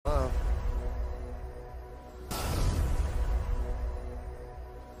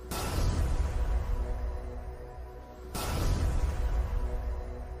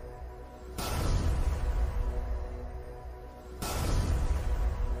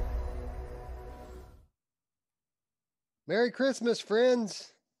Merry Christmas,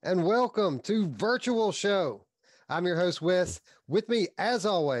 friends, and welcome to Virtual Show. I'm your host, Wes. With me, as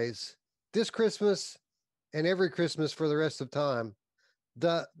always, this Christmas and every Christmas for the rest of time,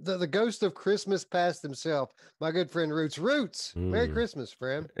 the ghost of Christmas past himself, my good friend Roots. Roots, Merry Mm. Christmas,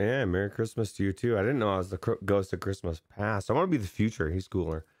 friend. Yeah, Merry Christmas to you too. I didn't know I was the ghost of Christmas past. I want to be the future. He's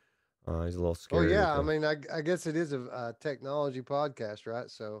cooler. He's a little Oh scary with yeah, I guess it is a technology podcast,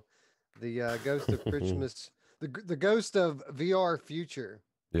 right? So the ghost of the. Christmas, the ghost of VR future.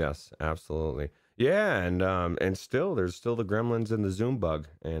 Yes, absolutely. Yeah, and still there's still the gremlins and the Zoom bug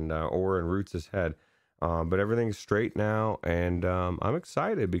and or in Roots' head. But everything's straight now, and I'm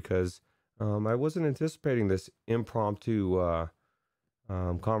excited because I wasn't anticipating this impromptu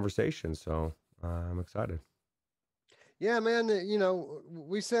conversation, so I'm excited. Yeah, man,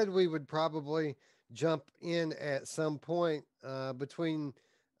 we said we would probably jump in at some point between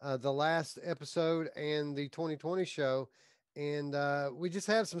the last episode and the 2020 show. And we just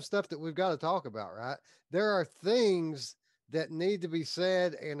have some stuff that we've got to talk about, right? There are things that need to be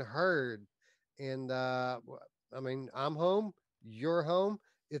said and heard. And I'm home, you're home.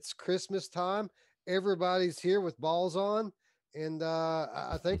 It's Christmas time. Everybody's here with balls on. And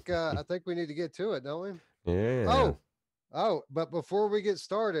I think we need to get to it, don't we? Yeah. Oh, but before we get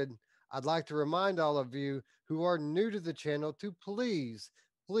started, I'd like to remind all of you who are new to the channel to please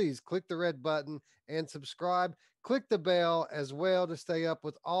click the red button and subscribe. Click the bell as well to stay up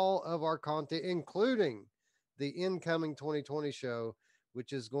with all of our content, including the incoming 2020 show,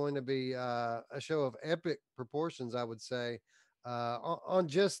 which is going to be a show of epic proportions, I would say, on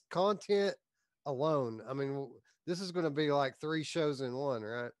just content alone. This is going to be like three shows in one,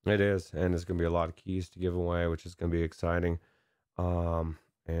 right? It is, and there's gonna be a lot of keys to give away, which is gonna be exciting.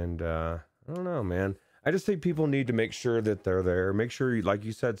 And I don't know, man. I just think people need to make sure that they're there. Make sure, you, like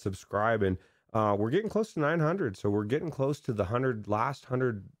you said, subscribe. And we're getting close to 900, so we're getting close to the last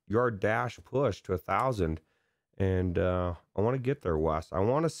 100 yard dash push to 1,000. And I want to get there, Wes. I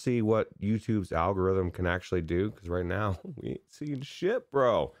want to see what YouTube's algorithm can actually do because right now we ain't seeing shit,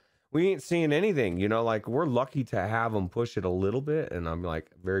 bro. We ain't seeing anything. Like we're lucky to have them push it a little bit, and I'm like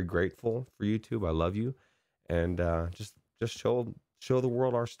very grateful for YouTube. I love you, and just show the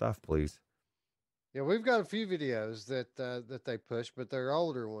world our stuff, please. Yeah, we've got a few videos that they push, but they're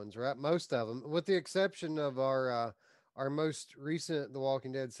older ones, right? Most of them, with the exception of our most recent The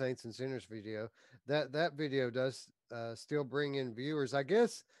Walking Dead Saints and Sinners video. That video does still bring in viewers. I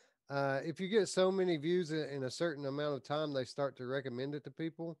guess if you get so many views in a certain amount of time, they start to recommend it to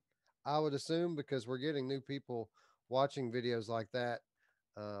people. I would assume because we're getting new people watching videos like that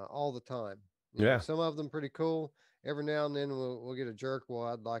all the time. Yeah. Some of them pretty cool. Every now and then we'll get a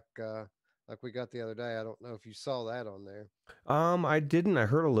jerkwad like we got the other day. I don't know if you saw that on there. I didn't. I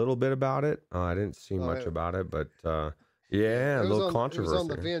heard a little bit about it. I didn't see Oh, much about it, but yeah, yeah, a little it was on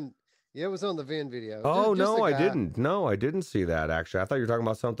the controversy. Vin. Yeah, it was on the Vin video. Oh Just a no, I guy. didn't. No, I didn't see that actually. I thought you were talking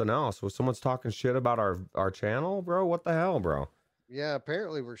about something else. Was someone's talking shit about our channel, bro? What the hell, bro? Yeah,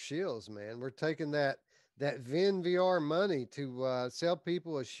 apparently we're shills, man. We're taking that Vin VR money to sell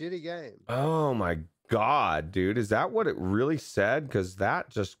people a shitty game. Oh my God, dude. Is that what it really said? Because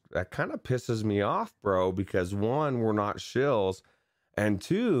that kind of pisses me off, bro. Because one, we're not shills. And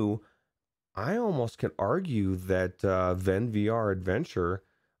two, I almost can argue that Ven VR Adventure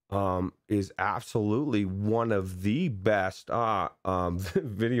is absolutely one of the best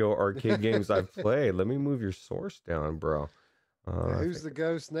video arcade games I've played. Let me move your source down, bro. I Who's think, the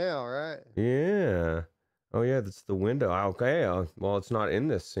ghost now, right? yeah. Oh yeah, that's the window. Okay. Well, it's not in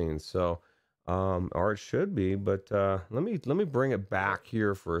this scene, so or it should be. But let me bring it back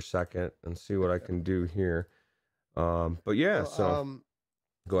here for a second and see what I can do here. But yeah. Well, So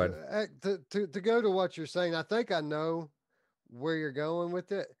go ahead. to go to what you're saying, I think I know where you're going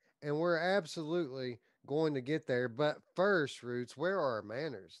with it, and we're absolutely going to get there. But first, Roots, where are our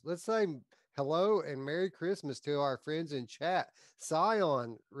manners? Let's say hello and Merry Christmas to our friends in chat.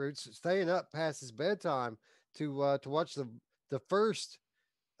 Scion, Roots, staying up past his bedtime to watch the first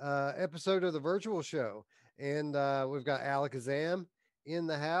episode of the virtual show. And we've got Alakazam in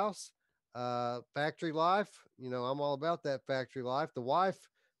the house. Factory life. I'm all about that factory life. The wife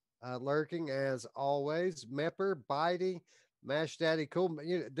lurking as always. Mepper, Bitey, Mash Daddy Cool.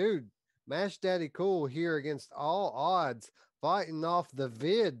 Dude, Mash Daddy Cool here against all odds, fighting off the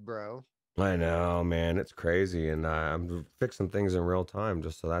vid, bro. I know, man. It's crazy, and I'm fixing things in real time,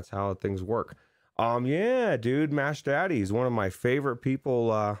 just so that's how things work. Yeah, dude, Mash Daddy is one of my favorite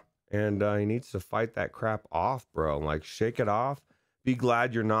people, and he needs to fight that crap off, bro. Like, shake it off. Be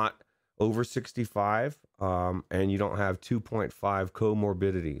glad you're not over 65, and you don't have 2.5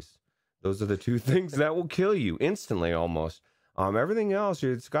 comorbidities. Those are the two things that will kill you instantly almost. Everything else,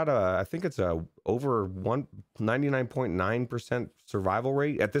 it's got I think it's a over 99.9% survival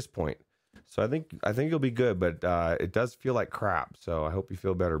rate at this point. So I think you'll be good, but it does feel like crap. So I hope you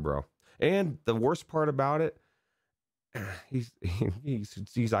feel better, bro. And the worst part about it, he's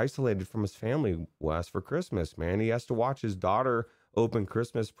he's isolated from his family, Wes, for Christmas, man. He has to watch his daughter open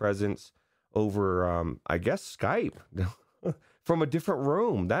Christmas presents over I guess Skype from a different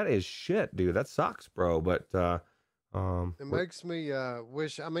room. That is shit, dude. That sucks, bro. But It makes me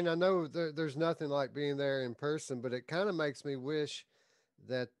wish. I mean, I know there's nothing like being there in person, but it kind of makes me wish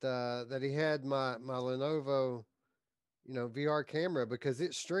that that he had my Lenovo, VR camera, because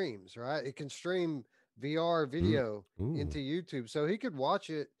it streams, right? It can stream VR mm, video ooh, into YouTube, so he could watch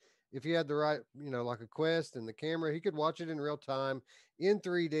it if he had the right, like a Quest and the camera. He could watch it in real time in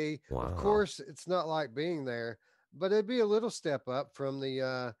 3D. Of wow. course, it's not like being there, but it'd be a little step up from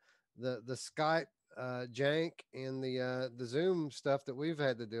the Skype jank and the Zoom stuff that we've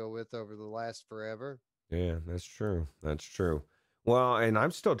had to deal with over the last forever. Yeah, that's true. That's true. Well, and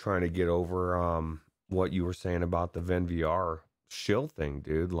I'm still trying to get over what you were saying about the VenVR shill thing,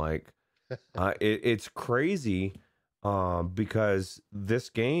 dude. Like it's crazy because this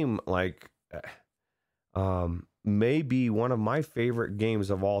game may be one of my favorite games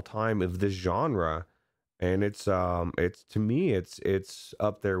of all time of this genre. And it's to me it's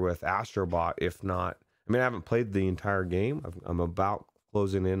up there with Astrobot, if not. I mean, I haven't played the entire game. I'm about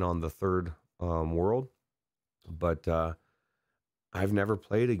closing in on the third world, but I've never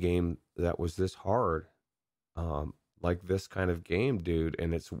played a game that was this hard, like this kind of game, dude.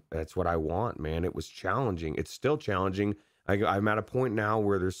 And that's what I want, man. It was challenging. It's still challenging. I'm at a point now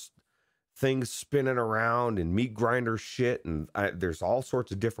where there's things spinning around and meat grinder shit, and there's all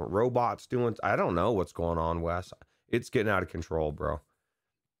sorts of different robots doing. I don't know what's going on, Wes. It's getting out of control, bro.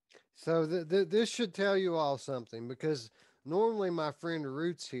 So this should tell you all something, because normally my friend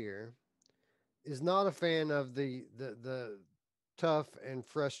Roots here is not a fan of the tough and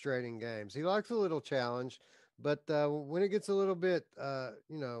frustrating games. He likes a little challenge, but when it gets a little bit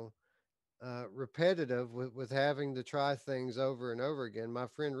repetitive with having to try things over and over again, my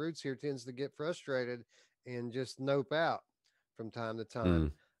friend Roots here tends to get frustrated and just nope out from time to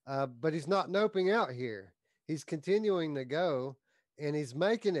time. Mm. But he's not noping out here. He's continuing to go, and he's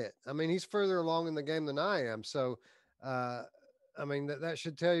making it. I mean, he's further along in the game than I am. So, uh, I mean, that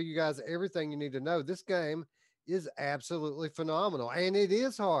should tell you guys everything you need to know. This game is absolutely phenomenal, and it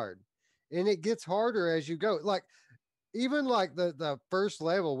is hard, and it gets harder as you go. Like, even like the first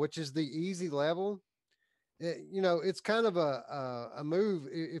level, which is the easy level, it's kind of a move.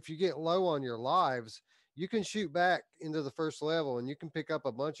 If you get low on your lives, you can shoot back into the first level and you can pick up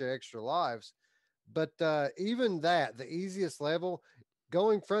a bunch of extra lives. But even that, the easiest level,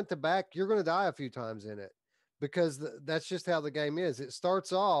 going front to back, you're going to die a few times in it, because that's just how the game is. It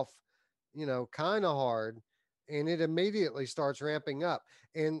starts off, kind of hard, and it immediately starts ramping up.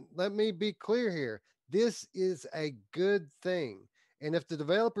 And let me be clear here, this is a good thing. And if the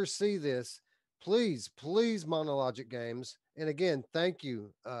developers see this, please, Monologic Games. And again, thank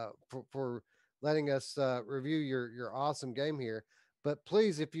you for letting us review your awesome game here. But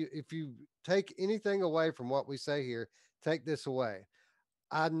please, if you take anything away from what we say here, take this away.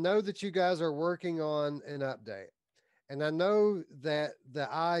 I know that you guys are working on an update, and I know that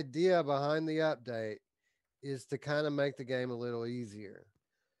the idea behind the update is to kind of make the game a little easier.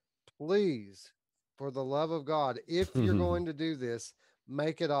 Please, for the love of God, if you're going to do this,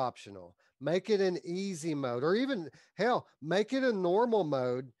 make it optional. Make it an easy mode, or even hell, make it a normal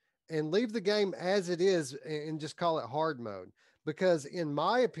mode and leave the game as it is and just call it hard mode. Because, in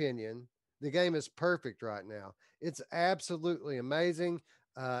my opinion, the game is perfect right now. It's absolutely amazing.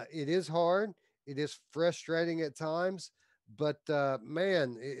 It is hard, it is frustrating at times, but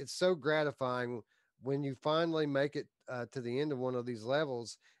man, it's so gratifying when you finally make it to the end of one of these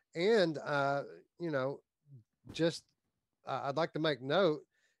levels. And, you know, just I'd like to make note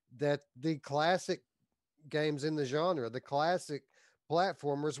that the classic games in the genre, the classic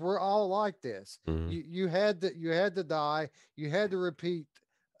platformers, were all like this. Mm. You had to die, you had to repeat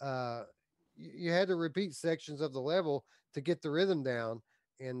uh you had to repeat sections of the level to get the rhythm down,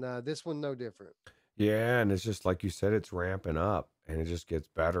 and this one no different. Yeah, and it's just like you said, it's ramping up and it just gets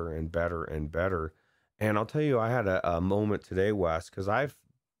better and better and better. And I'll tell you, I had a moment today, Wes, because the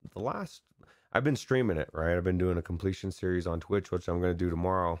last I've been streaming it, right? I've been doing a completion series on Twitch, which I'm going to do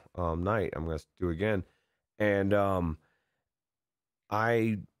tomorrow night. I'm going to do again, and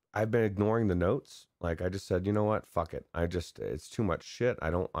I I've been ignoring the notes. Like I just said, you know what? Fuck it. It's too much shit.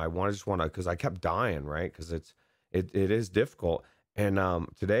 I just want to because I kept dying, right? Because it is difficult. And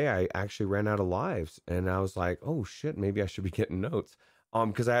today I actually ran out of lives, and I was like, "Oh shit, maybe I should be getting notes."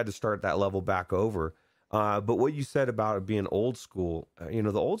 Because I had to start that level back over. But what you said about it being old school,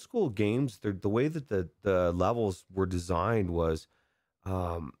 the old school games, the way that the levels were designed was,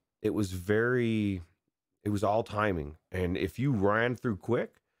 um, it was very, it was all timing, and if you ran through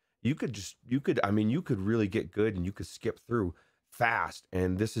quick, you could really get good, and you could skip through fast.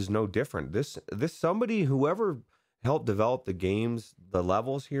 And this is no different. This somebody, whoever helped develop the games, the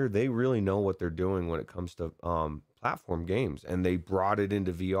levels here, they really know what they're doing when it comes to platform games, and they brought it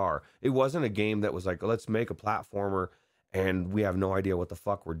into VR. It wasn't a game that was like, let's make a platformer and we have no idea what the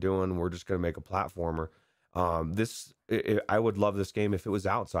fuck we're doing, we're just going to make a platformer. I would love this game if it was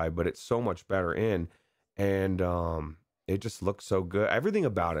outside, but it's so much better in. And it just looks so good, everything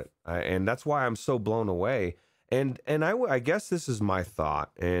about it. And that's why I'm so blown away. I guess this is my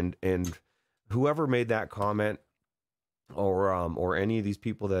thought, and whoever made that comment, or any of these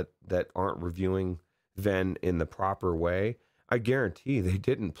people that aren't reviewing Ven in the proper way, I guarantee they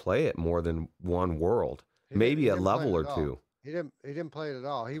didn't play it more than one world, maybe He a didn't play it level at or all. two. He didn't play it at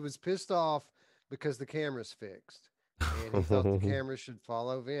all. He was pissed off because the camera's fixed, and he thought the camera should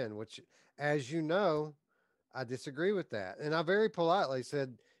follow Vin, which, as you know, I disagree with that. And I very politely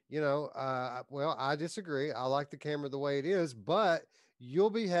said, well, I disagree. I like the camera the way it is, but you'll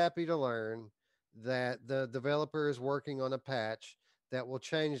be happy to learn that the developer is working on a patch that will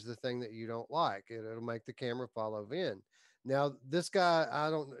change the thing that you don't like. It'll make the camera follow Vin. Now, this guy, I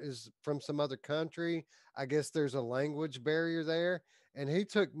don't, is from some other country. I guess there's a language barrier there. And he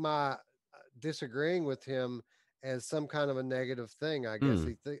took my disagreeing with him as some kind of a negative thing. I guess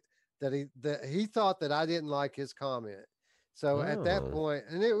Hmm. that he thought that I didn't like his comment. So at that Oh. point,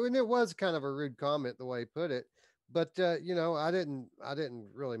 and it was kind of a rude comment the way he put it, but I didn't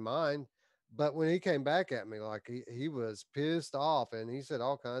really mind. But when he came back at me, like he was pissed off, and he said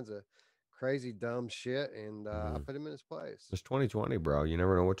all kinds of crazy dumb shit, and I Mhm. put him in his place. It's 2020, bro. You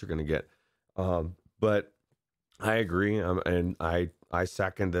never know what you're gonna get. But I agree, and I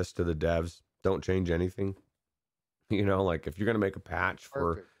second this to the devs. Don't change anything. Like if you're gonna make a patch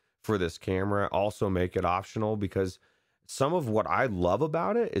Perfect. for this camera, also make it optional, because some of what I love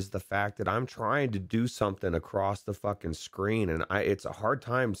about it is the fact that I'm trying to do something across the fucking screen, and it's a hard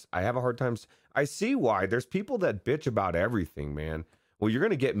times. I have a hard times. I see why there's people that bitch about everything, man. Well, you're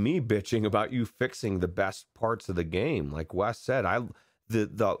gonna get me bitching about you fixing the best parts of the game. Like Wes said,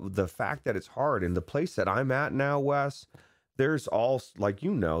 the fact that it's hard, and the place that I'm at now, Wes, there's all, like,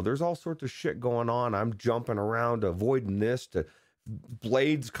 there's all sorts of shit going on. I'm jumping around, avoiding this, to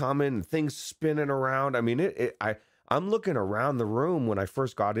blades coming, things spinning around. I mean, I'm looking around the room when I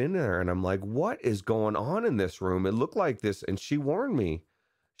first got in there, and I'm like, what is going on in this room? It looked like this. And she warned me.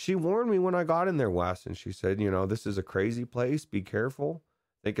 She warned me when I got in there, Wes, and she said, this is a crazy place. Be careful.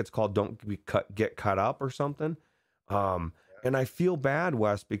 I think it's called Don't Get Cut Up or something. Um, and I feel bad,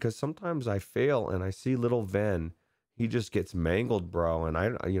 Wes, because sometimes I fail and I see little Ven. He just gets mangled, bro. And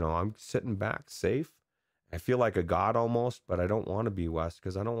I'm sitting back safe. I feel like a god almost, but I don't want to be, Wes,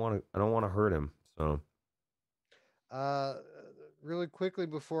 because I don't want to hurt him. So, Uh, really quickly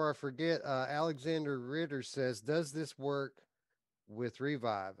before I forget, Alexander Ritter says, "Does this work with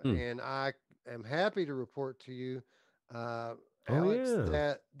Revive?" hmm. And I am happy to report to you, uh, Oh Alex, yeah.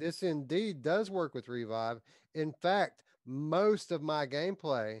 that this indeed does work with Revive. In fact, most of my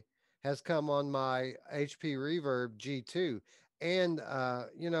gameplay has come on my HP Reverb G2, and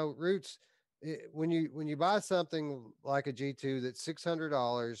Roots. When you buy something like a G2 that's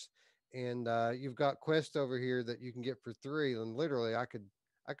 $600, and you've got Quest over here that you can get for free, and literally I could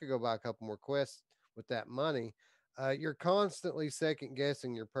go buy a couple more Quests with that money. You're constantly second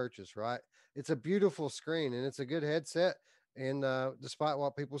guessing your purchase, right? It's a beautiful screen and it's a good headset. And despite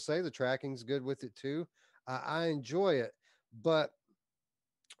what people say, the tracking's good with it too. I enjoy it, but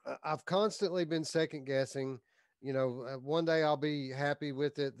I've constantly been second guessing. One day I'll be happy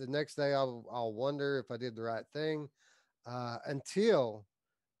with it. The next day I'll wonder if I did the right thing.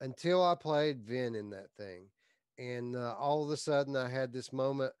 Until I played Vin in that thing, and all of a sudden I had this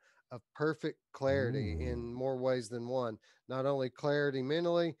moment of perfect clarity Ooh. in more ways than one. Not only clarity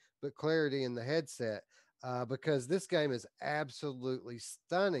mentally, but clarity in the headset. Because this game is absolutely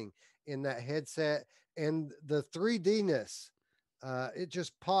stunning in that headset, and the 3D-ness. It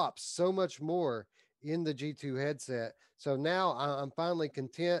just pops so much more in the G2 headset. So now I'm finally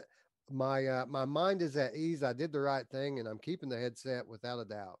content. My mind is at ease. I did the right thing, and I'm keeping the headset without a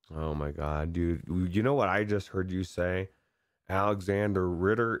doubt. Oh my god, dude. You know what I just heard you say? Alexander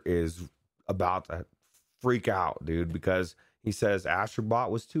Ritter is about to freak out, dude, because he says Astrobot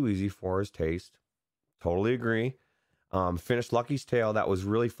was too easy for his taste. Totally agree. Finished Lucky's Tale. That was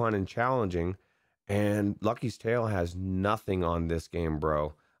really fun and challenging. And Lucky's Tale has nothing on this game,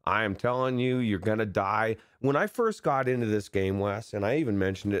 bro. I am telling you, you're going to die. When I first got into this game, Wes, and I even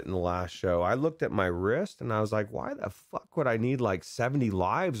mentioned it in the last show, I looked at my wrist and I was like, why the fuck would I need like 70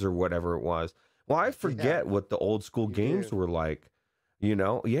 lives or whatever it was? Well, I forget what the old school games were like, you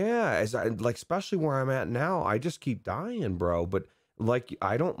know? Yeah, as I like, especially where I'm at now, I just keep dying, bro. But like,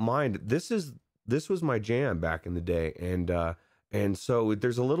 I don't mind. This was my jam back in the day. And so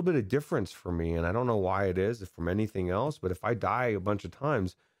there's a little bit of difference for me, and I don't know why it is from anything else, but if I die a bunch of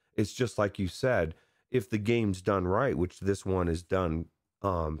times, it's just like you said, if the game's done right, which this one is done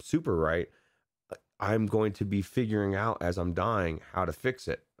super right, I'm going to be figuring out as I'm dying how to fix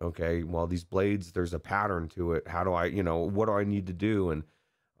it. Okay, well, these blades, there's a pattern to it. How do I, what do I need to do? And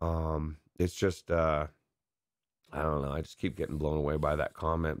it's just, I don't know. I just keep getting blown away by that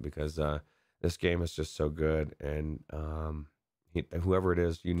comment because this game is just so good. And whoever it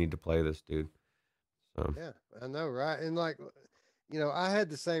is, you need to play this, dude. So. Yeah, I know, right? And like, I had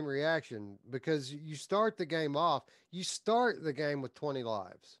the same reaction because you start the game off, you start the game with 20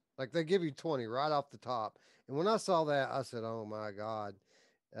 lives. Like they give you 20 right off the top. And when I saw that, I said, oh my God,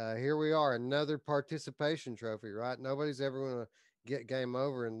 here we are, another participation trophy, right? Nobody's ever going to get game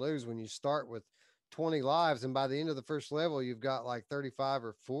over and lose when you start with 20 lives. And by the end of the first level, you've got like 35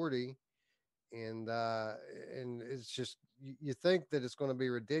 or 40. And it's just, you think that it's going to be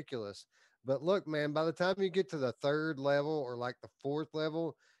ridiculous. But look, man, by the time you get to the third level or like the fourth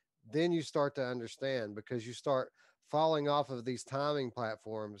level, then you start to understand because you start falling off of these timing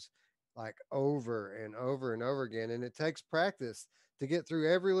platforms like over and over and over again. And it takes practice to get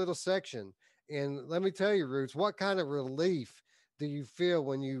through every little section. And let me tell you, Roots, what kind of relief do you feel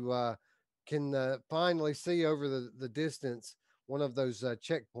when you can finally see over the distance one of those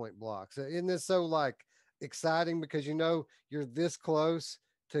checkpoint blocks? Isn't this so like exciting because you're this close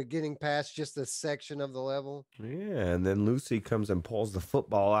to getting past just a section of the level? Yeah, and then Lucy comes and pulls the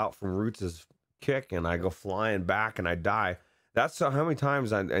football out from Roots' kick, and I go flying back and I die. That's how many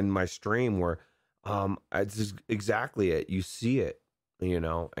times in my stream where it's just exactly it. You see it,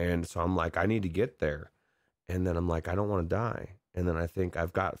 and so I'm like, I need to get there. And then I'm like, I don't want to die. And then I think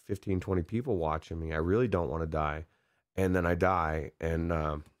I've got 15, 20 people watching me. I really don't want to die. And then I die. And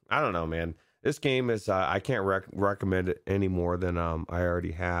I don't know, man. This game is, I can't recommend it any more than I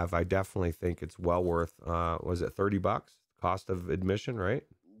already have. I definitely think it's well worth, was it $30? Cost of admission, right?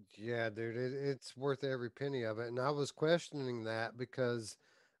 Yeah, dude, it's worth every penny of it. And I was questioning that because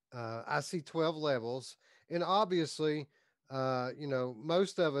I see 12 levels. And obviously,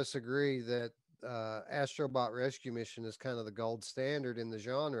 most of us agree that Astrobot Rescue Mission is kind of the gold standard in the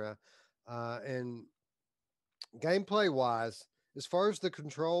genre. And gameplay wise, as far as the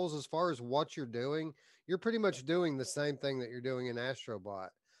controls, as far as what you're pretty much doing the same thing that you're doing in Astrobot.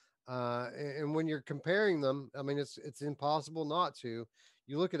 And when you're comparing them, I mean, it's impossible not to.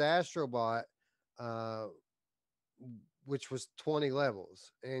 You look at Astrobot, uh, which was 20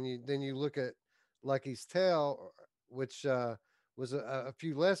 levels, and then you look at Lucky's Tale, which was a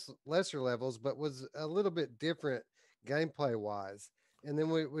few lesser levels, but was a little bit different gameplay wise. And then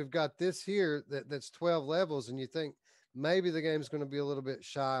we've got this here that's 12 levels, and you think maybe the game's going to be a little bit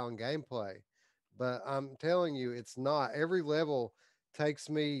shy on gameplay, but I'm telling you, it's not. Every level takes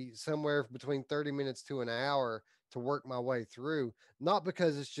me somewhere between 30 minutes to an hour to work my way through, not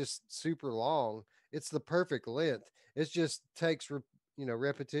because it's just super long. It's the perfect length. It just takes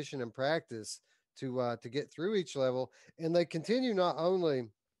repetition and practice to get through each level. And they continue not only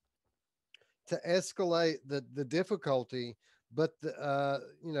to escalate the difficulty, but the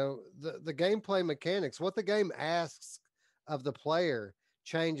gameplay mechanics, what the game asks of the player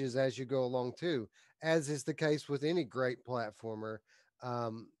changes as you go along too, as is the case with any great platformer.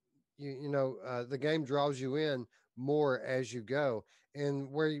 The game draws you in more as you go, and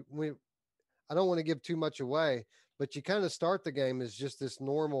I don't want to give too much away, but you kind of start the game as just this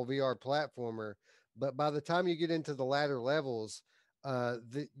normal VR platformer, but by the time you get into the latter levels,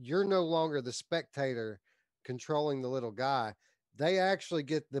 you're no longer the spectator controlling the little guy. They actually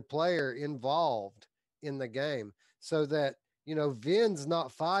get the player involved in the game so that, Vin's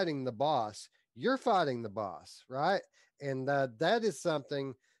not fighting the boss. You're fighting the boss, right? And that is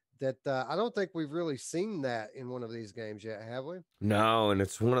something that I don't think we've really seen that in one of these games yet, have we? No, and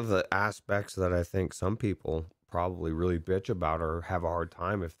it's one of the aspects that I think some people probably really bitch about or have a hard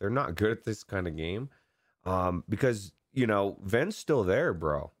time if they're not good at this kind of game. Because, Ven's still there,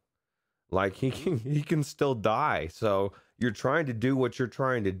 bro. Like he can still die. So you're trying to do what you're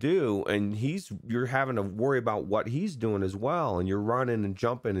trying to do, and you're having to worry about what he's doing as well. And you're running and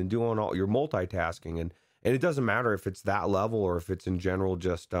jumping and doing you're multitasking. And it doesn't matter if it's that level or if it's in general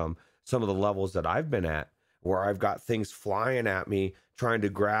just some of the levels that I've been at where I've got things flying at me, trying to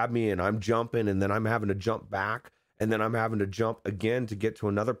grab me, and I'm jumping, and then I'm having to jump back, and then I'm having to jump again to get to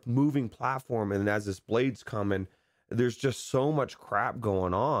another moving platform. And as this blade's coming, there's just so much crap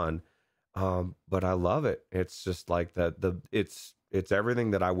going on. But I love it. It's just like it's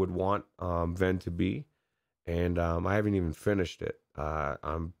everything that I would want Ven to be. And I haven't even finished it.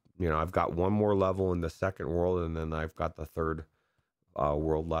 I've got one more level in the second world, and then I've got the third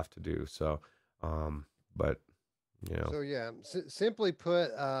world left to do. So, but So yeah, simply put,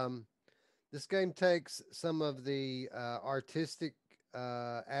 this game takes some of the artistic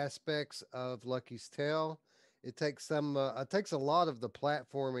aspects of Lucky's Tale. It takes some. It takes a lot of the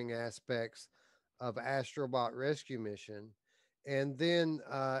platforming aspects of Astrobot Rescue Mission, and then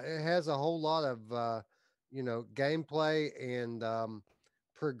it has a whole lot of gameplay and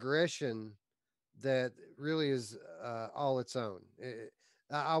progression that really is all its own.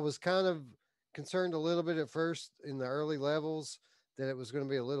 I was kind of concerned a little bit at first in the early levels that it was going to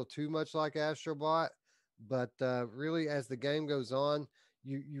be a little too much like Astrobot, but really as the game goes on,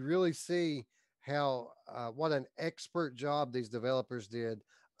 you really see how what an expert job these developers did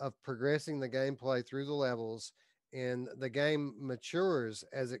of progressing the gameplay through the levels, and the game matures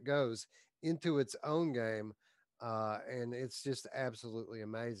as it goes into its own game, and it's just absolutely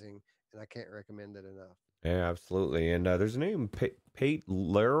amazing, and I can't recommend it enough. yeah, absolutely. And there's a name, Pate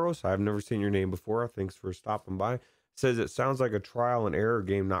Laros. I've never seen your name before. Thanks for stopping by. Says it sounds like a trial and error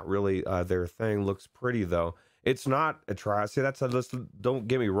game, not really their thing. Looks pretty though. It's not a trial. See, that's a listen. Don't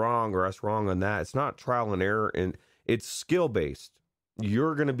get me wrong or us wrong on that. It's not trial and error, and it's skill based.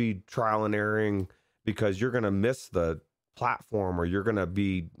 You're going to be trial and erroring because you're going to miss the platform or you're going to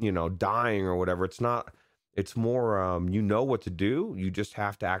be, dying or whatever. It's not. It's more, you know what to do. You just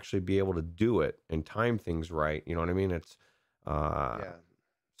have to actually be able to do it and time things right. You know what I mean? It's, Yeah.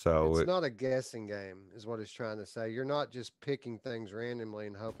 so It's not a guessing game, is what it's trying to say. You're not just picking things randomly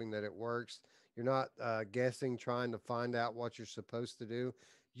and hoping that it works. You're not guessing, trying to find out what you're supposed to do.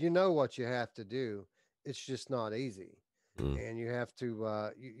 You know what you have to do. It's just not easy, mm, and you have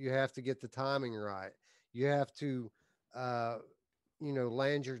to you have to get the timing right. You have to uh,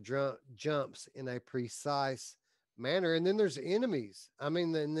 land your jumps in a precise manner. And then there's enemies. I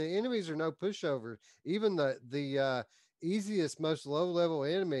mean, the enemies are no pushover. Even the easiest, most low level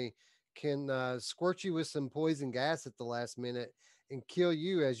enemy can squirt you with some poison gas at the last minute and kill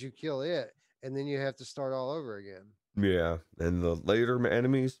you as you kill it, and then you have to start all over again. yeah. And the later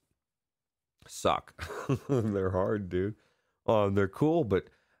enemies suck. They're hard, dude. They're cool, but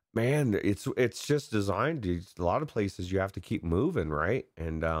man, it's just designed to a lot of places you have to keep moving, right?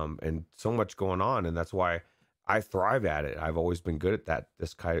 And so much going on, and that's why I thrive at it. I've always been good at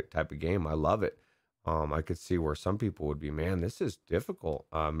this type of game. I love it. I could see where some people would be, man, this is difficult.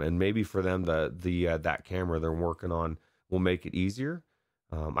 And maybe for them the that camera they're working on will make it easier.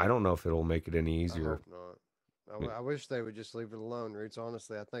 I don't know if it'll make it any I easier. hope not. I wish they would just leave it alone, Roots.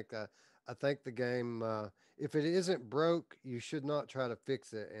 Honestly, I think the game, if it isn't broke, you should not try to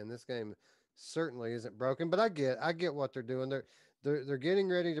fix it. And this game certainly isn't broken. But I get what they're doing. They're getting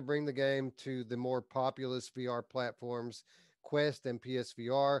ready to bring the game to the more populous VR platforms, Quest and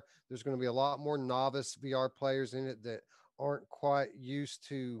PSVR. There's going to be a lot more novice VR players in it that aren't quite used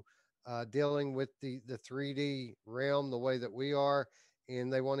to dealing with the 3D realm the way that we are,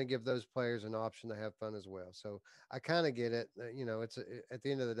 and they want to give those players an option to have fun as well. So I kind of get it. It's at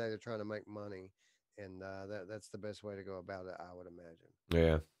the end of the day they're trying to make money, and that's the best way to go about it, I would imagine.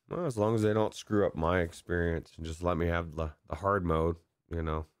 Yeah. Well, as long as they don't screw up my experience and just let me have the hard mode,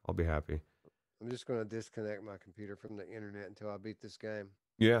 I'll be happy. I'm just going to disconnect my computer from the internet until I beat this game.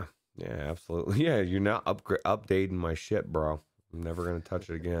 Yeah. Yeah, absolutely. Yeah, you're not updating my shit, bro. I'm never going to touch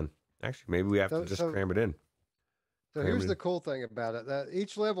it again. Actually, maybe we have to So just so cram it in. so Cram here's it the in. cool thing about it, that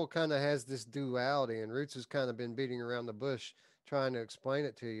each level kind of has this duality, and Roots has kind of been beating around the bush trying to explain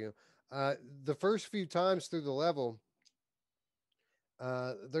it to you. Uh, the first few times through the level,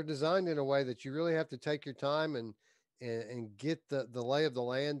 they're designed in a way that you really have to take your time and get the lay of the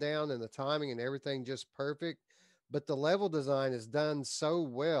land down and the timing and everything just perfect. But the level design is done so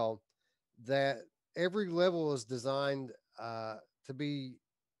well that every level is designed to be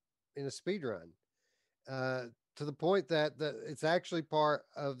in a speed run, uh, to the point that it's actually part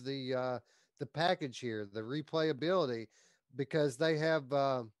of the package here, the replayability, because they have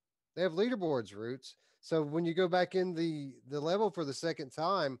leaderboards, Roots. So when you go back in the level for the second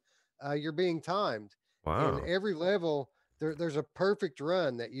time, you're being timed. In Wow. every level, there's a perfect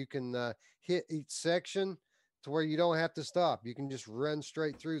run that you can hit each section to where you don't have to stop. You can just run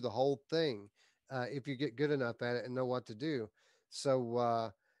straight through the whole thing. if you get good enough at it and know what to do.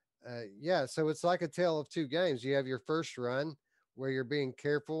 So yeah, so it's like a tale of two games. You have your first run where you're being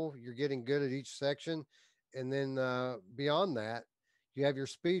careful, you're getting good at each section, and then beyond that, you have your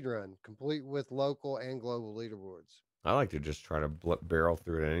speed run, complete with local and global leaderboards. I like to just try to barrel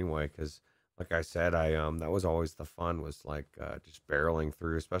through it anyway, because like I said, I that was always the fun, was like just barreling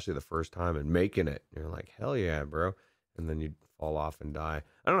through, especially the first time and making it. You're like, hell yeah, bro. And then you'd fall off and die.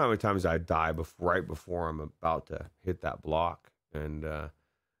 I don't know how many times I die right before I'm about to hit that block, and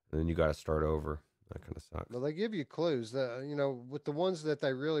then you got to start over. That kind of sucks. Well, they give you clues. With the ones that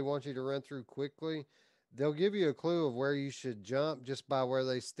they really want you to run through quickly, they'll give you a clue of where you should jump just by where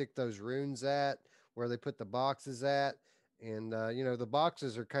they stick those runes at, where they put the boxes at, and the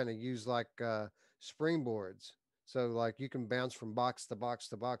boxes are kind of used like springboards. So like you can bounce from box to box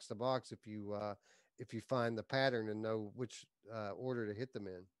to box to box if you find the pattern and know which order to hit them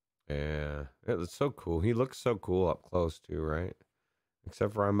in. Yeah, it was so cool. He looks so cool up close too, right?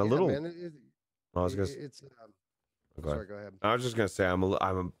 Except for I'm a Yeah, little. man. I was gonna. It's. Go ahead. Sorry, go ahead. I was just gonna say I'm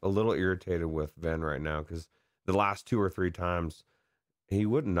a little irritated with Ven right now because the last two or three times he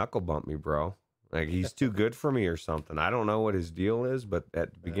wouldn't knuckle bump me, bro. Like he's too good for me or something. I don't know what his deal is, but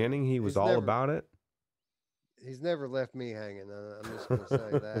at the beginning he was He's all never about it. he's never left me hanging. I'm just gonna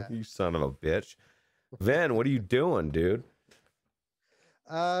say that. You son of a bitch, Ven. What are you doing, dude?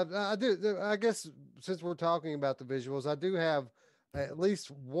 I do. I guess since we're talking about the visuals, I do have at least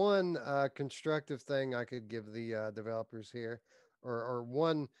one constructive thing I could give the developers here, or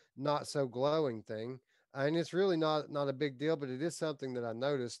one not so glowing thing. And it's really not a big deal, but it is something that I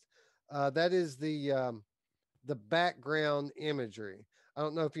noticed. That is the background imagery. I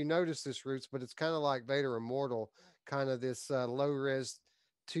don't know if you noticed this, Roots, but it's kind of like Vader Immortal, kind of this low res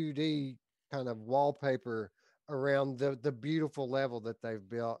 2D kind of wallpaper around the beautiful level that they've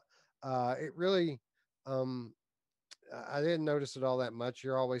built. It really, um, I didn't notice it all that much.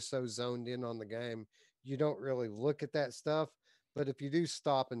 You're always so zoned in on the game, you don't really look at that stuff. But if you do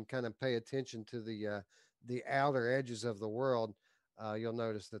stop and kind of pay attention to the outer edges of the world, you'll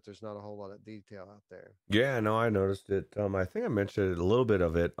notice that there's not a whole lot of detail out there. Yeah, no, I noticed it. I think I mentioned a little bit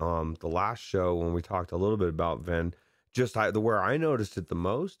of it the last show when we talked a little bit about Ven. Just the where I noticed it the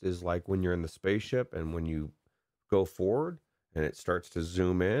most is like when you're in the spaceship and when you go forward and it starts to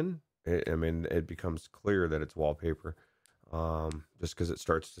zoom in. I mean, it becomes clear that it's wallpaper, just because it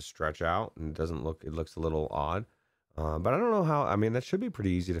starts to stretch out and it doesn't look. It looks a little odd, but I don't know how. I mean, that should be pretty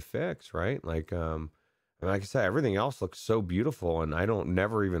easy to fix, right? Like I said, everything else looks so beautiful, and I don't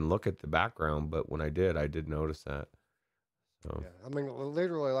never even look at the background. But when I did notice that. So Yeah, I mean,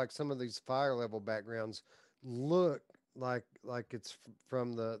 literally, like some of these fire level backgrounds look like it's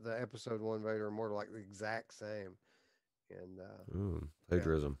from the episode one Vader Immortal, like the exact same. And yeah,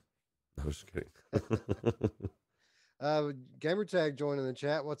 plagiarism. I was just kidding. Gamertag joining the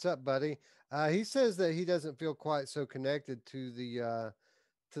chat. What's up, buddy? He says that he doesn't feel quite so connected to the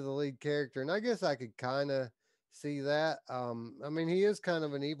lead character, and I guess I could kind of see that. I mean, he is kind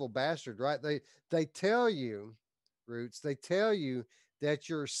of an evil bastard, right? They tell you, Roots. They tell you that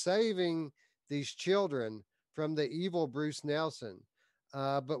you're saving these children from the evil Bruce Nelson.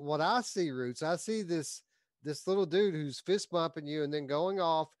 But what I see, Roots, I see this little dude who's fist bumping you and then going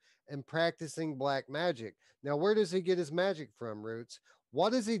off and practicing black magic. Now, where does he get his magic from, Roots? What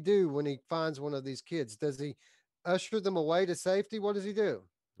does he do when he finds one of these kids? Does he usher them away to safety? What does he do?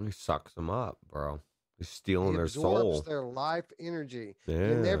 He sucks them up, bro. He's He stealing their absorbs soul. their life energy. You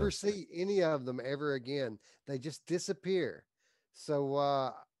Yeah. never see any of them ever again. They just disappear. So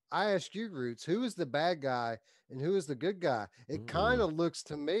I ask you, Roots, who is the bad guy and who is the good guy? It kind Mm. of looks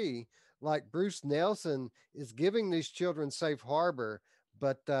to me like Bruce Nelson is giving these children safe harbor,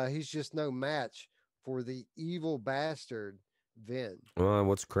 but he's just no match for the evil bastard Vin. Well,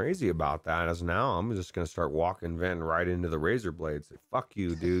 what's crazy about that is now I'm just gonna start walking Ven right into the razor blades. Say, fuck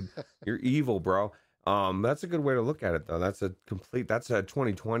you, dude. You're evil, bro. That's a good way to look at it, though. That's a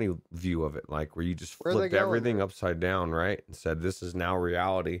 2020 view of it, like where you just Where are they flipped going, everything Roots? upside down, right? And said, this is now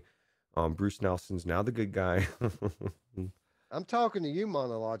reality. Bruce Nelson's now the good guy. I'm talking to you,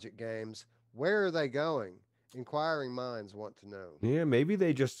 Monologic Games. Where are they going? Inquiring minds want to know. Yeah, maybe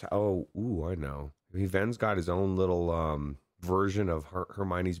they just. Oh, ooh, I know. Ven's got his own little version of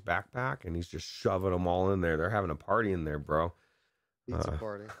Hermione's backpack, and he's just shoving them all in there. They're having a party in there, bro. Pizza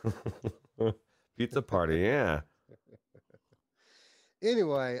party. Pizza party, yeah.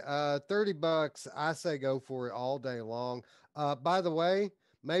 Anyway, $30. I say go for it all day long. By the way,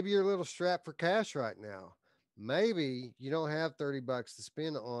 maybe you're a little strapped for cash right now. Maybe you don't have $30 to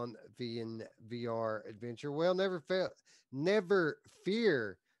spend on VR adventure. Well, never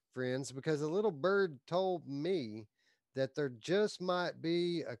fear. friends, because a little bird told me that there just might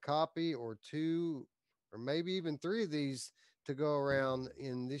be a copy or two, or maybe even three of these to go around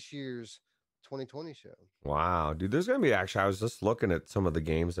in this year's 2020 show. Wow, dude, there's gonna be actually. I was just looking at some of the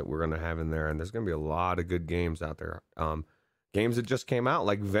games that we're gonna have in there, and there's gonna be a lot of good games out there. Games that just came out,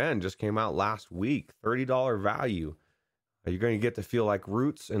 like Ven just came out last week, $30 value. You're gonna get to feel like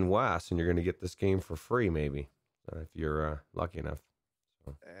Roots and Wes, and you're gonna get this game for free, maybe if you're lucky enough.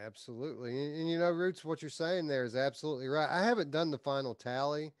 So. Absolutely. And you know, Roots, what you're saying there is absolutely right. I haven't done the final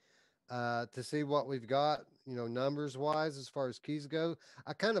tally to see what we've got, you know, numbers wise as far as keys go.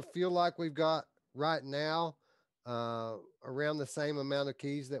 I kind of feel like we've got right now around the same amount of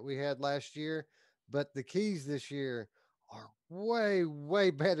keys that we had last year, but the keys this year are way, way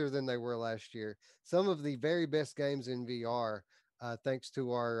better than they were last year. Some of the very best games in VR. Thanks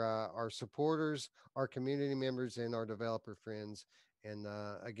to our supporters, our community members, and our developer friends. And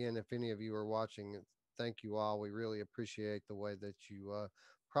again, if any of you are watching, thank you all. We really appreciate the way that you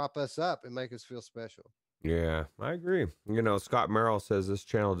prop us up and make us feel special. Yeah, I agree. You know, Scott Merrill says this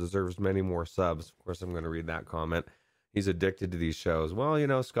channel deserves many more subs. Of course, I'm going to read that comment. He's addicted to these shows. Well, you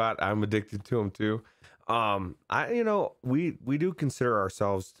know, Scott, I'm addicted to them too. You know, we do consider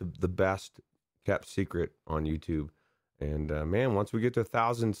ourselves the best kept secret on YouTube. And man, once we get to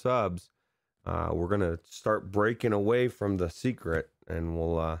 1,000 subs, we're gonna start breaking away from the secret, and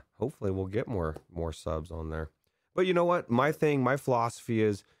we'll hopefully we'll get more subs on there. But you know what? My philosophy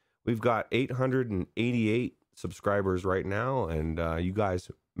is we've got 888 subscribers right now, and you guys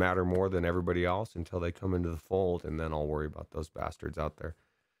matter more than everybody else until they come into the fold, and then I'll worry about those bastards out there.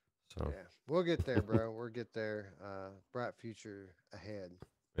 So yeah, we'll get there, bro. We'll get there. Bright future ahead,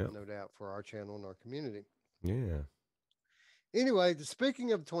 yep. No doubt, for our channel and our community. Yeah. Anyway,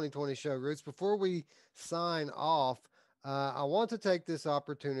 speaking of 2020 show, Roots, before we sign off, I want to take this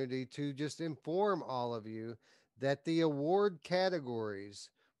opportunity to just inform all of you that the award categories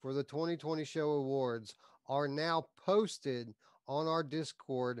for the 2020 show awards are now posted on our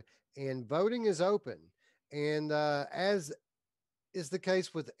Discord, and voting is open. And as is the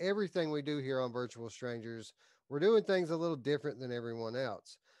case with everything we do here on Virtual Strangers, we're doing things a little different than everyone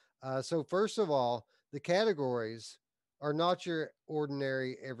else. So first of all, the categories are not your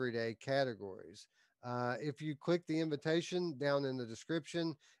ordinary everyday categories. If you click the invitation down in the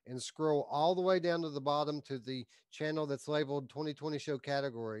description and scroll all the way down to the bottom to the channel that's labeled 2020 show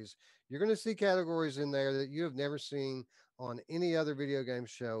categories, you're going to see categories in there that you have never seen on any other video game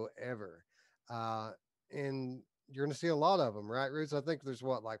show ever. And you're going to see a lot of them, right, Roots? I think there's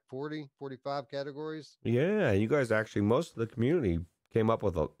what, like 40, 45 categories? Yeah, you guys actually, most of the community came up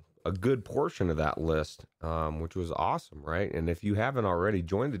with a good portion of that list, which was awesome, right? And if you haven't already,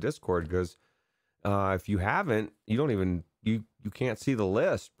 join the Discord, because if you haven't, you don't even you can't see the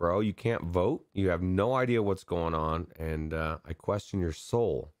list, bro. You can't vote. You have no idea what's going on, and I question your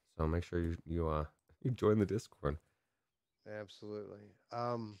soul. So make sure you join the Discord. Absolutely.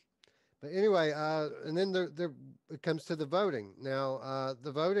 But anyway, and then there it comes to the voting. Now,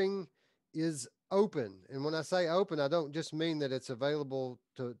 the voting is open. And when I say open, I don't just mean that it's available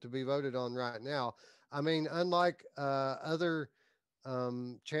to be voted on right now. I mean, unlike other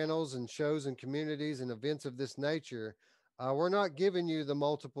channels and shows and communities and events of this nature, we're not giving you the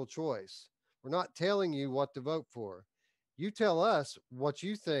multiple choice. We're not telling you what to vote for. You tell us what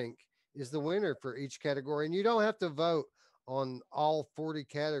you think is the winner for each category, and you don't have to vote on all 40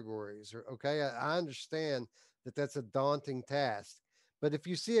 categories. Okay, I understand that that's a daunting task, but if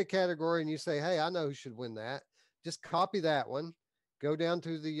you see a category and you say, hey, I know who should win that, just copy that one, go down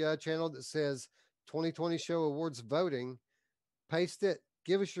to the channel that says 2020 show awards voting, paste it,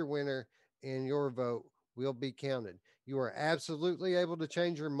 give us your winner, and your vote will be counted. You are absolutely able to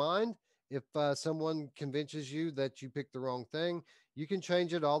change your mind if someone convinces you that you picked the wrong thing. You can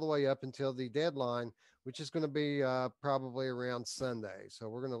change it all the way up until the deadline, which is going to be probably around Sunday. So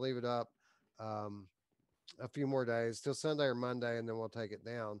we're going to leave it up a few more days till Sunday or Monday, and then we'll take it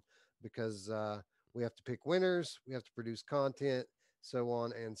down, because we have to pick winners, we have to produce content, so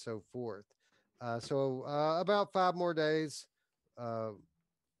on and so forth. So about 5 more days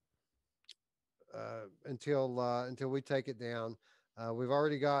until we take it down. We've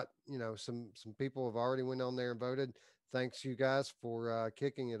already got, you know, some people have already went on there and voted. Thanks you guys for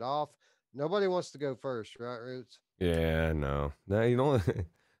kicking it off. Nobody wants to go first, right, Roots? Yeah, no. You know,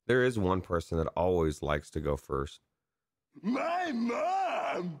 there is one person that always likes to go first. My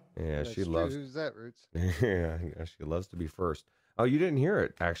mom. Yeah, That's she true. loves. Who's that, Roots? Yeah, she loves to be first. Oh, you didn't hear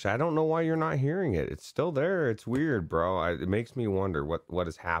it. Actually, I don't know why you're not hearing it. It's still there. It's weird, bro. It makes me wonder what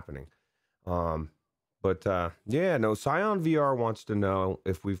is happening. But yeah, no, Scion VR wants to know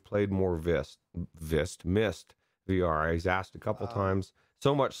if we've played more Mist VR. He's asked a couple times,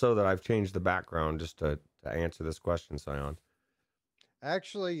 so much so that I've changed the background just to answer this question, Scion.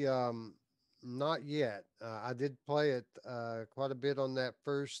 Actually, not yet. I did play it quite a bit on that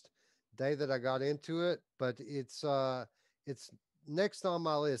first day that I got into it, but it's next on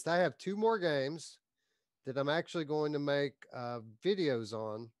my list. I have two more games that I'm actually going to make videos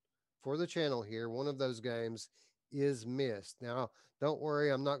on for the channel here. One of those games is Mist. Now, don't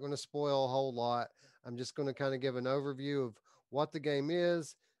worry, I'm not going to spoil a whole lot. I'm just going to kind of give an overview of what the game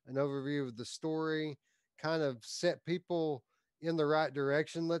is, an overview of the story, kind of set people in the right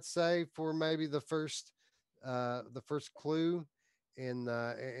direction, let's say, for maybe the first clue,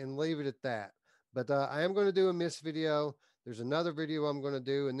 and leave it at that. But I am going to do a Mist video. There's another video I'm going to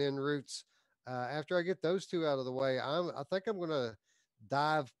do, and then Roots. After I get those two out of the way, I think I'm going to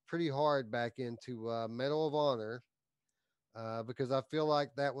dive pretty hard back into Medal of Honor because I feel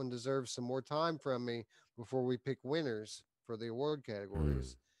like that one deserves some more time from me before we pick winners for the award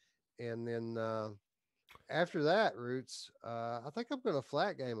categories. And then after that, Roots, I think I'm going to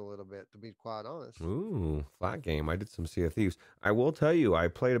flat game a little bit, to be quite honest. Ooh, flat game. I did some Sea of Thieves. I will tell you, I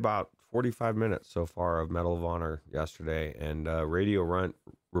played about 45 minutes so far of Medal of Honor yesterday, and Radio Runt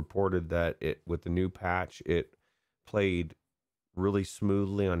reported that with the new patch, it played really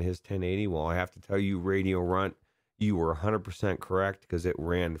smoothly on his 1080. Well, I have to tell you, Radio Runt, you were 100% correct because it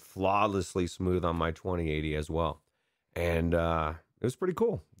ran flawlessly smooth on my 2080 as well. And it was pretty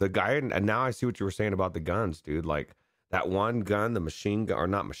cool. The guy, and now I see what you were saying about the guns, dude. Like that one gun, the machine gun, or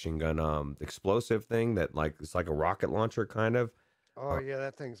not machine gun, explosive thing that like it's like a rocket launcher kind of. Oh yeah,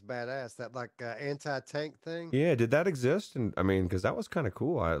 that thing's badass. That like anti-tank thing. Yeah, did that exist? And I mean, because that was kind of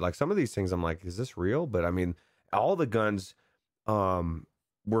cool. Like some of these things, I'm like, is this real? But I mean, all the guns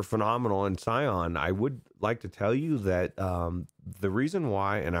were phenomenal. And Scion, I would like to tell you that the reason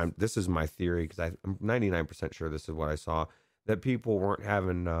why, and this is my theory because I'm 99% sure this is what I saw, that people weren't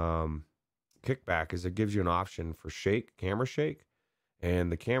having kickback is it gives you an option for camera shake.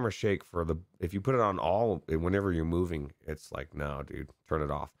 And the camera shake if you put it on all, whenever you're moving, it's like, no, dude, turn it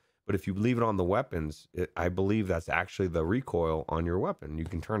off. But if you leave it on the weapons, I believe that's actually the recoil on your weapon. You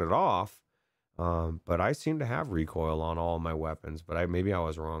can turn it off, but I seem to have recoil on all my weapons, but maybe I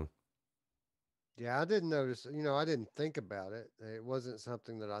was wrong. Yeah, I didn't notice, I didn't think about it. It wasn't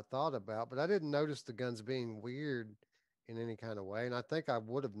something that I thought about, but I didn't notice the guns being weird in any kind of way. And I think I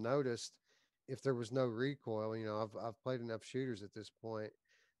would have noticed if there was no recoil. I've played enough shooters at this point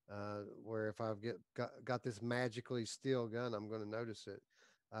where if I've got this magically steel gun, I'm going to notice it.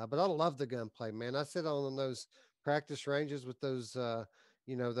 But I love the gunplay, man. I sit on those practice ranges with those,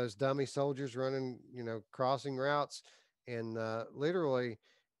 those dummy soldiers running, crossing routes, and literally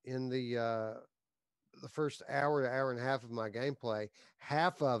in the first hour to hour and a half of my gameplay,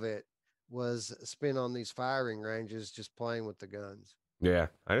 half of it was spent on these firing ranges, just playing with the guns. Yeah,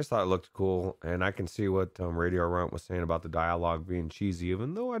 I just thought it looked cool, and I can see what Radio Runt was saying about the dialogue being cheesy,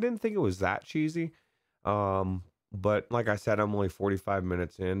 even though I didn't think it was that cheesy. But like I said, I'm only 45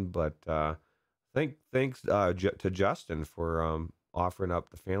 minutes in, but thanks to Justin for offering up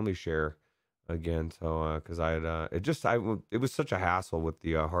the family share again. So because it was such a hassle with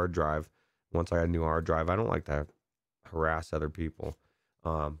the hard drive. Once I had a new hard drive, I don't like to harass other people,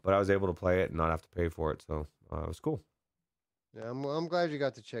 but I was able to play it and not have to pay for it, so it was cool. Yeah, I'm glad you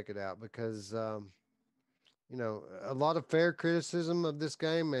got to check it out because a lot of fair criticism of this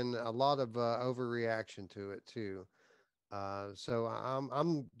game and a lot of overreaction to it too. So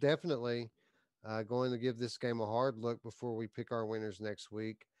I'm definitely going to give this game a hard look before we pick our winners next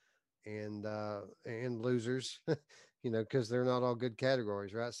week and losers, because they're not all good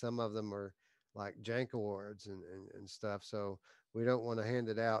categories, right? Some of them are like jank awards and stuff. So we don't want to hand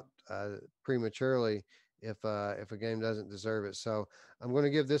it out prematurely if a game doesn't deserve it. So I'm going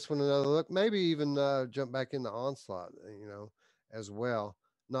to give this one another look, maybe even jump back into Onslaught, as well.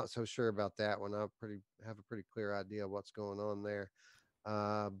 Not so sure about that one. I have a pretty clear idea of what's going on there.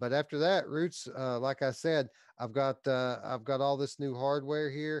 But after that, Roots, like I said, I've got all this new hardware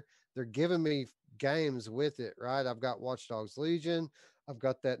here. They're giving me games with it, right? I've got Watch Dogs Legion. I've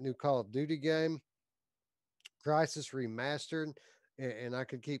got that new Call of Duty game, Crisis Remastered, and I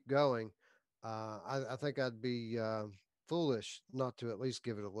could keep going. I think I'd be foolish not to at least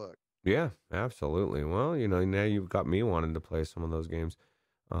give it a look. Yeah, absolutely. Well, now you've got me wanting to play some of those games.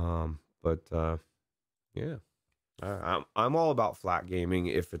 But yeah, I'm all about flat gaming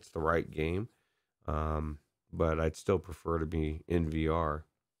if it's the right game. But I'd still prefer to be in VR.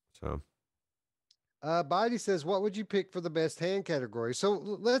 So Bidey says, "What would you pick for the best hand category?" So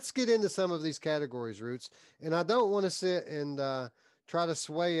let's get into some of these categories, Roots. And I don't want to sit and try to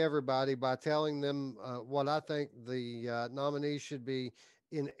sway everybody by telling them what I think the nominees should be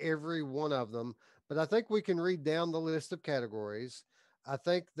in every one of them. But I think we can read down the list of categories. I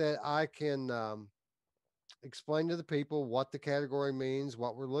think that I can explain to the people what the category means,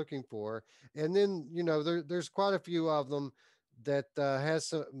 what we're looking for, and then there's quite a few of them that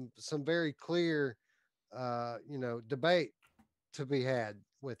has some very clear debate to be had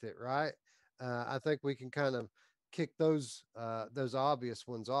with it, right? I think we can kind of kick those obvious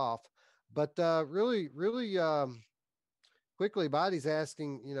ones off, but really quickly, Body's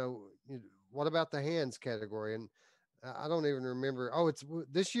asking, what about the hands category? And I don't even remember. Oh, it's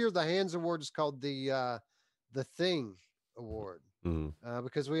this year. The hands award is called the Thing Award Mm.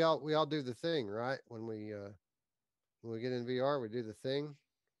 because we all do the thing, right? When we get in VR, we do the thing.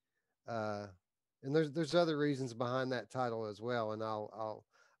 Uh, and there's other reasons behind that title as well, and I'll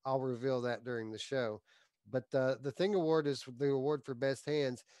reveal that during the show. But the Thing Award is the award for best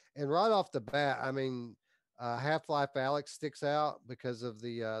hands, and right off the bat, I mean, Half Life Alex sticks out because of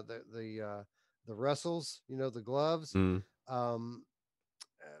the Russells, the gloves. Mm. Um,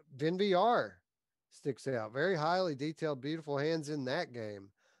 Vin VR sticks out, very highly detailed, beautiful hands in that game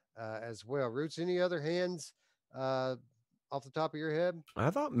as well. Roots, any other hands uh, off the top of your head? I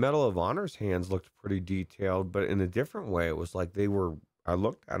thought Medal of Honor's hands looked pretty detailed, but in a different way. It was like they were. I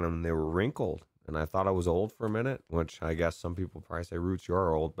looked at them; they were wrinkled, and I thought I was old for a minute. Which I guess some people probably say, "Roots, you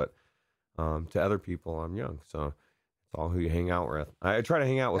are old," but to other people, I'm young. So it's all who you hang out with. I try to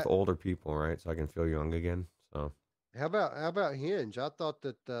hang out with older people, right, so I can feel young again. So How about Hinge? I thought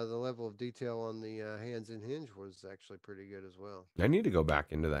that the level of detail on the hands in Hinge was actually pretty good as well. I need to go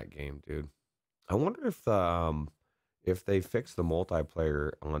back into that game, dude. I wonder if they fix the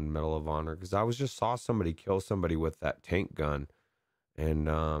multiplayer on Medal of Honor, because I was just saw somebody kill somebody with that tank gun, and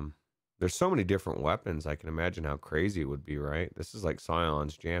there's so many different weapons. I can imagine how crazy it would be, right? This is like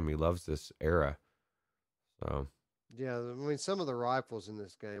Scion's jam. He loves this era. So Yeah, I mean, some of the rifles in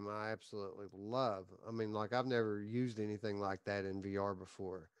this game I absolutely love. I mean, like I've never used anything like that in VR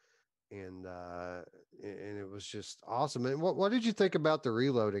before, and it was just awesome. And what did you think about the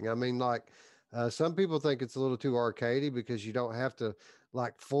reloading? I mean, like some people think it's a little too arcadey because you don't have to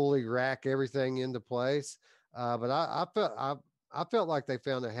like fully rack everything into place. But I felt like they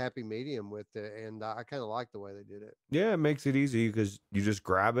found a happy medium with it, and I kind of like the way they did it. yeah, it makes it easy because you just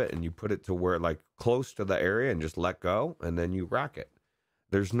grab it and you put it to where like close to the area and just let go, and then you rack it.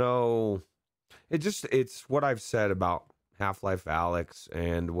 There's no it's what I've said about Half-Life Alex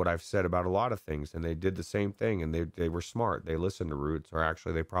and what I've said about a lot of things, and they did the same thing, and they were smart. They listened to Roots, or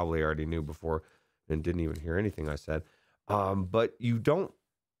actually they probably already knew before and didn't even hear anything I said. But you don't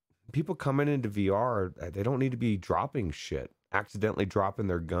people coming into VR, they don't need to be dropping shit, accidentally dropping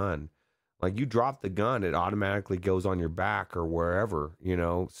their gun. Like you drop the gun, it automatically goes on your back or wherever,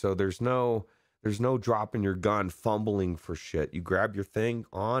 So there's no dropping your gun, fumbling for shit. You grab your thing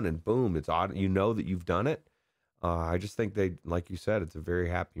on and boom, it's on. You know that you've done it. I just think they, like you said, it's a very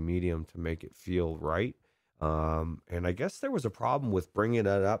happy medium to make it feel right. And I guess there was a problem with bringing it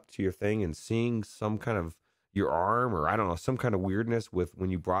up to your thing and seeing some kind of your arm or I don't know, some kind of weirdness with when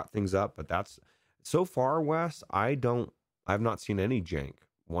you brought things up. But that's so far, Wes, I've not seen any jank.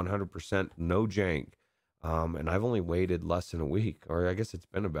 100% no jank. And I've only waited less than a week, or I guess it's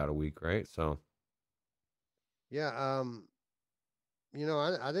been about a week, right? So Yeah,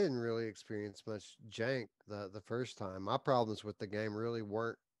 I didn't really experience much jank the first time. My problems with the game really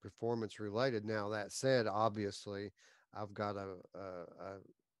weren't performance related. Now that said, obviously, I've got a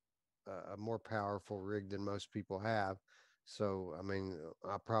more powerful rig than most people have. So I mean,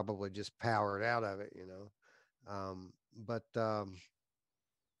 I probably just powered out of it. But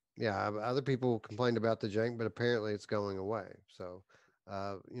yeah, other people complained about the jank, but apparently it's going away. So,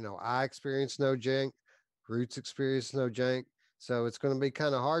 I experienced no jank. Roots experienced no jank. So it's going to be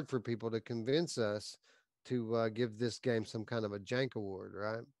kind of hard for people to convince us to give this game some kind of a jank award,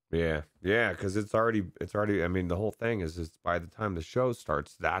 right? yeah, because it's already. I mean, the whole thing is by the time the show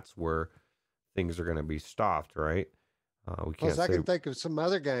starts, that's where things are going to be stopped, right? We Plus, can't I say, can think of some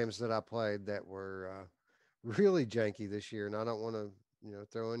other games that I played that were really janky this year, and I don't want to,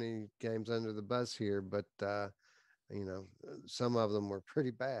 throw any games under the bus here, but some of them were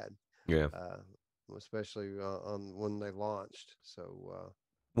pretty bad, yeah. uh, especially on when they launched. So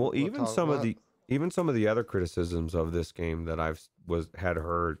Well, we'll talk. Well, even some of the other criticisms of this game that had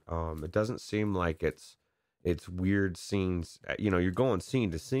heard, it doesn't seem like it's weird scenes. You're going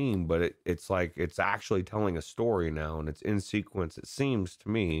scene to scene, but it's like it's actually telling a story now, and it's in sequence. It seems to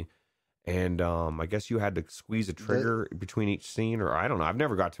me, and I guess you had to squeeze a The trigger between each scene, or I don't know. I've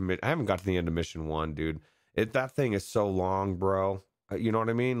never got to I haven't got to the end of mission one, dude. That thing is so long, bro. You know what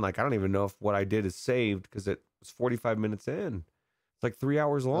I mean? Like I don't even know if what I did is saved because it was 45 minutes in. It's like 3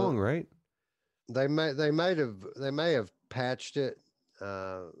 hours uh, long, right? they may have patched it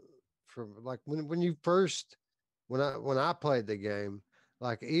uh from like when you first when I played the game,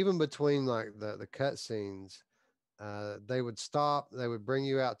 like even between like the cutscenes, they would stop, they would bring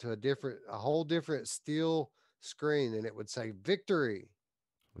you out to a whole different steel screen, and it would say victory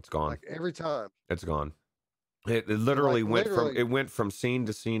It's gone. like every time. It's gone. It So literally like went from literally, scene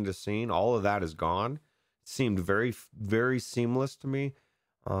to scene to scene. All of that is gone. Seemed very seamless to me.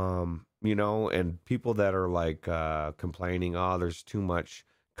 And people that are like complaining, oh, there's too much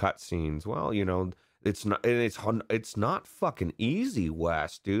cutscenes. Well, it's not fucking easy,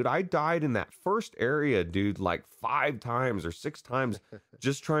 Wes, dude. I died in that first area, dude, like 5 times or 6 times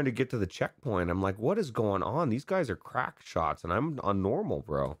just trying to get to the checkpoint. I'm like, what is going on? These guys are crack shots, and I'm on normal,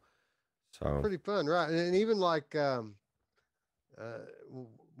 bro. So pretty fun, right? And even like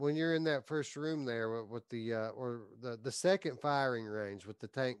when you're in that first room there with the or the second firing range with the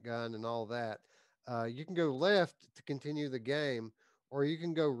tank gun and all that, you can go left to continue the game, or you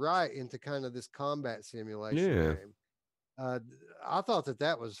can go right into kind of this combat simulation yeah. game. uh I thought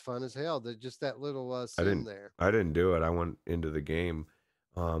that was fun as hell, that just that little I sim didn't there. I didn't do it. I went into the game.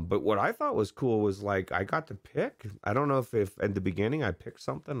 But what I thought was cool was like I got to pick. I don't know if at the beginning I picked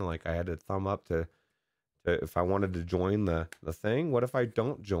something like I had to thumb up to if I wanted to join the thing. What if I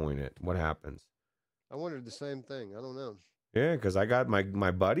don't join it? What happens? I wondered the same thing. I don't know. Yeah, because I got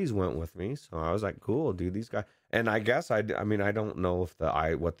my buddies went with me, so I was like, cool, dude. These guys, and I guess I mean I don't know if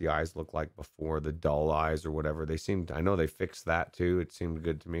what the eyes look like before, the dull eyes or whatever. They seemed, I know they fixed that too. It seemed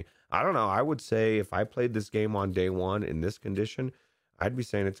good to me. I don't know. I would say if I played this game on day one in this condition, I'd be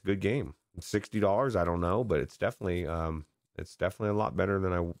saying it's a good game. $60, I don't know, but it's definitely a lot better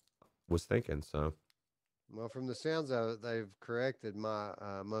than I was thinking. So Well, from the sounds of it, they've corrected my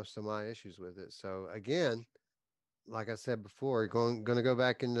most of my issues with it. So again, like I said before, going to go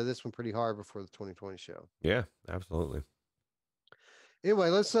back into this one pretty hard before the 2020 show. yeah, absolutely. Anyway,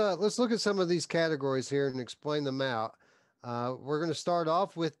 let's look at some of these categories here and explain them out. We're going to start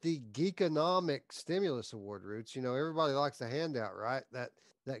off with the Geekonomic Stimulus Award, Roots. You know, everybody likes a handout, right? That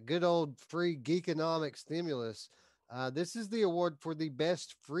good old free Geekonomic stimulus. This is the award for the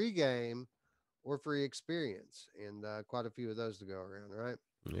best free game or free experience, and quite a few of those to go around, right?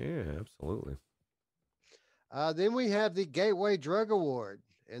 Yeah, absolutely. Then we have the Gateway Drug Award,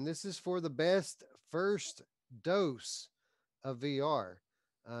 and this is for the best first dose of VR.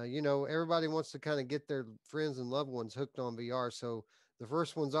 You know, everybody wants to kind of get their friends and loved ones hooked on VR, so the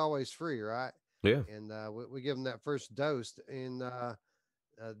first one's always free, right? Yeah. And we give them that first dose. And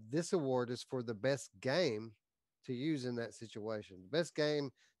this award is for the best game to use in that situation. The best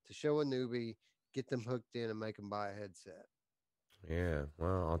game to show a newbie, get them hooked in, and make them buy a headset. Yeah,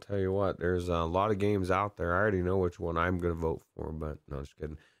 well, I'll tell you what, there's a lot of games out there. I already know which one I'm going to vote for, but no, just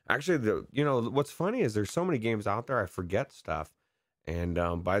kidding. Actually, what's funny is there's so many games out there, I forget stuff. And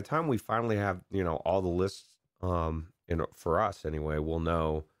by the time we finally have, all the lists, for us anyway, we'll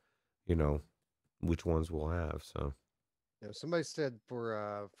know, you know, which ones we'll have. So, You know, somebody said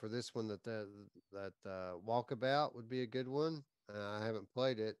for this one that Walkabout would be a good one. I haven't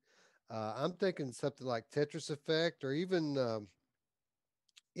played it. I'm thinking something like Tetris Effect, or even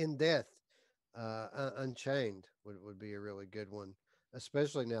In Death, Unchained would be a really good one,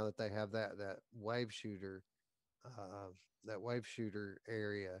 especially now that they have uh, that wave shooter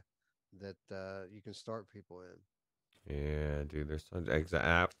area that you can start people in. yeah, dude, there's some,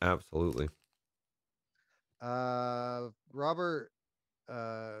 absolutely. Robert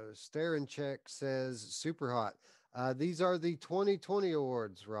Starencheck says super hot. These are the 2020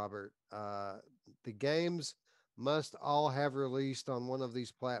 awards, Robert. The games must all have released on one of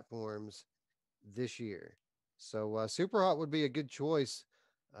these platforms this year. So super hot would be a good choice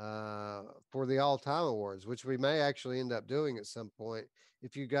for the all-time awards, which we may actually end up doing at some point.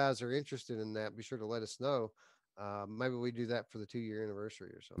 If you guys are interested in that, be sure to let us know. Maybe we do that for the 2-year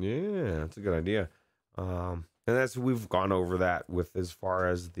anniversary or something. Yeah, that's a good idea. And we've gone over that with as far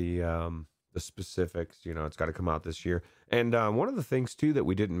as the specifics. It's got to come out this year. And one of the things too that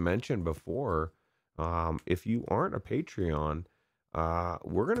we didn't mention before, if you aren't a Patreon,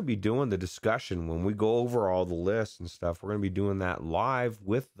 we're going to be doing the discussion when we go over all the lists and stuff. We're going to be doing that live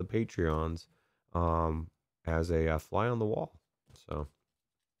with the Patreons, as a fly on the wall. So.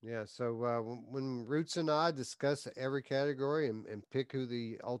 Yeah, so when Roots and I discuss every category and pick who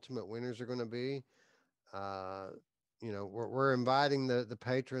the ultimate winners are going to be, uh, we're inviting the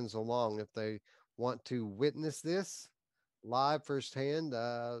patrons along if they want to witness this live firsthand.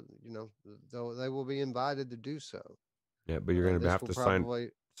 They will be invited to do so. Yeah, but you're gonna This have will to probably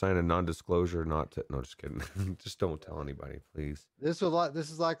sign a non-disclosure, not to. No, just kidding. Just don't tell anybody, please. this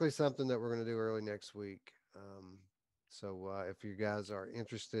is likely something that we're going to do early next week. So if you guys are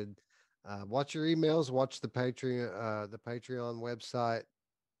interested, watch your emails, watch the Patreon website.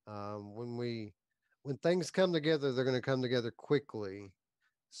 When things come together, they're going to come together quickly.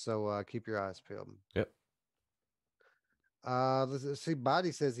 So keep your eyes peeled. Yep. Let's see.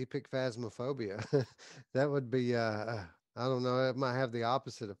 Body says he picked Phasmophobia. That would be. I don't know. It might have the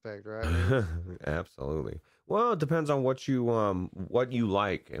opposite effect, right? Absolutely. Well, it depends on what you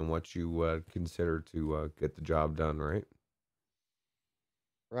like and what you consider to get the job done, right?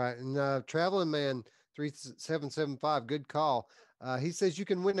 Right. And Traveling Man 3775, good call. He says you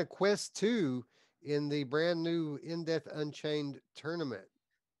can win a Quest 2 in the brand new In Death Unchained tournament.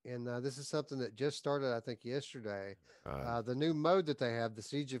 And this is something that just started, I think, yesterday. The new mode that they have, the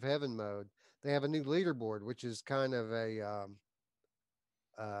Siege of Heaven mode, they have a new leaderboard, which is kind of an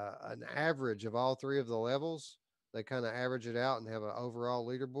average of all three of the levels. They kind of average it out and have an overall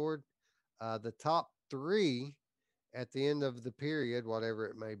leaderboard. The top three at the end of the period, whatever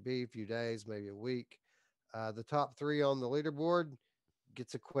it may be, a few days, maybe a week, the top three on the leaderboard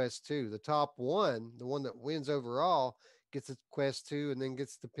gets a Quest 2. The top one, the one that wins overall, gets a Quest 2 and then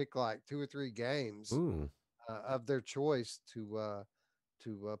gets to pick like 2 or 3 games of their choice to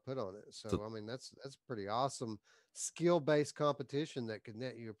put on it. So I mean that's pretty awesome skill based competition that could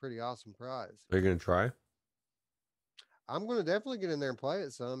net you a pretty awesome prize. Are you gonna try? I'm going to definitely get in there and play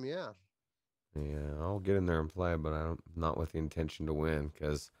it some. Yeah. Yeah, I'll get in there and play, but I'm not with the intention to win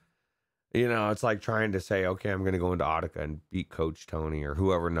because it's like trying to say, okay, I'm gonna go into Autica and beat Coach Tony or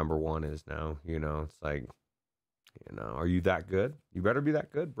whoever number one is now. It's like, are you that good? You better be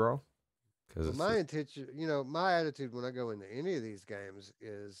that good, bro. Because my intention, my attitude when I go into any of these games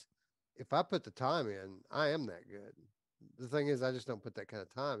is if I put the time in, I am that good. The thing is, I just don't put that kind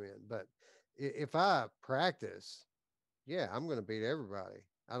of time in. But if I practice, yeah, I'm going to beat everybody.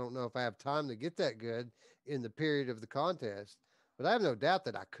 I don't know if I have time to get that good in the period of the contest, but I have no doubt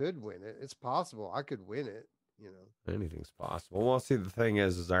that I could win it. It's possible I could win it. Anything's possible. Well, see, the thing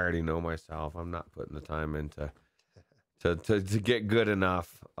is I already know myself. I'm not putting the time into to get good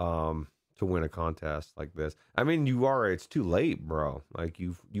enough to win a contest like this. I mean, it's too late, bro. Like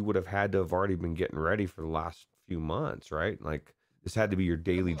you would have had to have already been getting ready for the last few months, right? Like this had to be your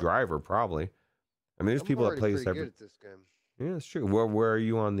daily driver, probably. I mean, there's people that play this every. Good at this game. Yeah, it's true. Where are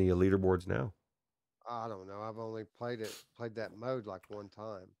you on the leaderboards now? I don't know. I've only played that mode like one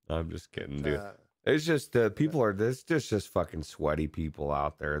time. I'm just kidding, dude. It's just people are this just fucking sweaty people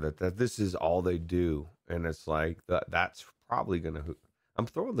out there that this is all they do, and it's like that's probably gonna. I'm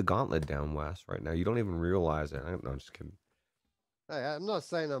throwing the gauntlet down, Wes, right now. You don't even realize it. I'm just kidding. Hey, I'm not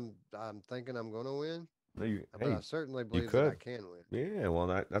saying I'm thinking I'm going to win. No, but I certainly believe that I can win. Yeah, well,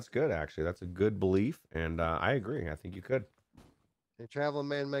 that's good, actually. That's a good belief, and I agree. I think you could. And Traveling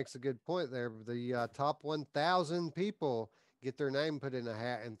Man makes a good point there. The top 1,000 people get their name put in a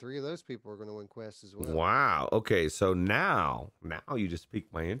hat, and 3 of those people are going to win quests as well. Wow. Okay, so now you just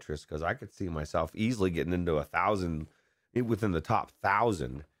piqued my interest because I could see myself easily getting into 1,000 within the top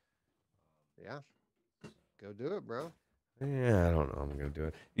 1,000. Yeah, go do it, bro. Yeah, I don't know. I'm gonna do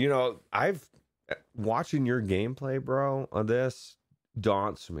it. I've watching your gameplay, bro, on this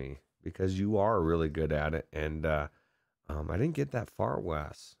daunts me because you are really good at it, and I didn't get that far,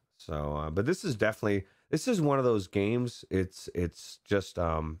 Wes. So, but this is one of those games. It's just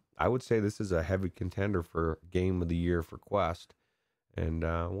I would say this is a heavy contender for game of the year for Quest. And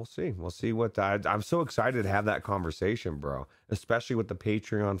we'll see what I'm so excited to have that conversation, bro, especially with the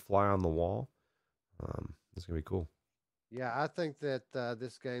Patreon fly on the wall. It's gonna be cool. Yeah, I think that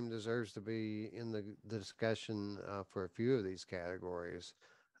this game deserves to be in the discussion for a few of these categories.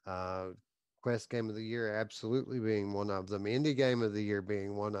 Quest Game of the Year absolutely being one of them. Indie Game of the Year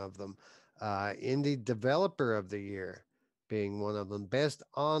being one of them. Indie Developer of the Year being one of them. Best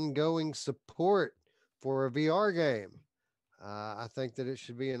Ongoing Support for a VR game. I think that it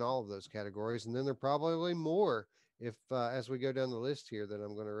should be in all of those categories. And then there are probably more if as we go down the list here that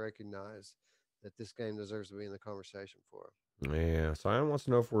I'm going to recognize that this game deserves to be in the conversation for. Yeah, Sion wants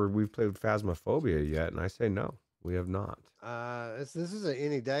to know if we've played Phasmophobia yet, and I say no, we have not. This is an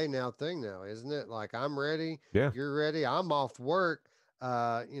any day now thing now, isn't it? Like I'm ready. Yeah. You're ready. I'm off work.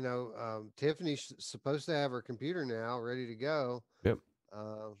 Tiffany's supposed to have her computer now ready to go. Yep.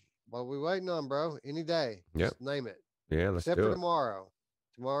 What we waiting on, bro? Any day. Yep. Just name it. Yeah, let's Except do for it. tomorrow.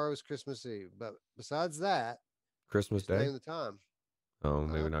 Tomorrow is Christmas Eve. But besides that, Christmas Just Day? name the time. Oh,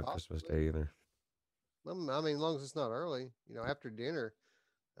 maybe not Christmas Possibly. Day either. I mean, as long as it's not early, after dinner.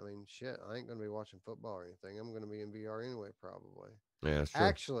 I mean, shit, I ain't gonna be watching football or anything. I'm gonna be in VR anyway, probably. Yeah, that's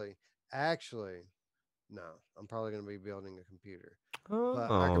true. Actually, no, I'm probably gonna be building a computer, but Oh,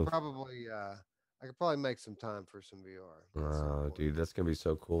 I could probably make some time for some VR at some point. dude, that's gonna be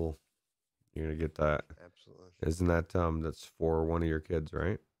so cool. You're gonna get that. Absolutely. Isn't that that's for one of your kids,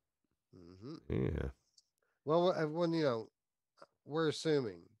 right? Hmm. Yeah. Well, when we're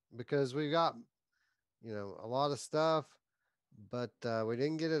assuming because we got a lot of stuff, but we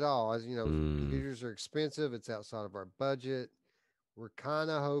didn't get it all. As you know, Mm. computers are expensive. It's outside of our budget. We're kind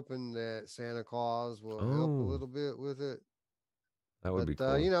of hoping that Santa Claus will help a Oh, little bit with it, that would but be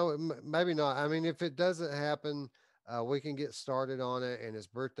cool. maybe not. I mean, if it doesn't happen, we can get started on it, and his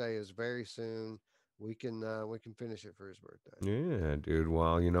birthday is very soon. We can finish it for his birthday. Yeah, dude.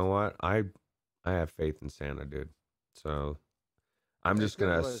 Well, you know what? I have faith in Santa, dude. So I'm Yeah, just he's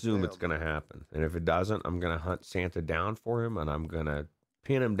never gonna let us assume it's down, gonna man. happen. And if it doesn't, I'm gonna hunt Santa down for him and I'm gonna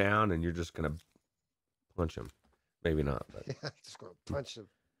pin him down and you're just gonna punch him. Maybe not, but Yeah, just gonna punch the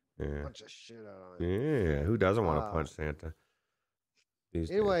yeah. punch the shit out of him. Yeah. Who doesn't want to Uh, punch Santa these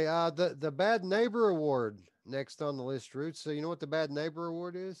days? anyway, the Bad Neighbor Award next on the list, Roots. So you know what the Bad Neighbor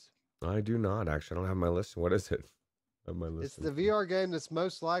Award is? I do not actually. I don't have my list. What is it? On my It's list. the VR game that's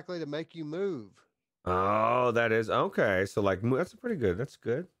most likely to make you move. Oh, that is okay. So like that's pretty good. That's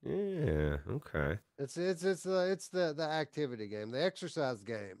good. Yeah. Okay. It's the activity game, the exercise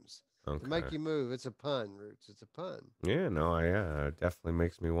games to Okay. make you move. It's a pun, Roots. It's a pun. Yeah. No. Yeah. It definitely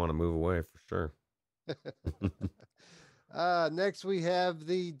makes me want to move away for sure. Next we have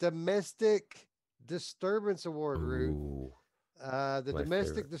the Domestic Disturbance Award, Root. Ooh, The my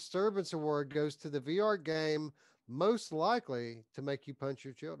Domestic favorite. Disturbance Award goes to the VR game most likely to make you punch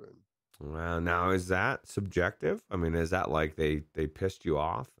your children. Wow. Now is that subjective? I mean, is that like they pissed you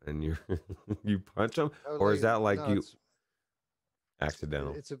off and you you punch them, or is Totally, that like no, you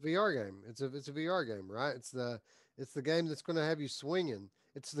accidental? it's a VR game. It's a VR game, right? It's the game that's going to have you swinging.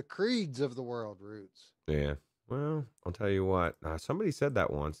 It's the Creeds of the world, Roots. Yeah. Well, I'll tell you what. Somebody said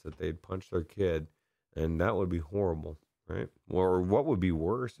that once that they'd punch their kid, and that would be horrible, right? Or what would be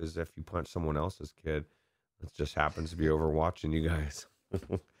worse is if you punch someone else's kid that just happens to be over watching you guys.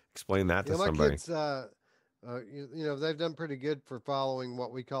 Explain that to My somebody. kids, they've done pretty good for following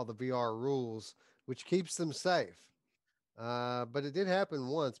what we call the VR rules, which keeps them safe. But it did happen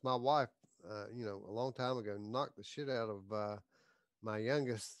once. My wife, a long time ago, knocked the shit out of my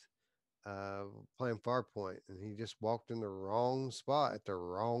youngest playing Farpoint, and he just walked in the wrong spot at the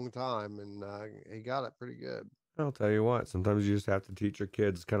wrong time, and he got it pretty good. I'll tell you what. Sometimes you just have to teach your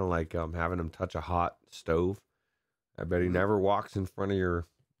kids, kind of like having them touch a hot stove. I bet he Mhm. never walks in front of your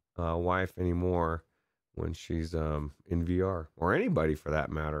wife anymore when she's in VR, or anybody for that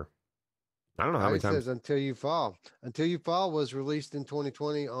matter. I don't know how many It says times. Until You Fall. Until You Fall was released in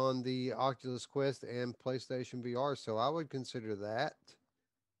 2020 on the Oculus Quest and PlayStation VR, so I would consider that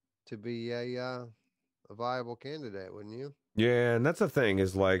to be a viable candidate, wouldn't you? Yeah, and that's the thing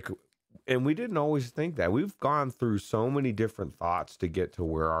is like, and we didn't always think that. We've gone through so many different thoughts to get to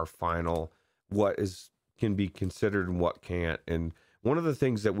where our final what is can be considered and what can't. And one of the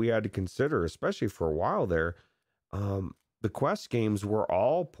things that we had to consider, especially for a while there, the Quest games were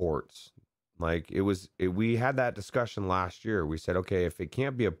all ports. Like we had that discussion last year. We said, okay, if it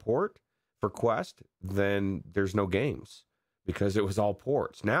can't be a port for Quest, then there's no games because it was all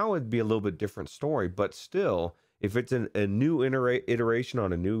ports. Now it'd be a little bit different story, but still, if it's a new iteration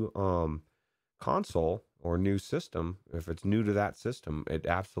on a new console or new system, if it's new to that system, it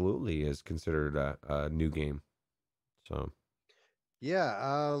absolutely is considered a new game. So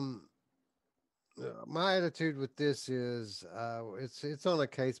Yeah. My attitude with this is it's on a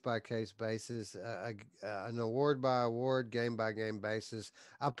case by case basis, an award by award, game by game basis.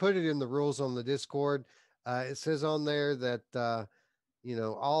 I put it in the rules on the Discord. It says on there that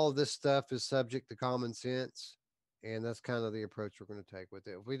all of this stuff is subject to common sense, and that's kind of the approach we're going to take with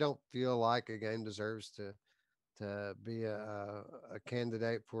it. If we don't feel like a game deserves to be a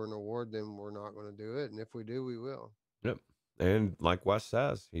candidate for an award, then we're not going to do it, and if we do, we will. yep. And like Wes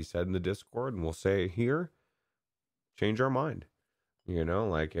says, he said in the Discord, and we'll say it here, change our mind.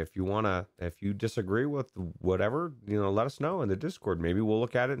 Like if you disagree with whatever, let us know in the Discord. Maybe we'll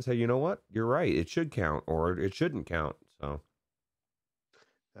look at it and say, you know what, you're right. It should count or it shouldn't count. So,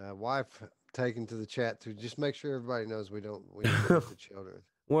 Wife taken to the chat to just make sure everybody knows we don't hurt the children.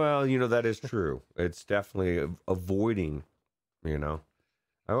 well, that is true. It's definitely avoiding, I'm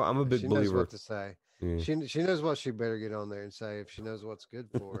a big She knows believer. what to say. Yeah. She knows what she better get on there and say if she knows what's good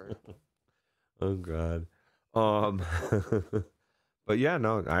for her. Oh God. Um, but yeah,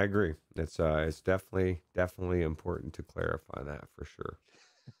 no, I agree. It's definitely important to clarify that for sure.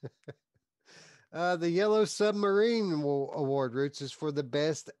 The Yellow Submarine Award, Roots, is for the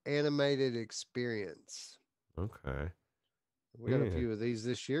best animated experience. Okay. We got a Yeah. few of these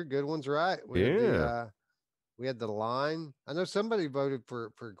this year. Good ones, right? Yeah. We had the Line. I know somebody voted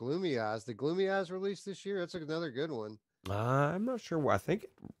for Gloomy Eyes. The Gloomy Eyes released this year. That's another good one. I'm not sure. I think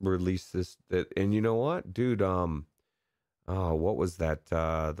it released this that, and you know what, dude? What was that?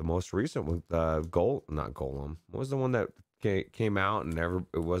 The most recent one, not Golem. What was the one that came out and never?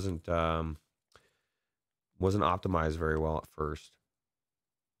 It wasn't optimized very well at first.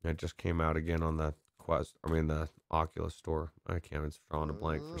 It just came out again on the Quest. I mean, the Oculus store. I can't. It's drawing a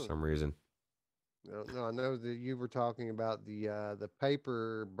blank for some reason. No, I know that you were talking about the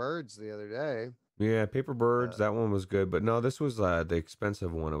Paper Birds the other day. Yeah, Paper Birds. Uh, That one was good, but no, this was the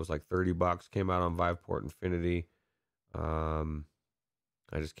expensive one. It was like $30. Came out on Viveport Infinity. Um,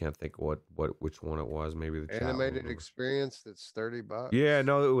 I just can't think which one it was. Maybe the chat animated room. experience that's $30. Yeah,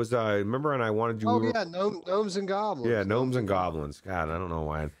 no, it was. Remember, and I wanted you. Oh yeah, Gnomes and Goblins. Yeah, Gnomes and Goblins. God, I don't know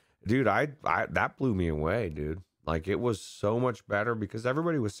why, dude. I that blew me away, dude. Like it was so much better because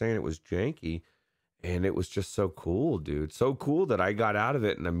everybody was saying it was janky, and it was just so cool, dude. So cool that I got out of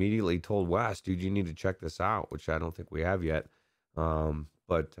it and immediately told Wes, dude, you need to check this out, which I don't think we have yet.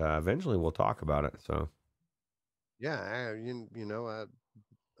 But eventually we'll talk about it. So yeah,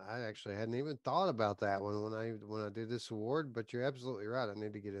 I actually hadn't even thought about that one when I did this award, but you're absolutely right. I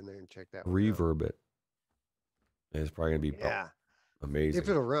need to get in there and check that one out. reverb it. It's probably gonna be amazing if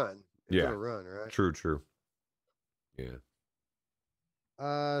it'll run. Yeah. It'll run, right? True. Yeah.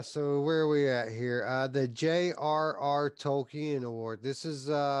 So where are we at here? The J.R.R. Tolkien Award. This is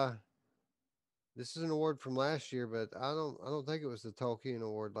an award from last year, but I don't think it was the Tolkien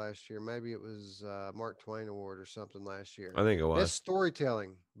Award last year. Maybe it was Mark Twain Award or something last year. I think it was. Best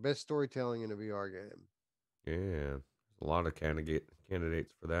storytelling in a VR game. Yeah. A lot of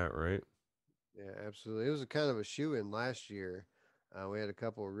candidates for that, right? Yeah, absolutely. It was a kind of a shoe in last year. We had a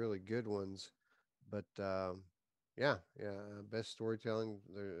couple of really good ones, but yeah, best storytelling.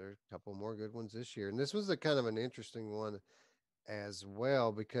 There are a couple more good ones this year, and this was a kind of an interesting one as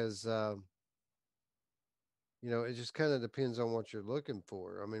well because it just kind of depends on what you're looking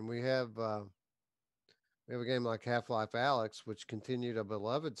for. I mean, we have a game like Half-Life Alex, which continued a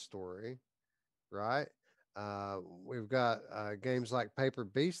beloved story, right? We've got games like Paper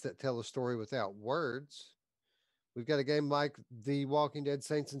Beast that tell a story without words. We've got a game like The Walking Dead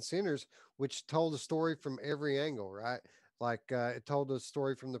Saints and Sinners, which told a story from every angle, right? Like it told a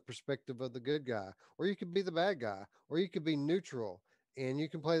story from the perspective of the good guy, or you could be the bad guy, or you could be neutral, and you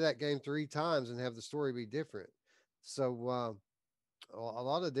can play that game 3 times and have the story be different. So a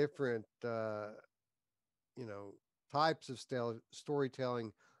lot of different, types of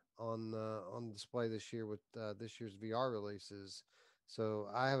storytelling on display this year with this year's VR releases. So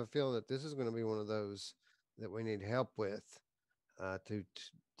I have a feeling that this is going to be one of those that we need help with to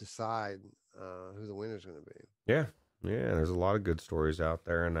decide who the winner is going to be. Yeah. There's a lot of good stories out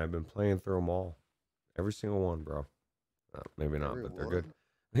there, and I've been playing through them all, every single one, bro. Maybe not, but they're good.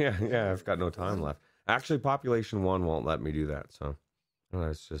 Yeah. I've got no time left. Actually, Population 1 won't let me do that, so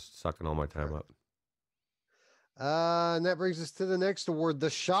it's just sucking all my time up. And that brings us to the next award, the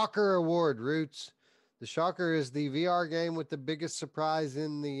Shocker Award, Roots. The Shocker is the VR game with the biggest surprise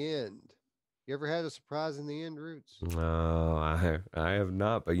in the end. You ever had a surprise in the end, Roots? No, I have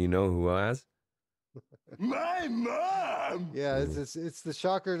not, but you know who has? My mom! Yeah, it's the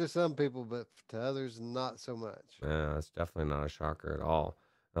shocker to some people, but to others, not so much. Yeah, it's definitely not a shocker at all.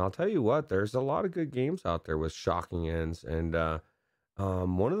 And I'll tell you what, there's a lot of good games out there with shocking ends. And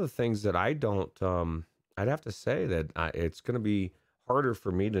one of the things that I don't, I'd have to say that it's going to be harder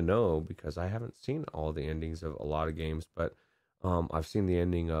for me to know because I haven't seen all the endings of a lot of games, but I've seen the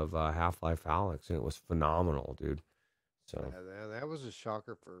ending of Half-Life Alyx, and it was phenomenal, dude. So that was a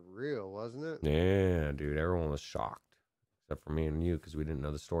shocker for real, wasn't it? yeah, dude, everyone was shocked except for me and you because we didn't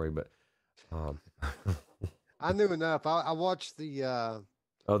know the story. But I knew enough. I watched the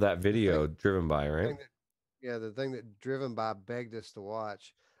that video Driven By, right? The thing that Driven By begged us to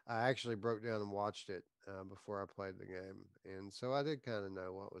watch. I actually broke down and watched it before I played the game, and so I did kind of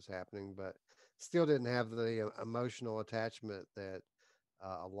know what was happening, but still didn't have the emotional attachment that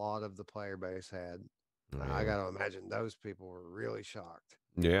a lot of the player base had. I got to imagine those people were really shocked.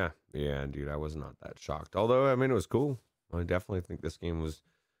 Yeah, dude, I was not that shocked. Although, I mean, it was cool. I definitely think this game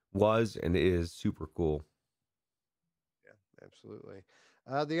was and is super cool. Yeah, absolutely.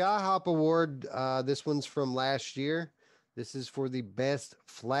 The IHOP Award, this one's from last year. This is for the best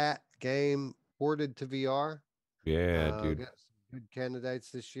flat game ported to VR. Yeah, dude. Got some good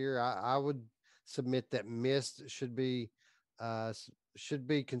candidates this year. I would submit that Mist should be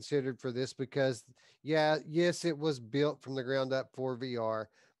considered for this because yes, it was built from the ground up for VR,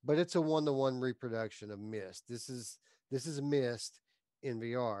 but it's a 1-to-1 reproduction of Mist. This is Mist in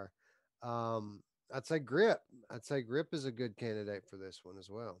VR. Um, I'd say Grip. I'd say Grip is a good candidate for this one as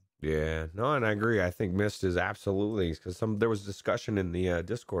well. Yeah, no, and I agree. I think Mist is absolutely because there was discussion in the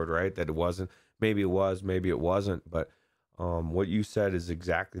Discord, right, that it wasn't. Maybe it was, maybe it wasn't. But what you said is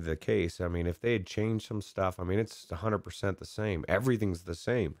exactly the case. I mean, if they had changed some stuff, I mean, it's 100% the same. Everything's the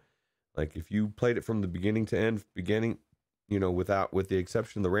same. Like if you played it from the beginning to end, with the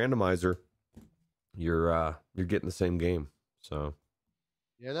exception of the randomizer, you're getting the same game. So.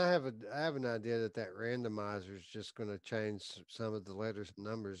 Yeah, and I have an idea that randomizer is just going to change some of the letters and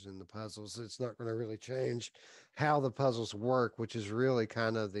numbers in the puzzles. It's not going to really change how the puzzles work, which is really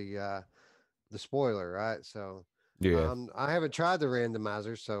kind of the spoiler, right? So Yeah, I haven't tried the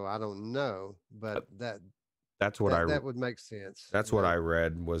randomizer, so I don't know, but that's what that would make sense. That's what I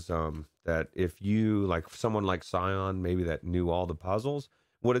read was that if you like someone like Scion, maybe that knew all the puzzles,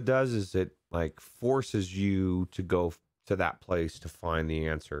 what it does is it like forces you to go to that place to find the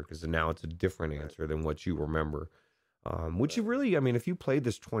answer because now it's a different answer than what you remember. Which you really, I mean, if you played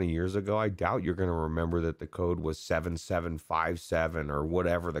this 20 years ago, I doubt you're going to remember that the code was 7757 or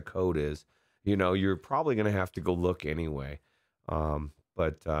whatever the code is. You're probably going to have to go look anyway.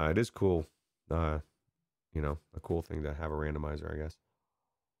 But it is cool. A cool thing to have a randomizer, I guess.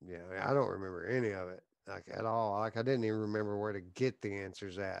 Yeah, I don't remember any of it like at all. Like I didn't even remember where to get the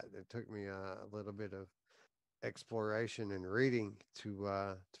answers at. It took me a little bit of exploration and reading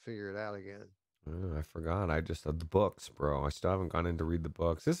to figure it out again. Oh, I forgot. I just the books, bro. I still haven't gone in to read the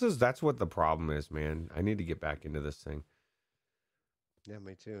books. That's what the problem is, man. I need to get back into this thing. Yeah,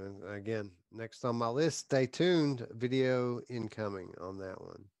 me too. And again, next on my list, stay tuned. Video incoming on that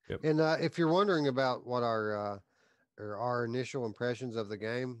one. Yep. And if you're wondering about what our initial impressions of the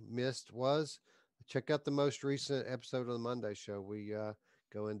game Mist was, check out the most recent episode of the Monday Show. We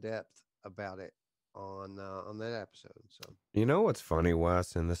go in depth about it on that episode. So you know what's funny,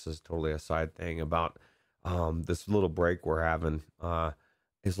 Wes, and this is totally a side thing about this little break we're having.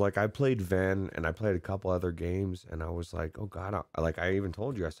 Is like I played Ven and I played a couple other games and I was like, oh God, I even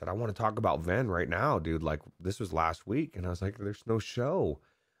told you, I said, I want to talk about Ven right now, dude. Like this was last week. And I was like, there's no show.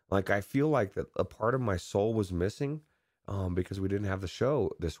 Like, I feel like that a part of my soul was missing because we didn't have the show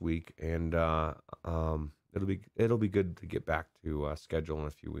this week. And it'll be good to get back to schedule in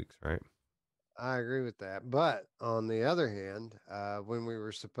a few weeks. Right. I agree with that. But on the other hand, when we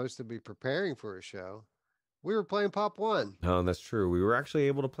were supposed to be preparing for a show, we were playing Pop One. Oh, that's true. We were actually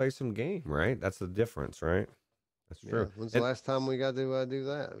able to play some game, right? That's the difference, right? That's true. Yeah. When's the last time we got to do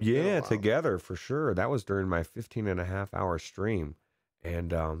that? Yeah, together for sure. That was during my 15.5 hour stream. And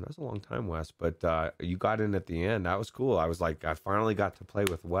that was a long time, Wes. But you got in at the end. That was cool. I was like, I finally got to play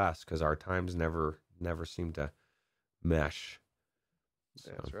with Wes because our times never seemed to mesh.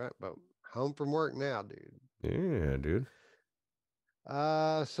 So. That's right. But home from work now, dude. Yeah, dude.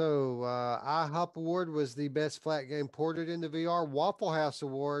 IHOP Award was the best flat game ported into VR. Waffle House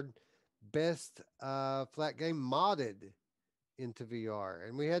Award, best flat game modded into VR.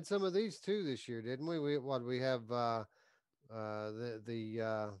 And we had some of these too this year, didn't we? We have what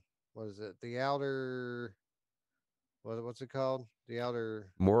is it? The Outer, what's it called? The Outer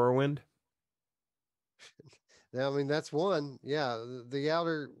Morrowind. I mean, that's one. Yeah, the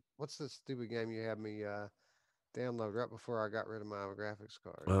Outer. What's the stupid game you had me download right before I got rid of my graphics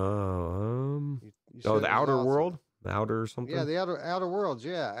card? The Outer awesome. World, the Outer something. Yeah, the Outer Worlds.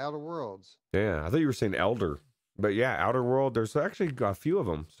 Yeah, Outer Worlds. Yeah, I thought you were saying Elder, but yeah, Outer World. There's actually a few of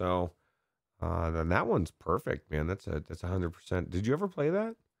them. So, then that one's perfect, man. That's 100%. Did you ever play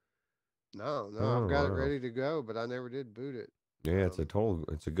that? No, I've got it ready to go, but I never did boot it. Yeah, it's a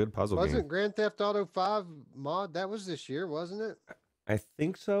good puzzle game. Wasn't Grand Theft Auto 5 mod? That was this year, wasn't it? I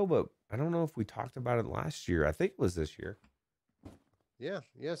think so, but I don't know if we talked about it last year. I think it was this year. Yeah.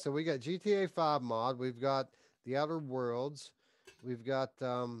 So we got GTA 5 mod. We've got the Outer Worlds. We've got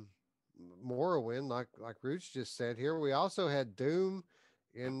Morrowind, like Roots just said here. We also had Doom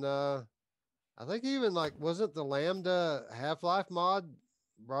in I think even wasn't the Lambda Half-Life mod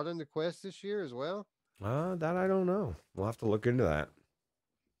brought into Quest this year as well? That I don't know. We'll have to look into that.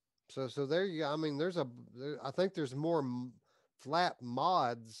 So there you go. I mean, I think there's more flat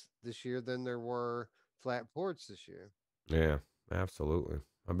mods this year than there were flat ports this year. Yeah, absolutely.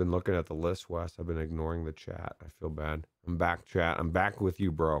 I've been looking at the list, Wes. I've been ignoring the chat. I feel bad. I'm back, chat. I'm back with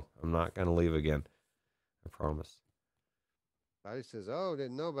you, bro. I'm not going to leave again. I promise. Buddy says, oh,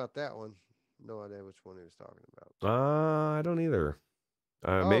 didn't know about that one. No idea which one he was talking about. I don't either.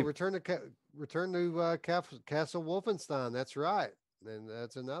 Oh, Return to Castle Wolfenstein. That's right, and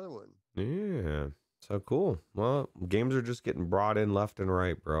that's another one. Yeah. So cool. Well, games are just getting brought in left and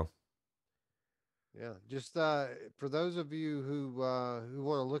right, bro. Yeah, just for those of you who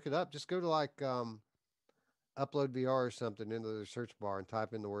want to look it up, just go to like Upload VR or something into the search bar and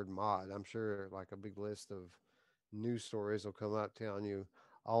type in the word mod. I'm sure like a big list of news stories will come up telling you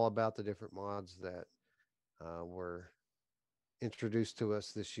all about the different mods that were introduced to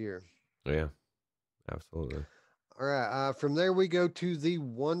us this year. Yeah, absolutely. All right. From there, we go to the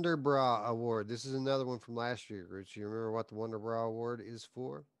Wonder Bra Award. This is another one from last year, Rich. You remember what the Wonder Bra Award is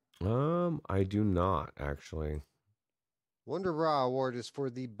for? I do not actually. Wonder Bra Award is for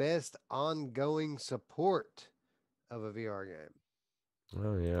the best ongoing support of a VR game.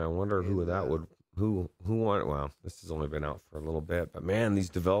 Oh yeah, I wonder who that would who want. Well, this has only been out for a little bit, but man, these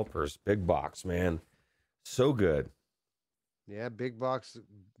developers, big box, man, so good. Yeah, big box,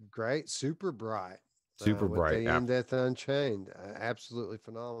 great, super bright. Super bright. In Death Unchained, absolutely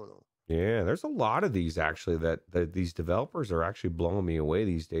phenomenal. Yeah, there's a lot of these actually that these developers are actually blowing me away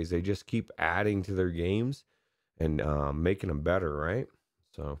these days. They just keep adding to their games and making them better, right?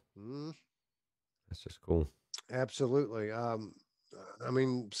 So that's just cool. Absolutely. I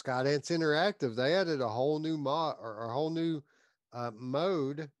mean, Skydance Interactive, they added a whole new mod or a whole new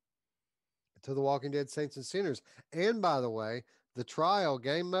mode to The Walking Dead Saints and Sinners. And by the way, the trial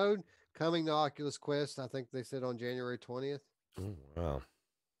game mode coming to Oculus Quest, I think they said on January 20th. Oh, wow.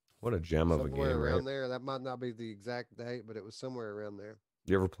 What a gem of a game, around right? there. That might not be the exact date, but it was somewhere around there.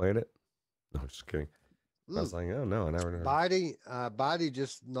 You ever played it? No, just kidding. I was like, oh no, I never know. Bitey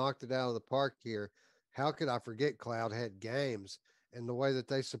just knocked it out of the park here. How could I forget Cloud had games and the way that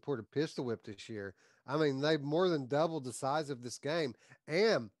they supported Pistol Whip this year? I mean, they've more than doubled the size of this game.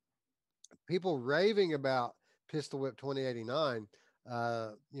 And people raving about Pistol Whip 2089.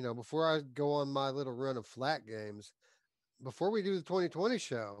 Before I go on my little run of flat games, before we do the 2020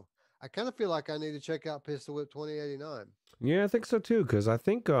 show, I kind of feel like I need to check out Pistol Whip 2089. Yeah, I think so too, because I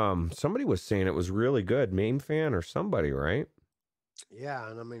think somebody was saying it was really good, Main Fan or somebody, right? Yeah,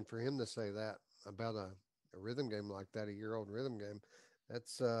 and I mean, for him to say that about a rhythm game like that, a year-old rhythm game,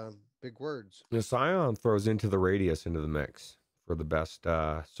 that's big words. The Scion throws Into the Radius into the mix for the best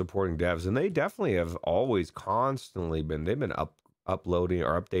supporting devs, and they definitely have always constantly they've been uploading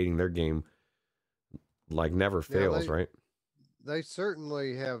or updating their game like never fails, right? They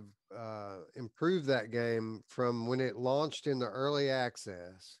certainly have improved that game from when it launched in the early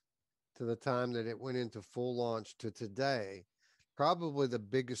access to the time that it went into full launch to today. Probably the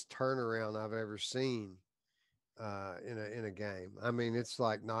biggest turnaround I've ever seen in a game. I mean, it's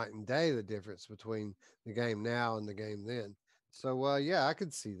like night and day the difference between the game now and the game then. So yeah, I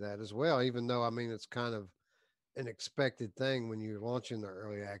could see that as well. Even though I mean, it's kind of an expected thing when you're launching the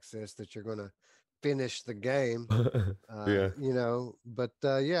early access that you're going to finish the game. Yeah, But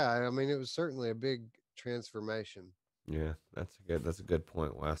yeah, I mean, it was certainly a big transformation. Yeah, that's a good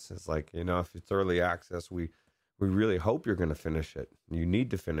point, Wes. It's like, if it's early access, we really hope you're going to finish it. You need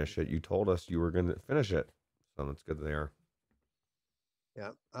to finish it. You told us you were going to finish it, so that's good there.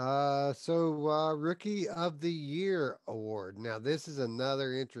 Yeah. So Rookie of the Year award. Now this is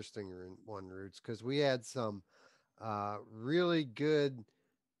another interesting one, Roots, because we had some really good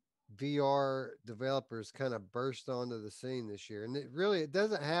VR developers kind of burst onto the scene this year. And it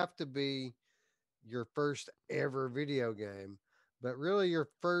doesn't have to be your first ever video game, but really your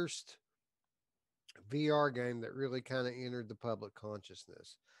first VR game that really kind of entered the public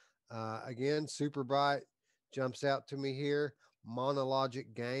consciousness. Again, Super Bright jumps out to me here.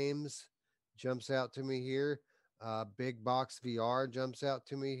 Monologic Games jumps out to me here. Big Box VR jumps out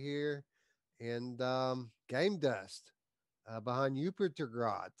to me here. And Game Dust behind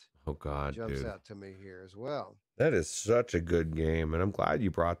Jupitergrad. Oh God, jumps out to me here as well. That is such a good game, and I'm glad you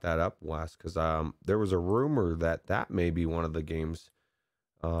brought that up, Wes, because there was a rumor that may be one of the games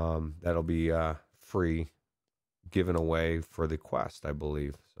that'll be free, given away for the Quest, I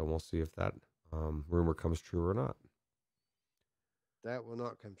believe. So we'll see if that rumor comes true or not. That will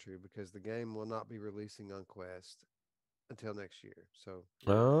not come true because the game will not be releasing on Quest until next year. So.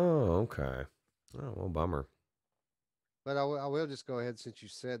 Oh, okay. Oh, well, bummer. But I will just go ahead, since you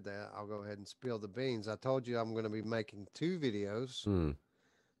said that, I'll go ahead and spill the beans. I told you I'm going to be making 2 videos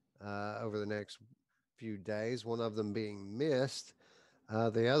over the next few days, one of them being missed.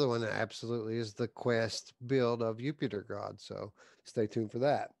 The other one absolutely is the Quest build of Jupitergrad. So stay tuned for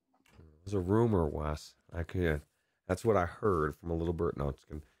that. There's a rumor, Wes. That's what I heard from a little bird. No, it's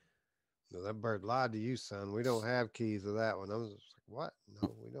good. No, that bird lied to you, son. We don't have keys to that one. I was like, What?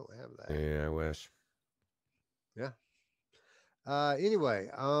 No, we don't have that. Yeah, I wish. Yeah. Anyway,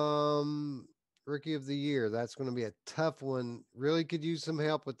 Rookie of the Year. That's going to be a tough one. Really could use some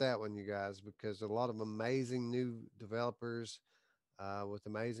help with that one, you guys, because a lot of amazing new developers with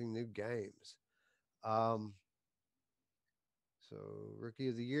amazing new games. Um, so, Rookie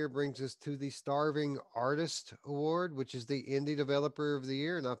of the Year brings us to the Starving Artist Award, which is the Indie Developer of the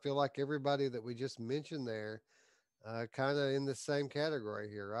Year. And I feel like everybody that we just mentioned there kind of in the same category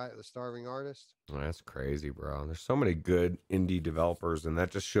here, right? The Starving Artist. That's crazy, bro. There's so many good indie developers, and that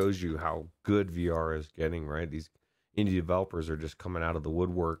just shows you how good VR is getting, right? These indie developers are just coming out of the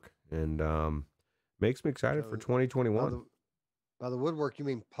woodwork, and makes me excited for 2021. By the woodwork, you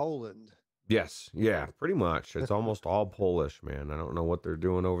mean Poland? Yes, yeah, pretty much. It's almost all Polish, man. I don't know what they're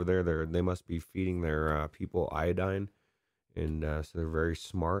doing over there. They must be feeding their people iodine, and so they're very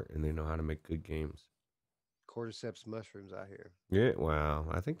smart, and they know how to make good games. Cordyceps mushrooms out here. Yeah, wow.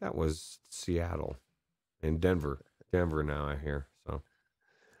 I think that was Seattle and Denver. Denver now, I hear. So,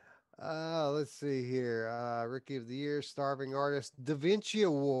 let's see here. Rookie of the Year, Starving Artist, Da Vinci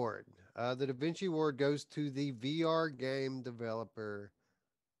Award. The Da Vinci Award goes to the VR Game Developer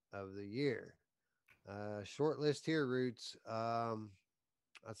of the Year. Short list here, Roots. I'd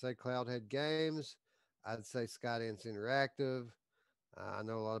say Cloudhead Games. I'd say Skydance Interactive. I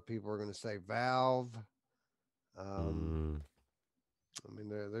know a lot of people are going to say Valve. I mean,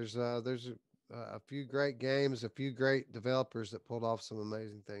 there's a few great games, a few great developers that pulled off some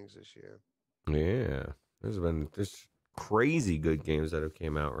amazing things this year. yeah, there's crazy good games that have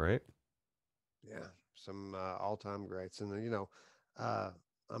came out, right? Yeah, some all-time greats, and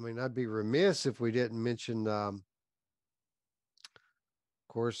I mean, I'd be remiss if we didn't mention. Of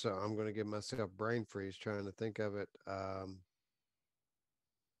course, I'm going to give myself brain freeze trying to think of it.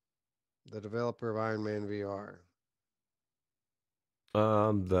 The developer of Iron Man VR. I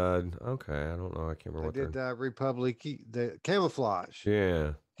don't know. I can't remember. They did Republic, the Camouflage.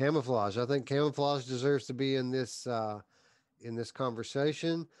 Yeah, Camouflage. I think Camouflage deserves to be in this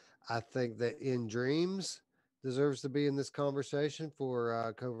conversation. I think that In Dreams deserves to be in this conversation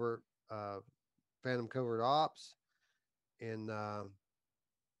for covert Phantom Covert Ops, and I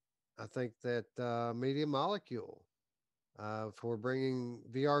think that Media Molecule for bringing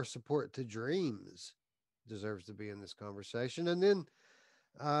VR support to Dreams deserves to be in this conversation. And then,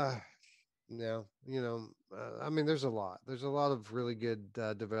 I mean, there's a lot. There's a lot of really good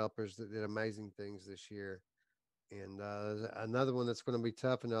developers that did amazing things this year. And another one that's going to be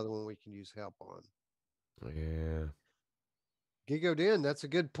tough, another one we can use help on. yeah. Gigo Den, that's a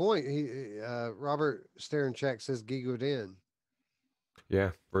good point. Robert Starenchak says Gigo Den.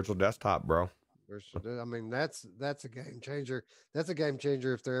 Yeah, virtual desktop, bro. I mean, that's a game changer. That's a game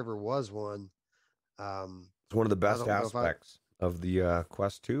changer if there ever was one. It's one of the best aspects of the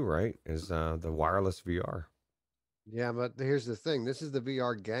Quest 2, right? Is the wireless VR. Yeah, but here's the thing. This is the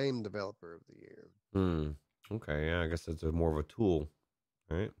VR game developer of the year. Okay, yeah, I guess it's more of a tool,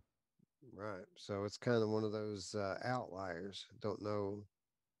 right? Right. So it's kind of one of those outliers. Don't know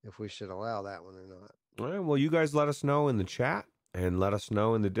if we should allow that one or not. All right, well, you guys let us know in the chat and let us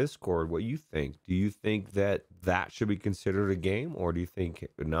know in the Discord what you think. Do you think that should be considered a game, or do you think,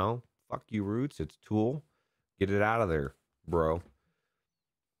 no, fuck you, Roots, it's tool, get it out of there, bro?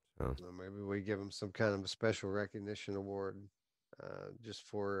 So well, maybe we give them some kind of a special recognition award just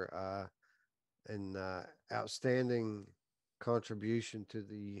for an outstanding contribution to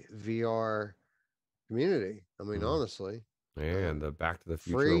the VR community. I mean, honestly. And the Back to the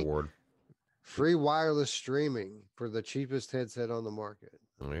Future award. Free wireless streaming for the cheapest headset on the market.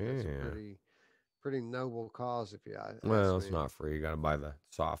 Yeah. That's a pretty noble cause, if you ask Well, me. it's not free. You got to buy the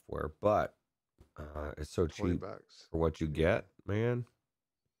software, but it's so cheap $20 for what you get, man.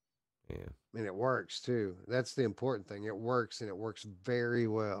 Yeah. And it works too. That's the important thing. It works, and it works very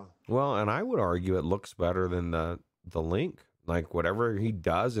well. Well, and I would argue it looks better than the Link. Like whatever he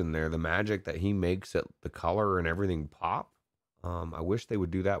does in there, the magic that he makes it, the color and everything pop. I wish they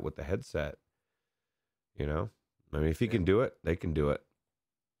would do that with the headset. You know, I mean, if he can do it, they can do it.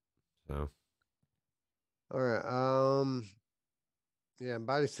 So, all right. Yeah,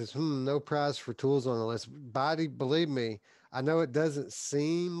 Body says, no prize for tools on the list. Body, believe me, I know it doesn't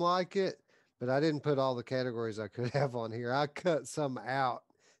seem like it, but I didn't put all the categories I could have on here. I cut some out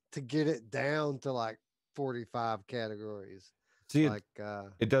to get it down to like 45 categories. See, like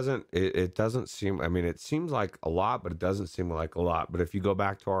it doesn't seem, I mean, it seems like a lot, but it doesn't seem like a lot. But if you go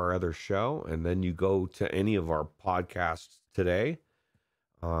back to our other show and then you go to any of our podcasts today,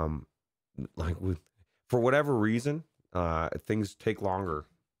 for whatever reason, things take longer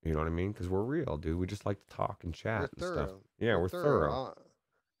You know what I mean? Because we're real, dude. We just like to talk and We're chat and stuff. thorough. Yeah, we're thorough.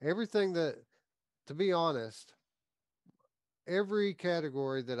 Everything that, to be honest, every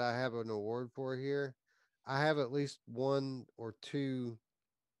category that I have an award for here, I have at least one or two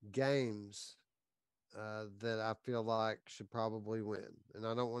games that I feel like should probably win. And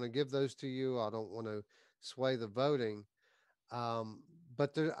I don't want to give those to you. I don't want to sway the voting.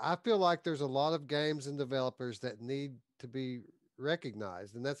 But I feel like there's a lot of games and developers that need to be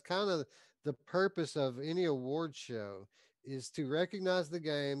recognized. And that's kind of the purpose of any award show is to recognize the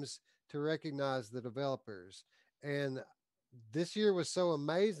games, to recognize the developers. And this year was so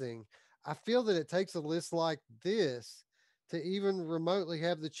amazing. I feel that it takes a list like this to even remotely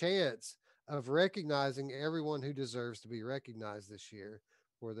have the chance of recognizing everyone who deserves to be recognized this year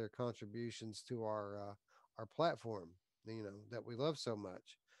for their contributions to our platform, that we love so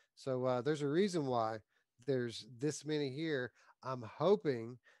much. So there's a reason why there's this many here. I'm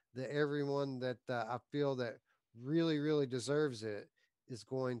hoping that everyone that I feel that really, really deserves it is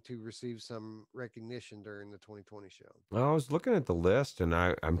going to receive some recognition during the 2020 show. Well, I was looking at the list, and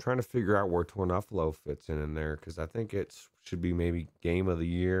I'm trying to figure out where Tornuffalo fits in there because I think it should be maybe Game of the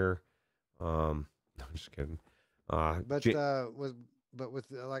Year. I'm just kidding. But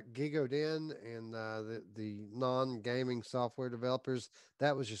with like Gigo Den and the non gaming software developers,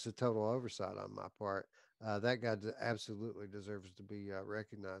 that was just a total oversight on my part. That guy absolutely deserves to be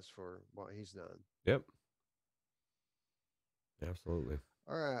recognized for what he's done. Yep. Absolutely.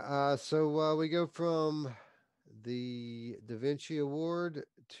 All right. So we go from the Da Vinci Award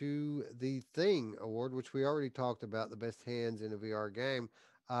to the Thing Award, which we already talked about, the best hands in a VR game.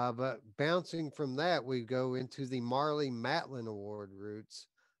 But bouncing from that, we go into the Marley Matlin Award roots,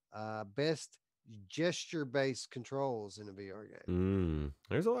 best gesture-based controls in a VR game.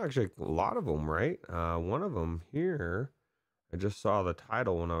 There's actually a lot of them, right? One of them here, I just saw the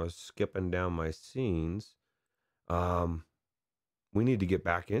title when I was skipping down my scenes. We need to get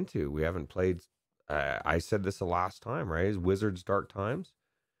back into. We haven't played. I said this the last time, right? Is Wizards Dark Times.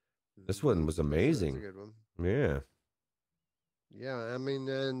 This one was amazing. That's a good one. Yeah. Yeah, I mean,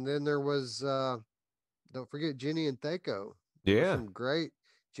 and then there was don't forget Jenny and Thaco. Yeah. Some great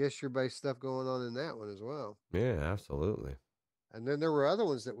gesture-based stuff going on in that one as well. Yeah, absolutely. And then there were other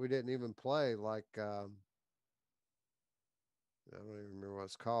ones that we didn't even play, like I don't even remember what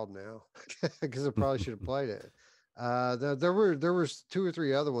it's called now because I probably should have played it. There were two or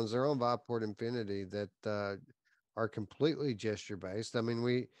three other ones. They're on Viveport Infinity that are completely gesture-based. I mean,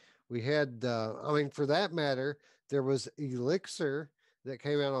 we had I mean, for that matter, there was Elixir that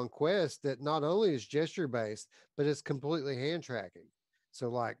came out on Quest that not only is gesture-based, but it's completely hand tracking. So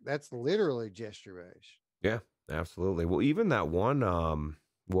like that's literally gesture-based. Yeah, absolutely. Well, even that one,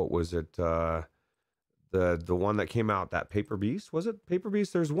 what was it? The one that came out, that Paper Beast, was it Paper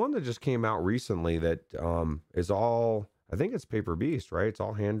Beast? There's one that just came out recently that is all, I think it's Paper Beast, right? It's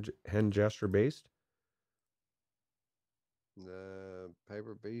all hand gesture based.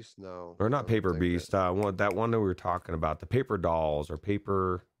 Paper Beast, no, or not Paper Beast. That one that we were talking about, the Paper Dolls or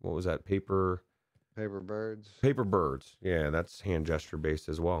Paper. What was that? Paper Birds. Paper Birds. Yeah, that's hand gesture based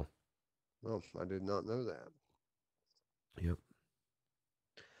as well. Oh, I did not know that. Yep.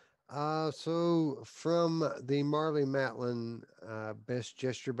 So from the Marley Matlin best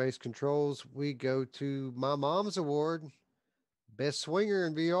gesture-based controls, we go to my mom's award, best swinger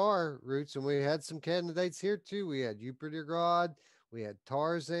in VR roots, and we had some candidates here too. We had You Pretty God, we had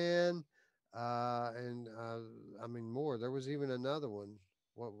Tarzan, and I mean more. There was even another one.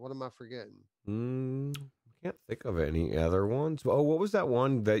 What am I forgetting? I can't think of any other ones. Oh, what was that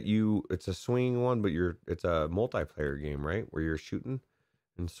one that it's a swinging one, but it's a multiplayer game, right? Where you're shooting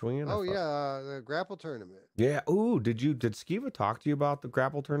and swinging. Oh yeah, the grapple tournament. Yeah. Ooh, did Skiva talk to you about the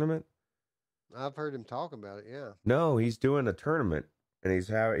grapple tournament? I've heard him talk about it. Yeah. No, he's doing a tournament, and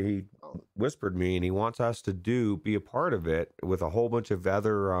he whispered me, and he wants us to be a part of it with a whole bunch of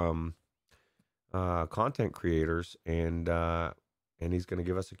other content creators, and he's going to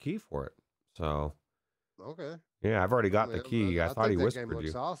give us a key for it. So. Okay. Yeah, I've already got the key. I thought he whispered game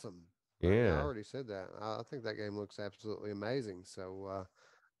looks you. Awesome. Yeah, I already said that. I think that game looks absolutely amazing. So,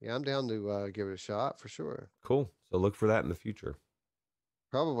 yeah, I'm down to give it a shot for sure. Cool. So look for that in the future.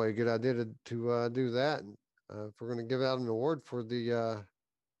 Probably a good idea to do that. If we're going to give out an award for the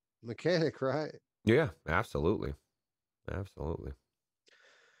mechanic, right? Yeah, absolutely. Absolutely.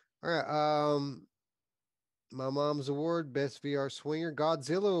 All right. My mom's award, best VR swinger.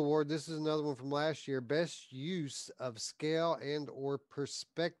 Godzilla award. This is another one from last year. Best use of scale and or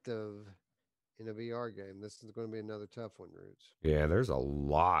perspective in a VR game. This is going to be another tough one, Roots. Yeah, there's a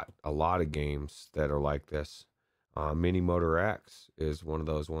lot of games that are like this. Mini Motor X is one of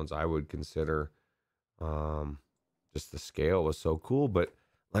those ones I would consider. Um, just the scale was so cool, but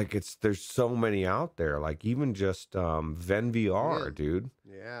like there's so many out there. Like even just Ven VR, Again, dude.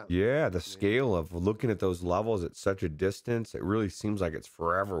 yeah, Yeah, the yeah. scale of looking at those levels at such a distance, it really seems like it's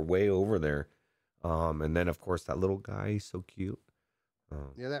forever way over there. And then of course that little guy, he's so cute.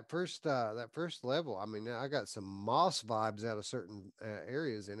 Um, Yeah, that first level. I mean, I got some Moss vibes out of certain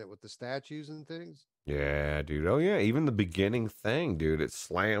areas in it with the statues and things. yeah, dude. Oh yeah, even the beginning thing, dude. It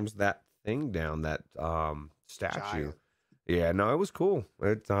slams that thing down, that statue. Giant. Yeah, no, it was cool.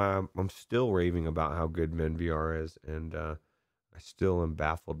 I'm still raving about how good MenVR is, and I still am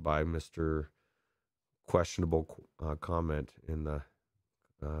baffled by Mr. Questionable comment in the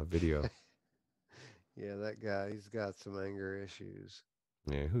video. Yeah, that guy. He's got some anger issues.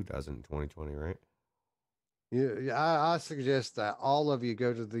 Yeah, who doesn't in 2020, right? Yeah, I suggest that all of you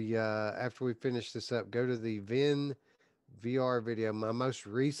go to the after we finish this up, go to the Vin VR video, my most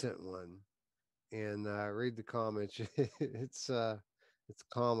recent one, and read the comments. It's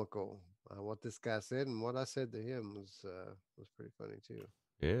comical. What this guy said and what I said to him was pretty funny too.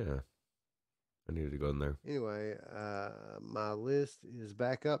 Yeah, I needed to go in there. Anyway, my list is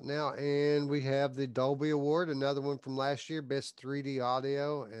back up now, and we have the Dolby Award, another one from last year, best 3D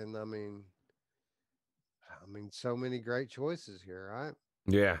audio, and I mean, so many great choices here, right?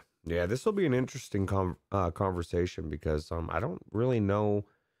 Yeah, yeah. This will be an interesting conversation because I don't really know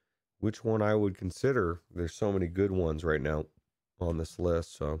which one I would consider. There's so many good ones right now on this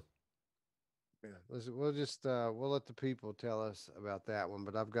list. So Yeah, we'll just we'll let the people tell us about that one,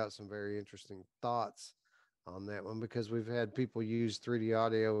 but I've got some very interesting thoughts on that one because we've had people use 3D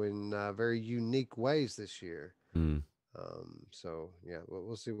audio in very unique ways this year. mm, So yeah,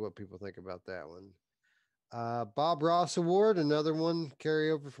 we'll see what people think about that one. Bob Ross Award, another one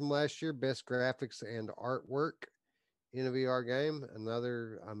carryover from last year, best graphics and artwork in a VR game.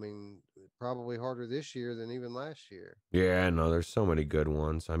 Another, I mean, probably harder this year than even last year. yeah, no, there's so many good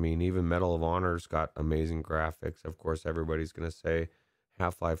ones. I mean, even Medal of Honor's got amazing graphics. Of course, everybody's gonna say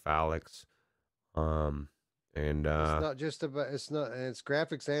Half-Life Alex. Um, and It's not just about it's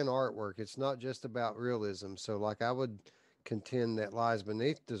graphics and artwork. It's not just about realism. So like I would contend that Lies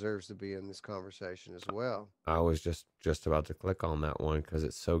Beneath deserves to be in this conversation as well. I was just about to click on that one because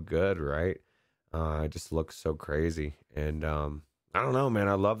it's so good, right? It just looks so crazy, and I don't know, man.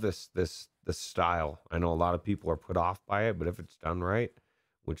 I love this style. I know a lot of people are put off by it, but if it's done right,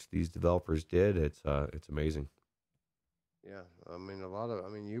 which these developers did, it's amazing. Yeah, I mean I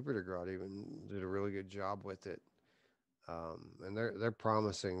mean Ubergrad even did a really good job with it. And they're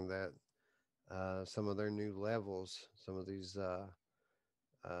promising that some of their new levels, some of these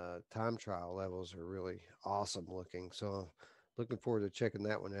time trial levels are really awesome looking. So looking forward to checking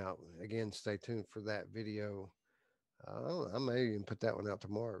that one out. Again, stay tuned for that video. I may even put that one out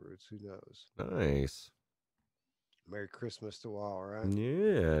tomorrow, Roots. Who knows? Nice. Merry Christmas to all, right?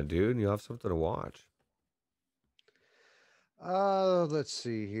 Yeah, dude, you have something to watch. Let's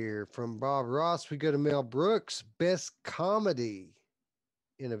see here. From Bob Ross, we go to Mel Brooks, best comedy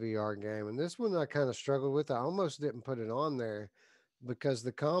in a VR game. And this one I kind of struggled with. I almost didn't put it on there because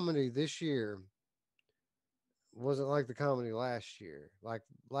the comedy this year wasn't like the comedy last year. Like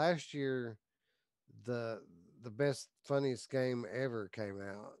last year, the the best funniest game ever came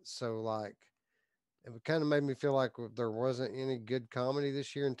out. So like it kind of made me feel like there wasn't any good comedy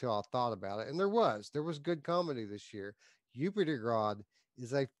this year until I thought about it. And there was good comedy this year. Ubergrad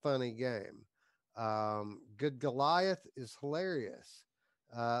is a funny game. Good Goliath is hilarious.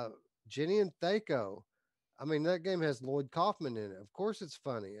 Uh, Jenny and Thaco. I mean, that game has Lloyd Kaufman in it. Of course, it's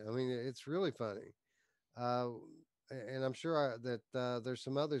funny. I mean, it's really funny. Uh, and I'm sure that there's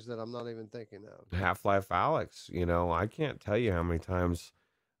some others that I'm not even thinking of. Half-Life Alex. I can't tell you how many times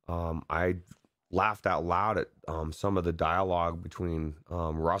I laughed out loud at some of the dialogue between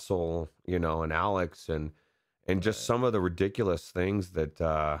Russell, and Alex, and just Right. some of the ridiculous things that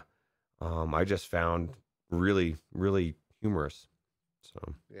I just found really, really humorous. So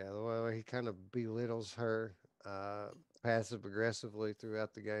Yeah, the way he kind of belittles her uh, passive aggressively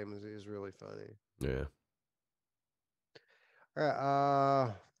throughout the game is really funny. yeah. All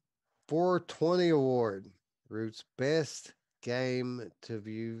right, 420 award, Roots best game to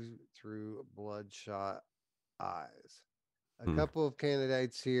view through bloodshot eyes. A Hmm. couple of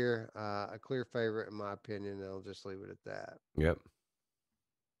candidates here, a clear favorite in my opinion. And I'll just leave it at that. Yep.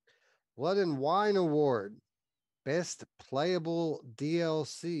 Blood and Wine award, best playable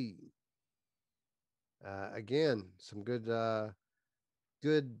DLC. Again, some good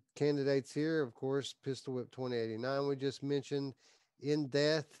candidates here. Of course, Pistol Whip 2089 we just mentioned. In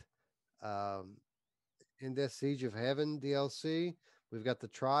Death, um, In Death Siege of Heaven DLC. We've got the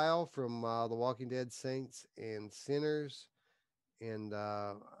trial from The Walking Dead Saints and Sinners. And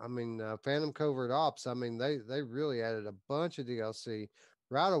Phantom Covert Ops. I mean, they really added a bunch of DLC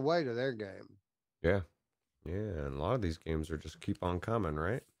right away to their game. Yeah. Yeah. And a lot of these games are just keep on coming,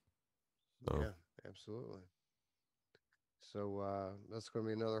 right? So. Yeah, absolutely. So that's going to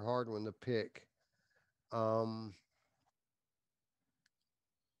be another hard one to pick. The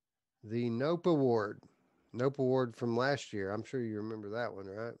Nope Award. Nope Award from last year. I'm sure you remember that one,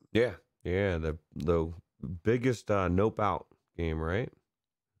 right? Yeah. Yeah. The biggest Nope Out game, right?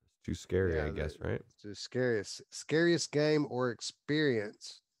 It's too scary, Yeah, I guess, right? It's the scariest game or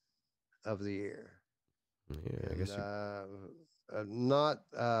experience of the year. Yeah, And I guess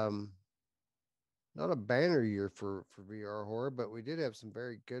not a banner year for VR horror, but we did have some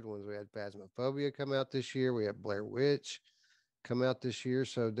very good ones. We had Phasmophobia come out this year. We had Blair Witch come out this year.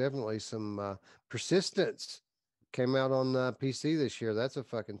 So definitely some Persistence came out on PC this year. That's a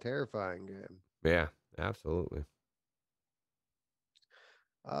fucking terrifying game. Yeah, absolutely.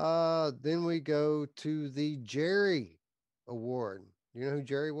 Then we go to the Jerry Award. You know who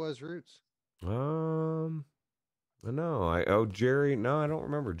Jerry was, Roots? No, Jerry. No, I don't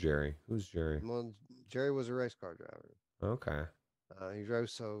remember Jerry. Who's Jerry? Well, Jerry was a race car driver. Okay. He drove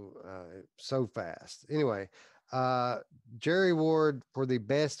so fast. Anyway, Jerry Award for the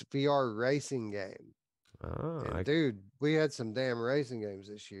best VR racing game. And dude, we had some damn racing games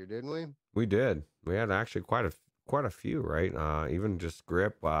this year, didn't we? We did. We had actually quite a few, right? Even just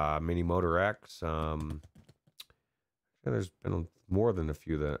Grip, Mini Motor X. There's been more than a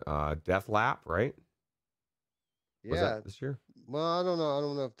few. That Death Lap, right? Yeah. Was that this year? Well, I don't know. I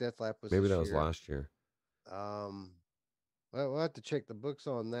don't know if Death Lap was. Maybe that was last year. Well, we'll have to check the books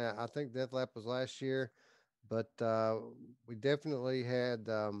on that. I think Death Lap was last year, but we definitely had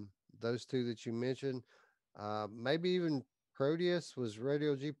those two that you mentioned. Maybe even Proteus. Was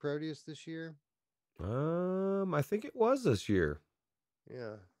Radio G Proteus this year? I think it was this year.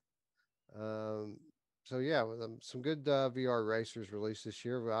 Yeah. So yeah, with some good VR racers released this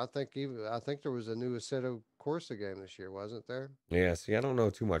year. But I think there was a new Assetto Corsa game this year, wasn't there? Yeah. See, I don't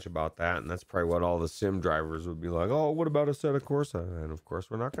know too much about that, and that's probably what all the sim drivers would be like. Oh, what about Assetto Corsa? And of course,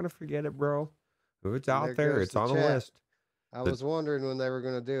 we're not going to forget it, bro. If it's out there, it's on the list. I was wondering when they were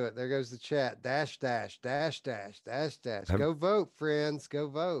going to do it. There goes the chat. Dash, dash, dash, dash, dash, dash. Go vote, friends. Go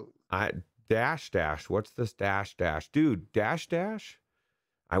vote. Dash Dash. What's this Dash Dash? Dude, Dash Dash?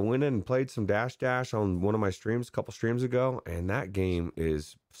 I went in and played some Dash Dash on one of my streams a couple streams ago, and that game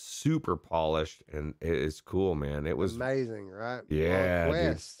is super polished and it is cool, man. It was amazing, right? Yeah.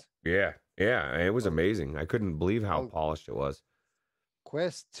 Quest. Dude. Yeah. It was amazing. I couldn't believe how polished it was.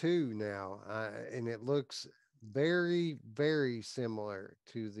 Quest 2 now, and it looks very, very similar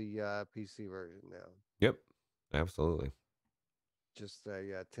to the PC version now. Yep, absolutely. Just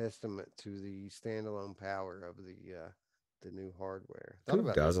a testament to the standalone power of the new hardware.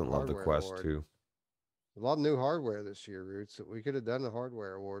 Who doesn't love the Quest 2? A lot of new hardware this year, Roots. That we could have done a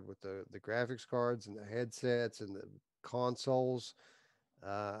hardware award with the graphics cards and the headsets and the consoles.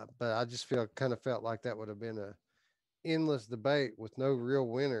 But I just kind of felt like that would have been a endless debate with no real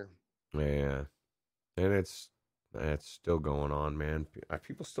winner. Yeah, and it's still going on, man.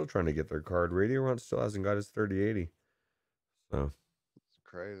 People still trying to get their card. Radio Run still hasn't got his 3080. So it's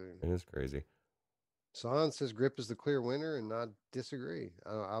crazy. It is crazy. Son says Grip is the clear winner, and I disagree.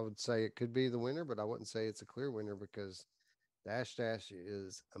 I would say it could be the winner, but I wouldn't say it's a clear winner because Dash Dash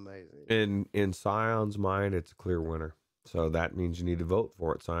is amazing. In Scion's mind, it's a clear winner. So that means you need to vote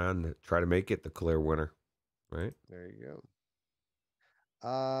for it, Scion, to try to make it the clear winner. Right? There you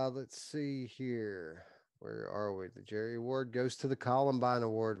go. Let's see here. Where are we? The Jerry Award goes to the Columbine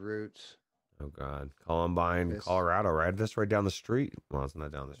Award, Roots. Oh God, Columbine, Colorado, right? That's right down the street. Well, it's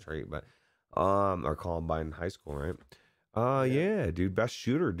not down the street, but or Columbine High School, right? Yeah, dude, best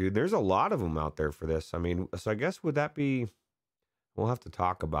shooter, dude. There's a lot of them out there for this. I mean, so I guess would that be? We'll have to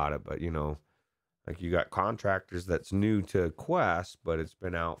talk about it, but like you got Contractors that's new to Quest, but it's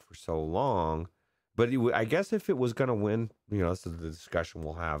been out for so long. But I guess if it was gonna win, this is the discussion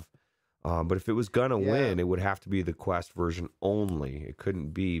we'll have. But if it was gonna win, it would have to be the Quest version only. It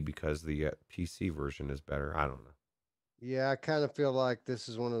couldn't be because the PC version is better. I don't know. Yeah, I kind of feel like this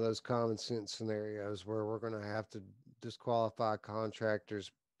is one of those common sense scenarios where we're going to have to disqualify Contractors,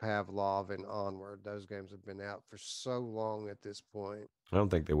 Pavlov, and Onward. Those games have been out for so long at this point. I don't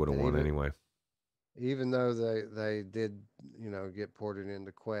think they would have won anyway. Even though they did, get ported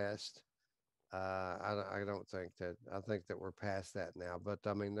into Quest. I don't think that. I think that we're past that now. But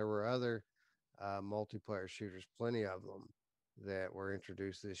I mean, there were other multiplayer shooters, plenty of them, that were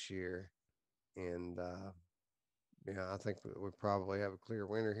introduced this year And I think we probably have a clear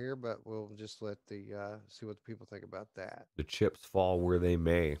winner here, but we'll just let the see what the people think about that. The chips fall where they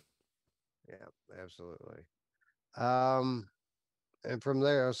may. Yeah, absolutely. Um, and from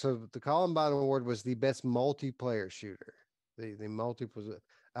there, so the Columbine Award was the best multiplayer shooter. The multi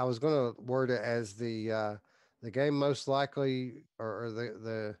I was going to word it as the game most likely or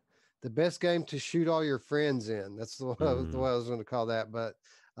the best game to shoot all your friends in. That's the Mm. way I was going to call that, but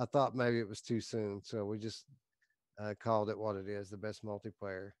I thought maybe it was too soon, so we just called it what it is, the best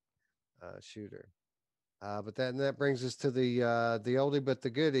multiplayer shooter. But that brings us to the oldie but the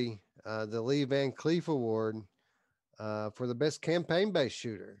goodie, the Lee Van Cleef Award for the best campaign-based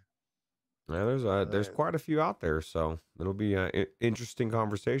shooter. Yeah, there's quite a few out there, so it'll be an interesting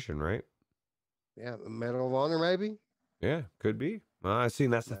conversation, right? Yeah, Medal of Honor maybe. Yeah, could be. I see.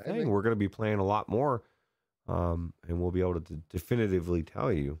 That's the Maybe. thing. We're going to be playing a lot more, and we'll be able to definitively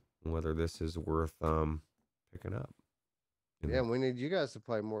tell you whether this is worth picking up. Yeah, we need you guys to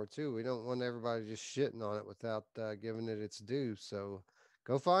play more too. We don't want everybody just shitting on it without giving it its due. So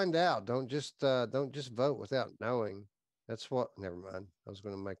go find out. Don't just vote without knowing. That's what. Never mind. I was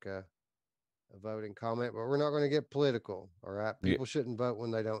going to make a voting comment, but we're not going to get political. All right, Yeah. people shouldn't vote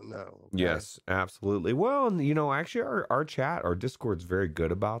when they don't know. Okay? Yes, absolutely. Well, and actually, our chat, our Discord's very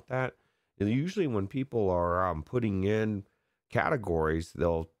good about that. And usually, when people are putting in categories,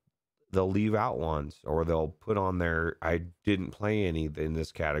 they'll leave out ones, or they'll put on there, I didn't play any in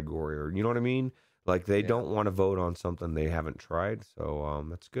this category, or you know what I mean? Like they don't want to vote on something they haven't tried. So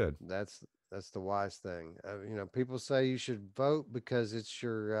that's good. That's the wise thing. People say you should vote because it's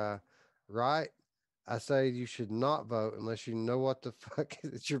your right. I say you should not vote unless you know what the fuck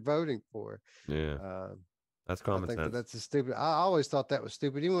that you're voting for. Yeah, Uh, that's I common think sense. that's a stupid. I always thought that was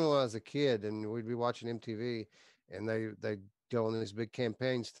stupid, even when I was a kid, and we'd be watching MTV, and they go on these big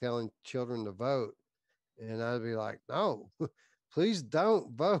campaigns telling children to vote, and I'd be like, no, please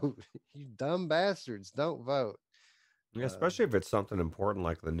don't vote, you dumb bastards, don't vote. Yeah, especially if it's something important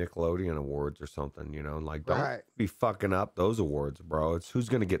like the Nickelodeon Awards or something, like don't Right. be fucking up those awards, bro. It's who's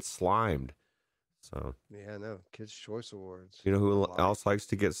gonna get slimed. So Yeah, I know. Kids' Choice Awards. you know who Like. else likes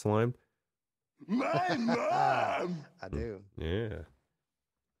to get slimed? My mom. I do. Yeah.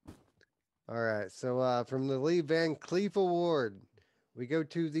 All right. So from the Lee Van Cleef Award, we go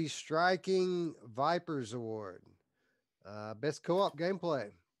to the Striking Vipers Award. Best co-op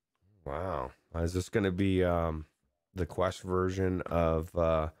gameplay. Wow. Is this gonna be the Quest version of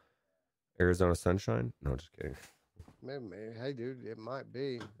Arizona Sunshine? No, just kidding. Maybe. Hey, dude, it might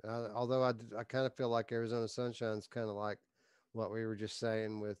be. Although I kind of feel like Arizona Sunshine's kind of like what we were just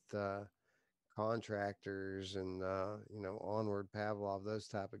saying with contractors and Onward, Pavlov, those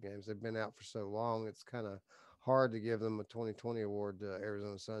type of games. They've been out for so long, it's kind of hard to give them a 2020 award to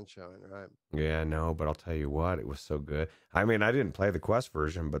Arizona Sunshine, right? Yeah, no, but I'll tell you what, it was so good. I mean, I didn't play the Quest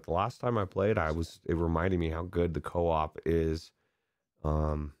version, but the last time I played, it reminded me how good the co-op is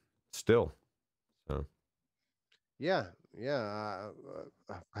still. So Yeah, yeah.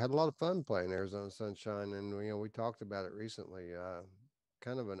 I had a lot of fun playing Arizona Sunshine, and we talked about it recently.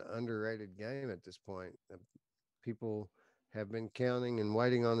 Kind of an underrated game at this point. People have been counting and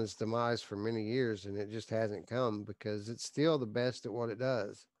waiting on its demise for many years, and it just hasn't come because it's still the best at what it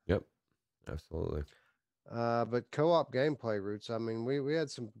does. yep, absolutely. But co-op gameplay roots. I mean, we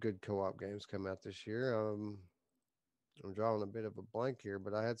had some good co-op games come out this year. I'm drawing a bit of a blank here,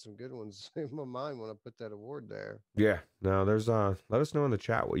 but I had some good ones in my mind when I put that award there. Yeah. No, there's let us know in the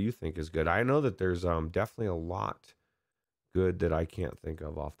chat what you think is good. I know that there's definitely a lot good that I can't think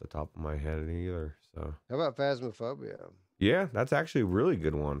of off the top of my head either. So How about Phasmophobia? yeah, that's actually a really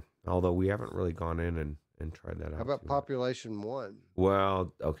good one. Although we haven't really gone in and tried that out. How about Population One?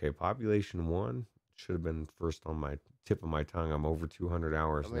 Well, okay, Population One should have been first on my tip of my tongue. I'm over 200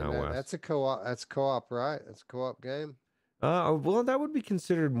 hours now. That's a co-op. That's co-op, right? That's a co-op game. Well, that would be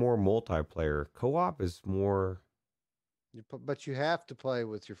considered more multiplayer. Co-op is more. But you have to play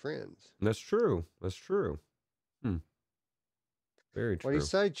with your friends. That's true. That's true. Very true. What do you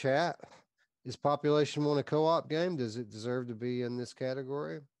say, chat? Is Population One a co-op game? Does it deserve to be in this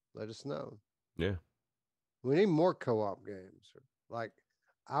category? Let us know. Yeah. We need more co-op games. Like,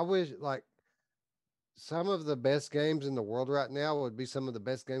 I wish, like, some of the best games in the world right now would be some of the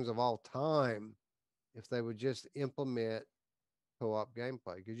best games of all time if they would just implement co-op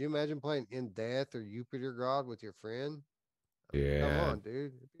gameplay. Could you imagine playing In Death or Jupiter God with your friend? Yeah. Come on,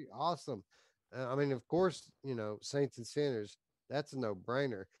 dude. It'd be awesome. I mean, of course, Saints and Sinners, that's a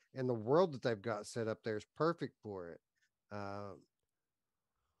no-brainer. And the world that they've got set up there is perfect for it.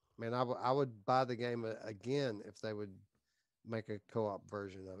 Man, I would buy the game again if they would make a co-op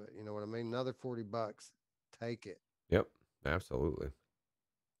version of it. You know what I mean? Another $40. Take it. Yep, absolutely.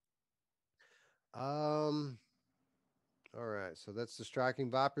 Um. All right. So that's the Striking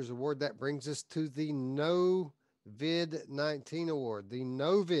Vipers Award. That brings us to the No Vid 19 Award. The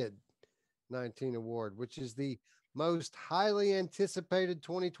No Vid 19 Award, which is the most highly anticipated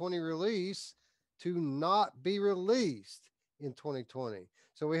 2020 release to not be released in 2020.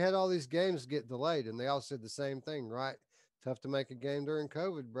 So we had all these games get delayed, and they all said the same thing, right? Tough to make a game during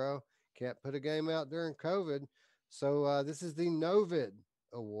COVID, bro. Can't put a game out during COVID. So this is the Novid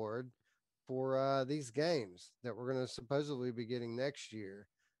Award for these games that we're going to supposedly be getting next year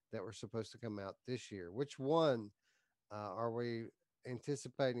that were supposed to come out this year. Which one are we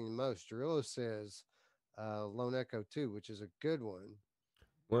anticipating the most? Drillo says Lone Echo 2, which is a good one.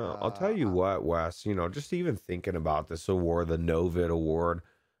 Well, I'll tell you what, Wes, just even thinking about this award, the Novid Award,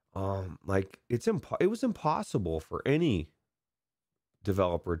 like it was impossible for any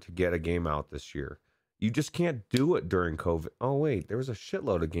developer to get a game out this year. You just can't do it during COVID. Oh wait, there was a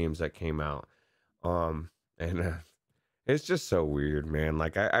shitload of games that came out. And it's just so weird, man.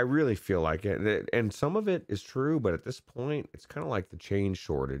 Like I really feel like it, and some of it is true, but at this point, it's kind of like the change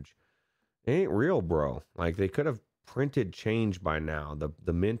shortage. It ain't real, bro. Like they could have printed change by now.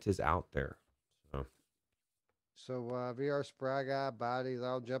 The mint is out there. So VR Spry Guy, Body, they're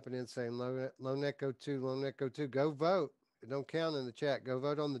all jumping in saying Lone Echo 2, Lone Echo 2. Go vote. It don't count in the chat. Go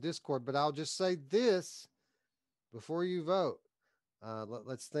vote on the Discord. But I'll just say this before you vote.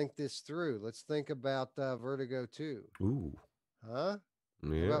 Let's think this through. Let's think about Vertigo 2. Ooh. Huh? Yeah.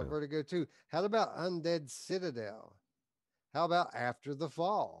 What about Vertigo 2? How about Undead Citadel? How about After the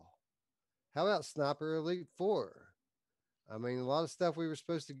Fall? How about Sniper Elite 4? I mean, a lot of stuff we were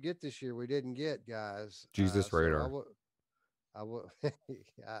supposed to get this year we didn't get, guys. Jesus Radar. I will.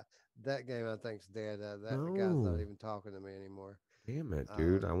 That game I think's dead. That guy's not even talking to me anymore. Damn it,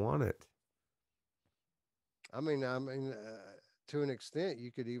 dude! I want it. I mean, to an extent, you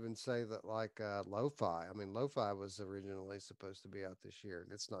could even say that like Lo-Fi. I mean, Lo-Fi was originally supposed to be out this year,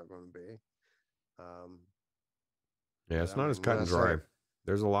 and it's not going to be. Yeah, it's not as cut and dry.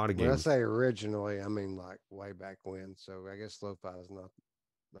 There's a lot of games. When I say originally, I mean like way back when. So I guess Lo-Fi is not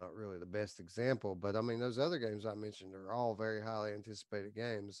really the best example, but I mean those other games I mentioned are all very highly anticipated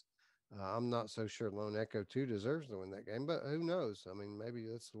games. I'm not so sure Lone Echo 2 deserves to win that game, but who knows? I mean, maybe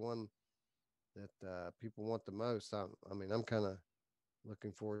that's the one that people want the most. I mean, I'm kind of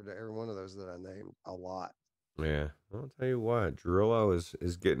looking forward to every one of those that I named a lot. Yeah, I'll tell you what, Drillo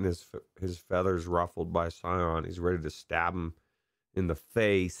is getting his feathers ruffled by Scion. He's ready to stab him in the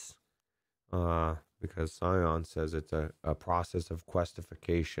face because Scion says it's a process of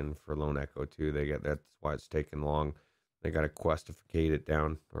questification for Lone Echo 2. That's why it's taking long. They got to questificate it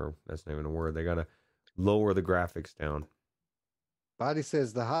down, or that's not even a word. They got to lower the graphics down. Body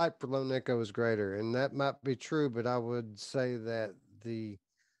says the hype for Lone Echo is greater, and that might be true, but I would say that the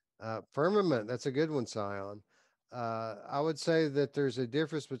Firmament, that's a good one, Scion. I would say that there's a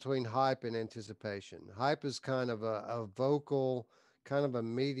difference between hype and anticipation. Hype is kind of a vocal, kind of a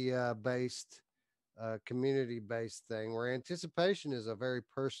media-based, community-based thing, where anticipation is a very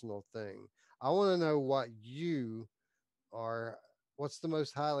personal thing. I want to know what's the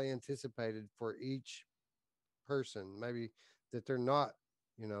most highly anticipated for each person. Maybe that they're not,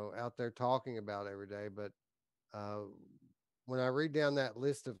 out there talking about every day, but when I read down that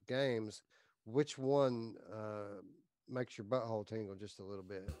list of games, which one makes your butthole tingle just a little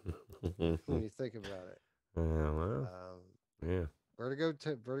bit when you think about it? Yeah. Vertigo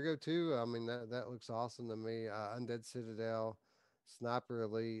 2. I mean, that looks awesome to me. Undead Citadel, Sniper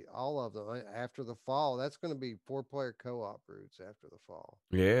Elite, all of them. After the Fall, that's going to be 4-player co-op routes after the Fall.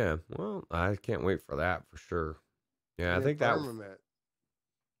 Yeah. Well, I can't wait for that for sure. Yeah, I think Firmament.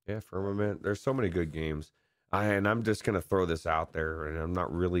 Yeah, Firmament. There's so many good games. And I'm just going to throw this out there, and I'm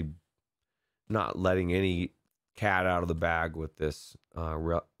not letting any cat out of the bag with this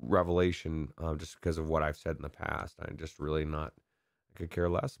revelation just because of what I've said in the past. I'm just really not, I could care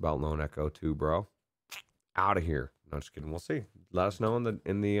less about Lone Echo 2, bro. Out of here. No, just kidding. We'll see. Let us know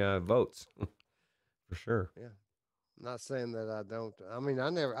in the votes for sure. Yeah. I'm not saying that I don't. I mean,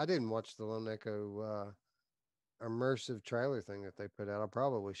 I didn't watch the Lone Echo immersive trailer thing that they put out. I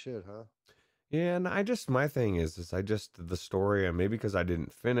probably should, huh? Yeah, and my thing is the story, and maybe because I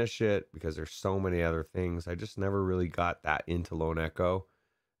didn't finish it, because there's so many other things, I just never really got that into Lone Echo.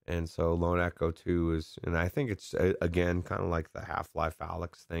 And so Lone Echo 2 is, and I think it's, again, kind of like the Half-Life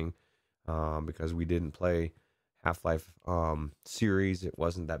Alyx thing, because we didn't play Half-Life series, it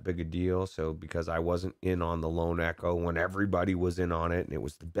wasn't that big a deal. So because I wasn't in on the Lone Echo when everybody was in on it, and it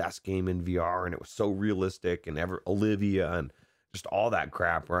was the best game in VR, and it was so realistic, and Olivia and just all that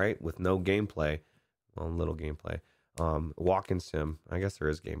crap, right? With no gameplay, well, little gameplay. Walking sim. I guess there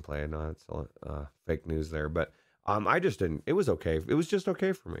is gameplay. No, it's fake news there, but I just didn't. It was okay. It was just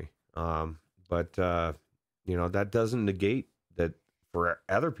okay for me. But that doesn't negate that for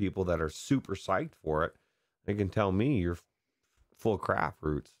other people that are super psyched for it. They can tell me you're full of crap,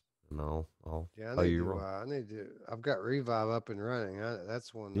 Roots. And I'll Yeah, tell you you're wrong. I need to. I've got Revive up and running.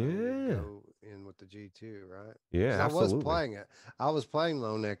 That's one that I need to Yeah. go in with the G2, right? Yeah, 'Cause I was absolutely. playing it. I was playing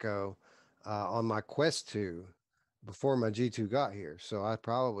Lone Echo on my Quest 2 before my G2 got here, so I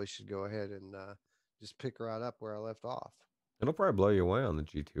probably should go ahead and just pick right up where I left off. It'll probably blow you away on the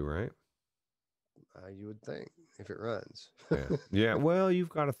G2, right? You would think if it runs. Yeah. Yeah. Well, you've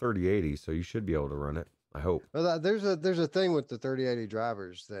got a 3080, so you should be able to run it. I hope. Well, there's a thing with the 3080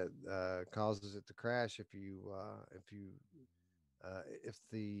 drivers that causes it to crash if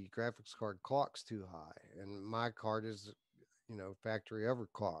the graphics card clock's too high, and my card is factory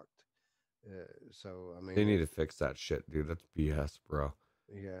overclocked. So I They mean, need to fix that shit, dude. That's BS, bro.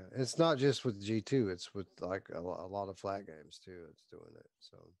 yeah, it's not just with G2; it's with like a lot of flat games too. It's doing it.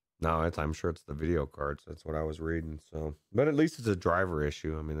 So No, I'm sure it's the video cards. That's what I was reading. So, but at least it's a driver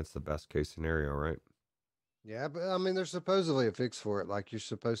issue. I mean, that's the best case scenario, right? yeah, but I mean, there's supposedly a fix for it. Like you're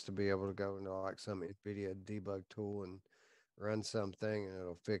supposed to be able to go into like some NVIDIA debug tool and run something, and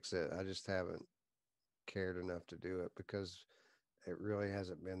it'll fix it. I just haven't cared enough to do it because it really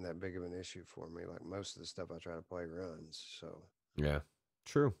hasn't been that big of an issue for me. Like most of the stuff I try to play runs. So Yeah.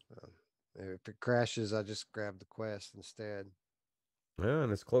 True. if it crashes, I just grab the Quest instead. Yeah,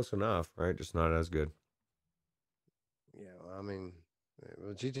 and it's close enough, right? Just not as good. Yeah, I mean,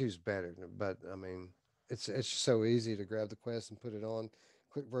 well, G2 is better, but I mean, it's just so easy to grab the Quest and put it on,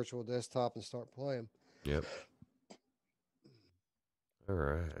 quick virtual desktop, and start playing. Yep. All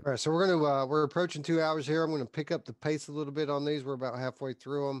right. All right, so we're approaching 2 hours here. I'm gonna pick up the pace a little bit on these. We're about halfway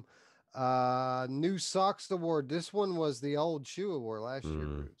through them. New Socks Award. This one was the old shoe award last year,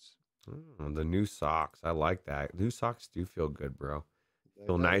 Roots. The new socks. I like that. New socks do feel good, bro. They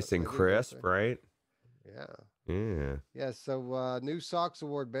Feel do. nice and They do, don't crisp, they? right? Yeah. Yeah. Yeah. So New Socks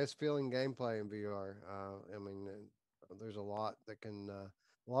Award, best feeling gameplay in VR. I mean, there's a lot that can. A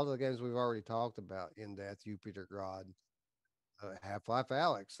lot of the games we've already talked about, In Death, Jupiter God, Half Life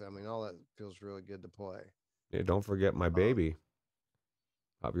Alex. I mean, all that feels really good to play. Yeah, don't forget my baby.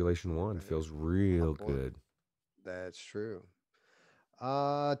 Population 1 feels real good. That's true.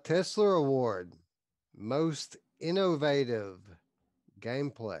 Tesla Award, most innovative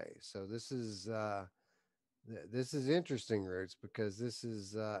gameplay. So this is interesting, Roots, because this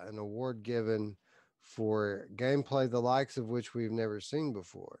is an award given for gameplay the likes of which we've never seen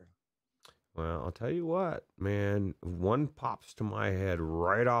before. Well, I'll tell you what, man. One pops to my head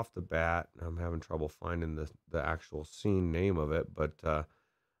right off the bat. I'm having trouble finding the actual scene name of it, but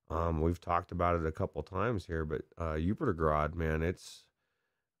we've talked about it a couple times here. But Upergrad, man, it's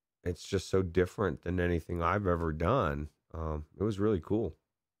just so different than anything I've ever done. It was really cool.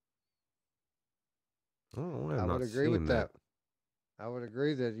 Oh, I would agree with that. I would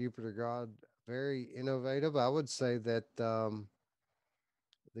agree that Upergrad very innovative. I would say that the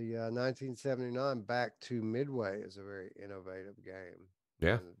 1979 Back to Midway is a very innovative game.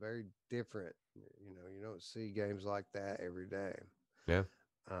 Yeah. And very different. You don't see games like that every day. Yeah.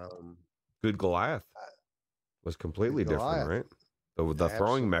 Good Goliath was completely different, right? The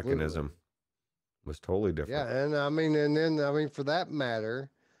throwing mechanism was totally different. Yeah, and I mean, for that matter,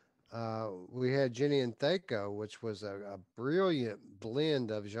 we had Jenny and Thaco, which was a brilliant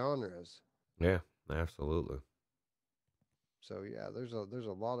blend of genres. Yeah, absolutely. So yeah, there's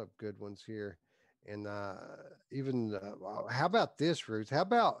a lot of good ones here, and even how about this, Roots? How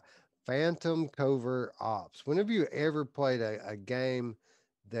about Phantom Covert Ops? When have you ever played a game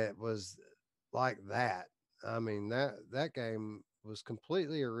that was like that? I mean that game was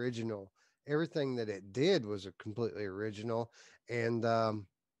completely original. Everything that it did was completely original, and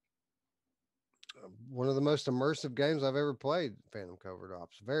one of the most immersive games I've ever played. Phantom Covert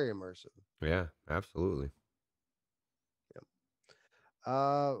Ops, very immersive. Yeah, absolutely.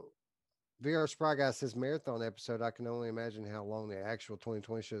 VR Spry Guy says marathon episode. I can only imagine how long the actual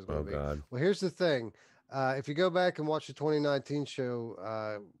 2020 show is going to be. God. Well, here's the thing. If you go back and watch the 2019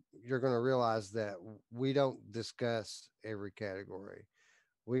 show, you're going to realize that we don't discuss every category.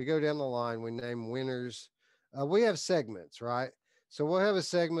 We go down the line. We name winners. We have segments, right? So we'll have a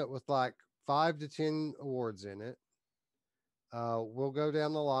segment with like 5 to 10 awards in it. We'll go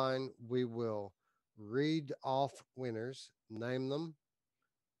down the line. We will read off winners, name them,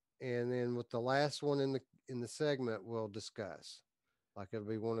 and then with the last one in the segment, we'll discuss. Like it'll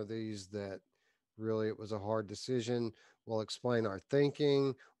be one of these that really it was a hard decision. We'll explain our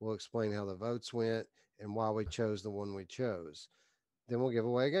thinking. We'll explain how the votes went and why we chose the one we chose. Then we'll give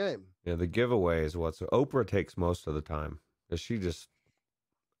away a game. Yeah, the giveaway is what's Oprah takes most of the time. 'Cause she just,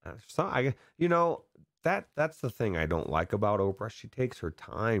 that's the thing I don't like about Oprah. She takes her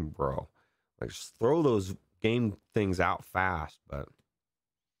time, bro. Like, just throw those game things out fast. But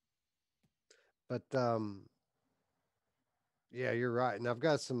yeah, you're right. And I've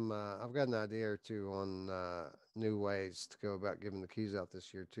got I've got an idea or two on new ways to go about giving the keys out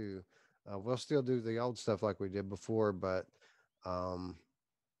this year too. We'll still do the old stuff like we did before, but um,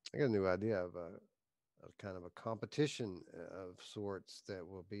 I got a new idea of a kind of a competition of sorts that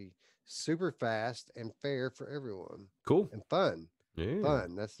will be super fast and fair for everyone Cool. and fun. Yeah.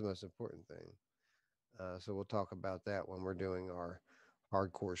 Fun. That's the most important thing. So we'll talk about that when we're doing our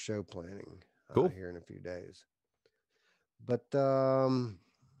hardcore show planning Cool. here in a few days. But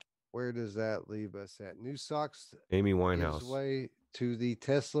where does that leave us at? New Socks Amy gives Winehouse. way to the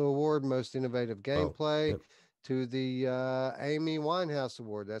Tesla Award, Most Innovative Gameplay, yep. to the Amy Winehouse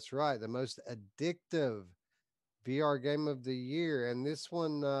Award. That's right, the most addictive VR game of the year. And this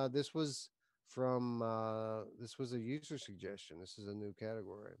one, this was a user suggestion. This is a new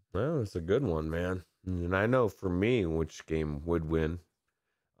category. Well, it's a good one, man. And I know for me which game would win.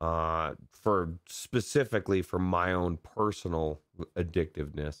 For specifically for my own personal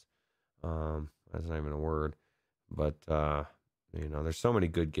addictiveness. That's not even a word. But there's so many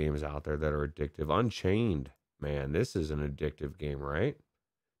good games out there that are addictive. Unchained, man, this is an addictive game, right?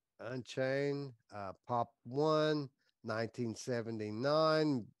 Unchained, Pop 1,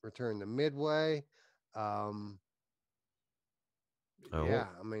 1979, Return to Midway. Yeah,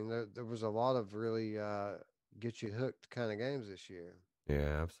 I mean, there was a lot of really get you hooked kind of games this year.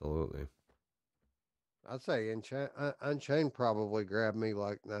 Yeah, absolutely. I'd say Unchained probably grabbed me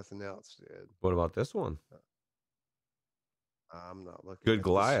like nothing else did. What about this one? I'm not looking. Good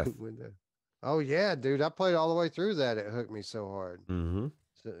Goliath. Window. Oh yeah, dude! I played all the way through that. It hooked me so hard. Mm-hmm.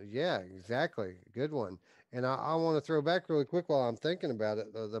 So yeah, exactly. Good one. And I want to throw back really quick while I'm thinking about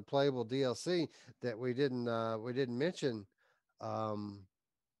it. The playable DLC that we didn't mention.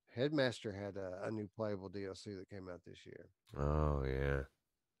 Headmaster had a new playable DLC that came out this year. Oh yeah,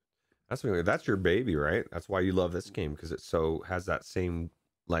 that's your baby, right? That's why you love this game because it has that same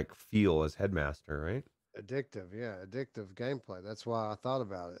like feel as Headmaster, right? Addictive, yeah, addictive gameplay. That's why I thought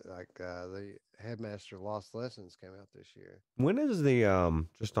about it. Like the Headmaster Lost Lessons came out this year. When is the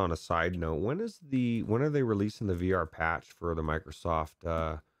just on a side note, when are they releasing the VR patch for the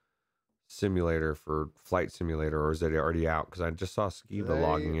Microsoft simulator for Flight Simulator, or is it already out? Because I just saw Skiva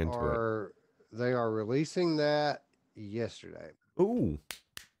logging into it. They are releasing that yesterday. Ooh,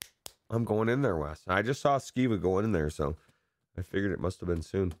 I'm going in there, Wes. I just saw Skiva going in there, so I figured it must have been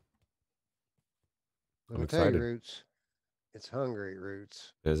soon. Let me tell you, Roots, it's hungry,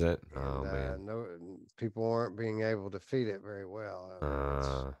 Roots. Is it? And, oh man, no, people aren't being able to feed it very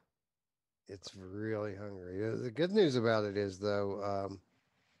well. It's really hungry. The good news about it is, though,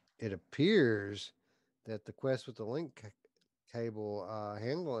 it appears that the Quest with the link cable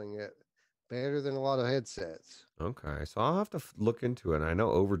handling it better than a lot of headsets. Okay, so I'll have to look into it. I know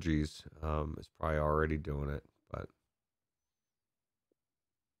Overgees is probably already doing it, but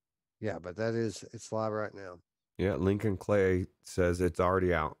yeah, but it's live right now. Yeah, Lincoln Clay says it's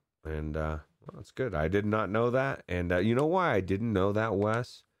already out, and that's good. I did not know that, and you know why I didn't know that,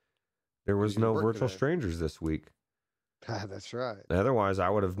 Wes? There was no Virtual Strangers this week. That's right. Otherwise, I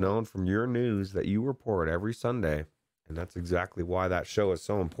would have known from your news that you report every Sunday, and that's exactly why that show is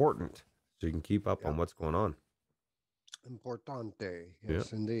so important, so you can keep up on what's going on. Importante,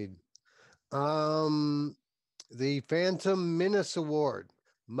 yes, indeed. The Phantom Menace Award,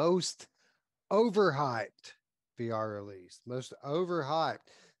 most overhyped VR release, most overhyped.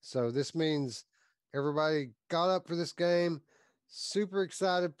 So this means everybody got up for this game, super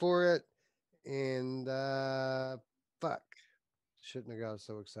excited for it, and fuck, shouldn't have got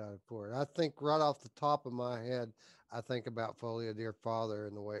so excited for it. I think right off the top of my head, I think about Folia Dear Father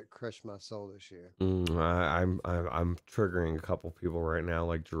and the way it crushed my soul this year. I'm triggering a couple people right now,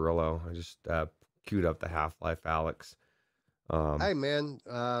 like Gerillo. I just queued up the Half-Life Alex. Hey man,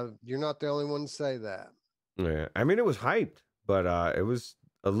 you're not the only one to say that. Yeah, I mean it was hyped, but it was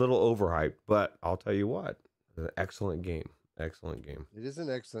a little overhyped. But I'll tell you what, an excellent game. Excellent game. It is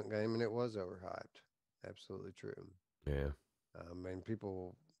an excellent game, and it was overhyped. Absolutely true. Yeah. I mean,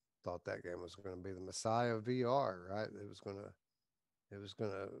 people thought that game was going to be the messiah of VR, right? It was going to it was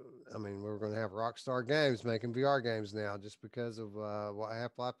gonna. I mean, we were gonna have Rockstar Games making VR games now just because of what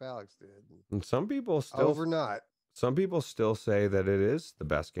Half Life Alex did And overnight. some people still say that it is the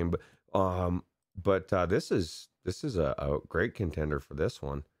best game, but this is a great contender for this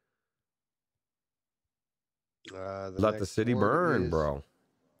one. The Let the next city award burn, is bro.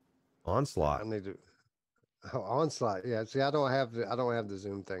 I Onslaught. need to. Oh, Onslaught. Yeah. See, I don't have the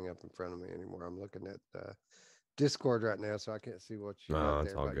Zoom thing up in front of me anymore. I'm looking at Discord right now, so I can't see what you got No,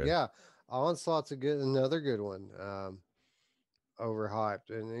 it's there. all But good. yeah, Onslaught's another good one. Overhyped,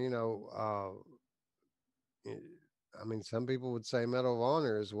 and y- I mean, some people would say Medal of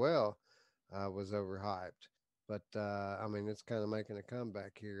Honor as well was overhyped, but I mean, it's kind of making a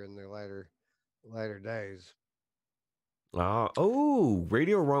comeback here in the later days.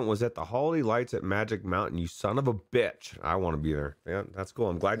 Radio Runt was at the Holiday Lights at Magic Mountain. You son of a bitch! I want to be there. Yeah, that's cool.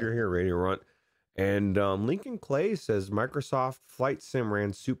 I'm glad you're here, Radio Runt. And Lincoln Clay says Microsoft Flight Sim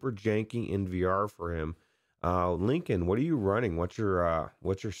ran super janky in VR for him. Lincoln, what are you running? What's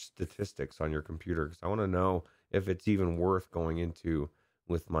your statistics on your computer? Because I want to know if it's even worth going into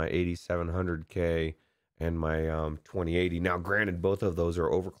with my 8700K and my 2080. Now, granted, both of those are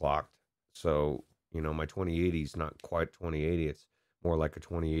overclocked, so my 2080 is not quite 2080. It's more like a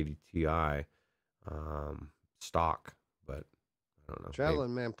 2080 Ti stock, but I don't know.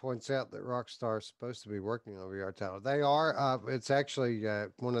 Traveling Man points out that Rockstar is supposed to be working on a VR title. They are. It's actually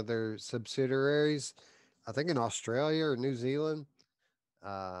one of their subsidiaries, I think in Australia or New Zealand.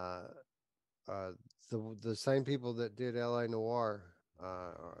 Uh, uh, the same people that did LA Noir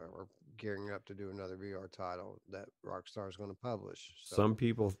are gearing up to do another VR title that Rockstar is going to publish. Some So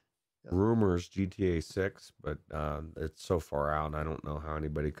people yeah. rumors GTA 6, but it's so far out. I don't know how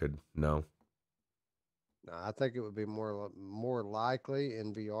anybody could know. No, I think it would be more likely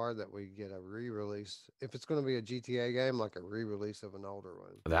in VR that we get a re-release if it's going to be a GTA game, like a re-release of an older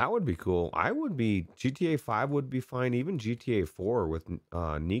one. That would be cool. GTA 5 would be fine. Even GTA 4 with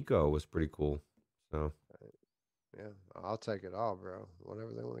Nico was pretty cool. So Yeah, I'll take it all, bro.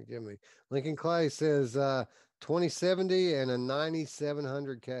 Whatever they want to give me. Lincoln Clay says 2070 and a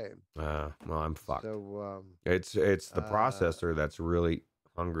 9700K. well, I'm fucked. So It's the processor that's really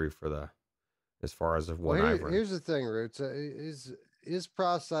hungry for as far as of what I've run. here's the thing, Roots. Is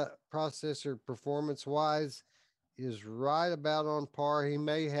processor performance wise is right about on par. He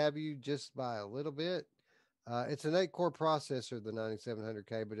may have you just by a little bit. It's an 8-core processor, the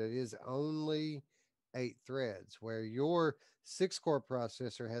 9700K, but it is only 8 threads, where your 6-core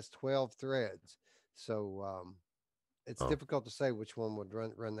processor has 12 threads. So it's difficult to say which one would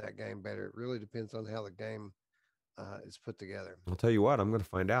run that game better. It really depends on how the game is put together. I'll tell you what, I'm going to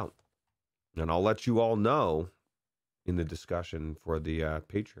find out. And I'll let you all know in the discussion for the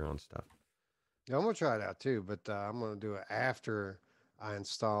Patreon stuff. Yeah, I'm going to try it out too, but I'm going to do it after I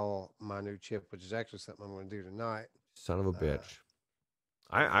install my new chip, which is actually something I'm going to do tonight. Son of a bitch.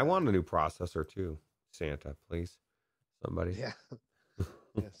 I want a new processor too. Santa, please. Somebody. Yeah.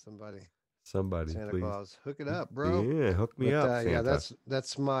 Yeah, somebody. Santa please. Claus. Hook it up, bro. Yeah, hook me up, Santa. Yeah,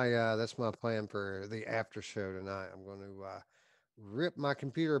 that's my plan for the after show tonight. I'm going to rip my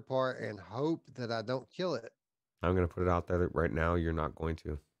computer apart and hope that I don't kill it. I'm going to put it out there right now. You're not going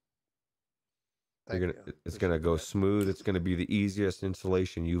to. It's going to go smooth. It's going to be the easiest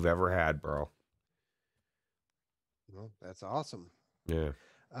installation you've ever had, bro. Well, that's awesome. Yeah.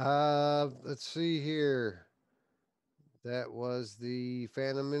 Let's see here. That was the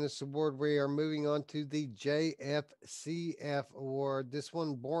Phantom Menace Award. We are moving on to the JFCF Award. This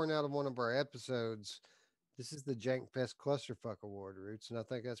one born out of one of our episodes. This is the Jank Fest Clusterfuck Award, Roots, and I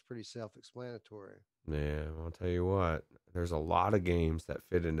think that's pretty self-explanatory. Yeah, I'll tell you what. There's a lot of games that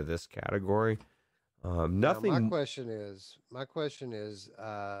fit into this category. Nothing. Now, my question is,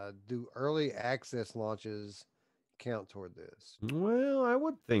 do early access launches count toward this? Well, I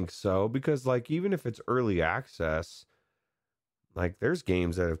would think so, because even if it's early access, there's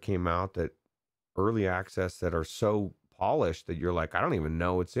games that have came out that early access that are so polished that you're like, I don't even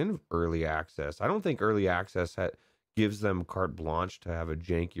know it's in early access. I don't think early access gives them carte blanche to have a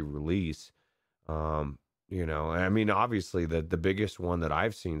janky release. I mean, obviously the biggest one that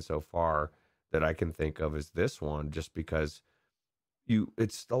I've seen so far that I can think of is this one, just because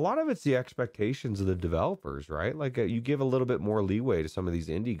it's a lot of it's the expectations of the developers, right? You give a little bit more leeway to some of these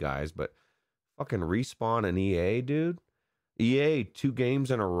indie guys, but fucking Respawn and EA, dude. EA 2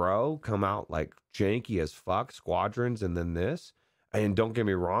 games in a row come out janky as fuck, Squadrons and then this. And don't get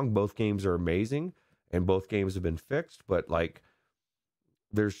me wrong, both games are amazing and both games have been fixed, but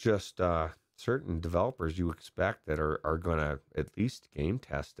there's just certain developers you expect that are gonna at least game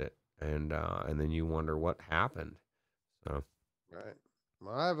test it, and then you wonder what happened. So Right.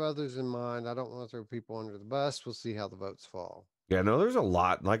 Well, I have others in mind. I don't want to throw people under the bus. We'll see how the votes fall. Yeah, no, there's a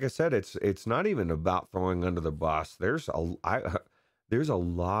lot. Like I said, it's not even about throwing under the bus. There's a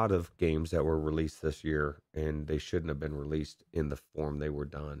lot of games that were released this year, and they shouldn't have been released in the form they were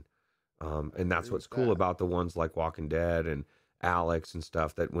done. I And that's agree what's with cool that. about the ones like Walking Dead and Alex and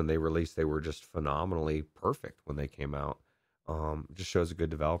stuff. That when they released, they were just phenomenally perfect when they came out. Just shows a good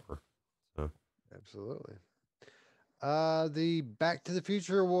developer. So Absolutely. The Back to the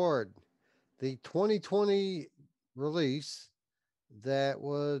Future Award, the 2020 release that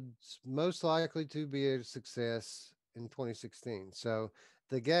was most likely to be a success in 2016. So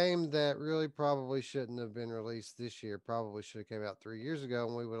the game that really probably shouldn't have been released this year probably should have came out 3 years ago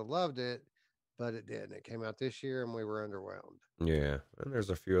and we would have loved it, but it didn't. It came out this year and we were underwhelmed. yeah, and there's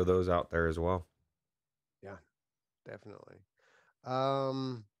a few of those out there as well. Yeah, definitely.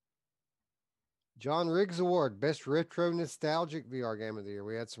 Um, John Riggs Award, Best Retro Nostalgic VR Game of the Year.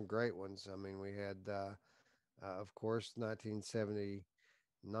 We had some great ones. I mean, we had, of course, 1979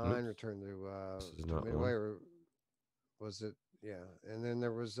 Oops, Return this is to not the Midway. one. Or was it? Yeah, and then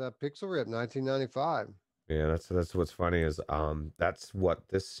there was Pixel Rip, 1995. Yeah, that's what's funny is that's what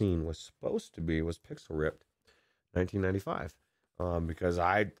this scene was supposed to be was Pixel Ripped 1995. Because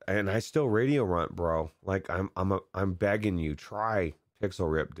I still radio runt, bro. Like I'm begging you, try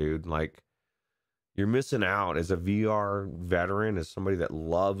Pixel Rip, dude. Like you're missing out as a VR veteran, as somebody that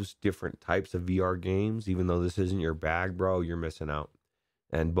loves different types of VR games, even though this isn't your bag, bro, you're missing out.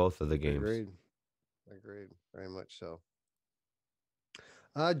 And both of the games. Agreed. Agreed. Very much so.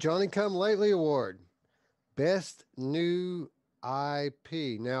 Johnny Come Lately Award, Best New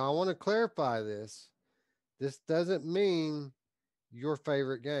IP. Now, I want to clarify this. This doesn't mean your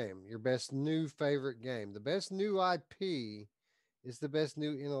favorite game, your best new favorite game. The best new IP is the best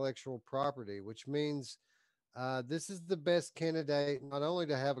new intellectual property, which means this is the best candidate not only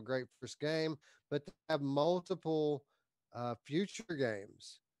to have a great first game, but to have multiple future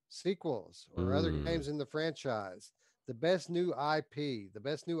games, sequels, or other Mm, games in the franchise. The best new IP, the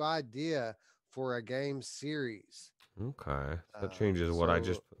best new idea for a game series. okay. So that Um, changes what I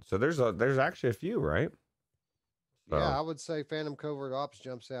just so so there's actually a few, right? yeah, So I would say Phantom Covert Ops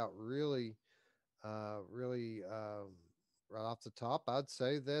jumps out really right off the top. I'd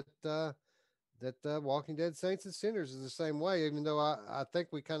say that Walking Dead Saints and Sinners is the same way, even though I think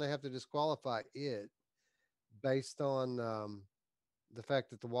we kind of have to disqualify it based on the fact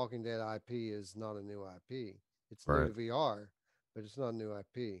that the Walking Dead IP is not a new IP. It's new right. to VR, but it's not a new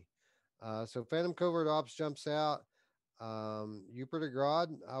IP. So Phantom Covert Ops jumps out. Jupiter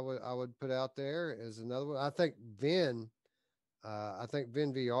Grod, I would put out there as another one. I think Vin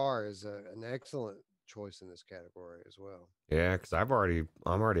VR is an excellent choice in this category as well. Yeah, because I'm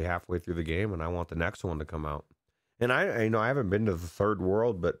already halfway through the game and I want the next one to come out. And I haven't been to the third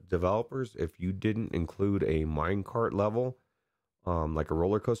world, but developers, if you didn't include a minecart level, like a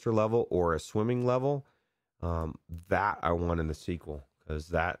roller coaster level or a swimming level, that I want in the sequel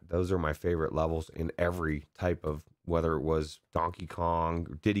because those are my favorite levels in every type of whether it was Donkey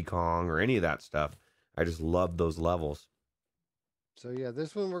Kong, Diddy Kong, or any of that stuff. I just love those levels. So yeah,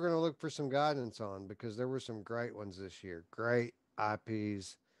 this one we're going to look for some guidance on because there were some great ones this year. Great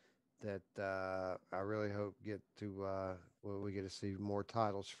IPs that I really hope get to we get to see more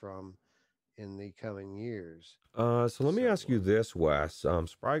titles from in the coming years. So let me So ask you this, Wes.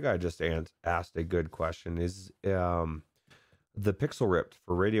 Spry Guy just asked a good question. Is the Pixel Ripped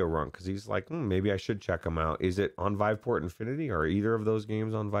for Radio Run? Because he's like, maybe I should check them out. Is it on Viveport Infinity? Are either of those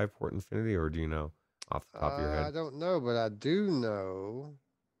games on Viveport Infinity, or do you know off the top of your I head? don't know, but I do know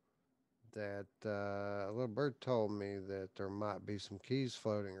that a little bird told me that there might be some keys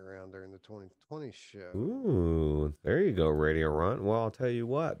floating around during the 2020 show. Ooh, there you go, Radio Run. Well, I'll tell you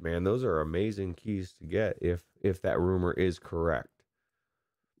what, man, those are amazing keys to get if that rumor is correct.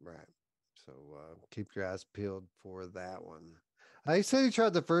 Right. So keep your eyes peeled for that one. He said he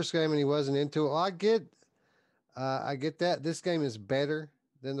tried the first game and he wasn't into it. Well, I get that. This game is better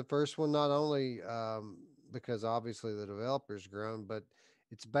than the first one, not only because obviously the developer's grown, but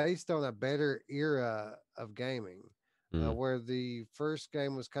it's based on a better era of gaming, Mm, where the first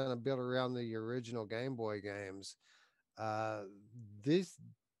game was kind of built around the original Game Boy games. Uh, this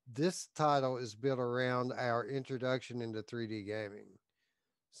this title is built around our introduction into 3D gaming.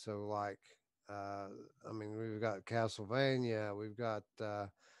 So like, uh, I mean, we've got Castlevania, we've got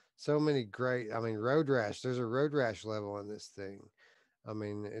so many great. I mean, Road Rash. There's a Road Rash level in this thing. I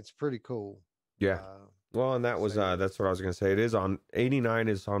mean, it's pretty cool. yeah. Uh, Well, and that so was yeah, that's what I was gonna say. It is on 89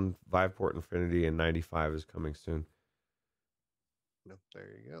 is on Viveport Infinity and 95 is coming soon. no, there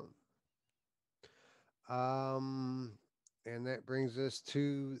you go. Um, And that brings us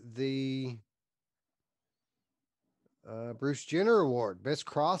to the Bruce Jenner Award, Best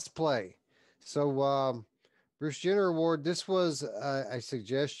Crossplay. So, Bruce Jenner Award, this was a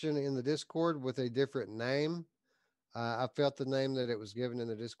suggestion in the Discord with a different name. I felt the name that it was given in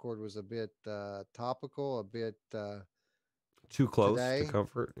the Discord was a bit topical, a bit Too close to today.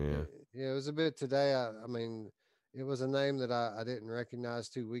 comfort. Yeah. Yeah, it was a bit today. I mean, it was a name that I didn't recognize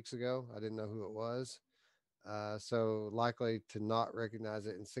 2 weeks ago. I didn't know who it was. So likely to not recognize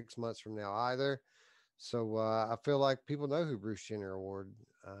it in 6 months from now either. So I feel like people know who Bruce Jenner Award,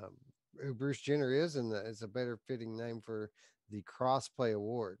 who Bruce Jenner is, and it's a better fitting name for the Crossplay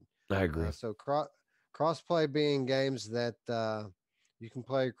Award. I agree. So crossplay being games that you can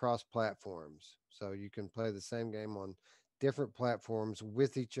play across platforms. So you can play the same game on different platforms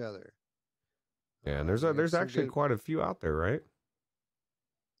with each other. Yeah, and We got there's some actually good. quite a few out there, right?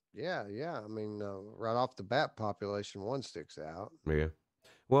 Yeah, yeah. I mean, right off the bat, Population One sticks out. Yeah.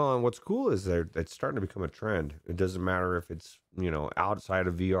 Well, and what's cool is that it's starting to become a trend. It doesn't matter if it's, outside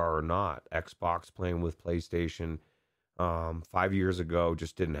of VR or not. Xbox playing with PlayStation 5 years ago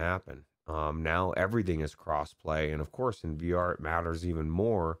just didn't happen. Now everything is cross-play. And of course, in VR, it matters even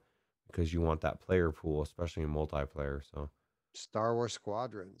more because you want that player pool, especially in multiplayer. So, Star Wars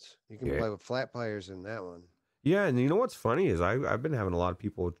Squadrons. You can yeah. play with flat players in that one. Yeah, and you know what's funny is I've been having a lot of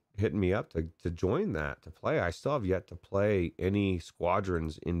people hitting me up to join that to play. I still have yet to play any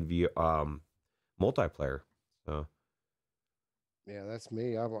squadrons in multiplayer. So Yeah, that's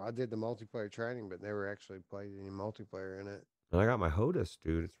me. I did the multiplayer training, but never actually played any multiplayer in it. and I got my HOTAS,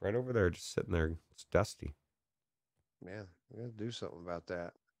 dude. It's right over there, just sitting there. It's dusty. Yeah, we got to do something about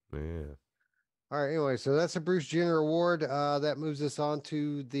that. Yeah. All right. Anyway, so that's a Bruce Jenner Award. That moves us on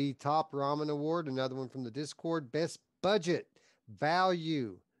to the Top Ramen Award, another one from the Discord. Best Budget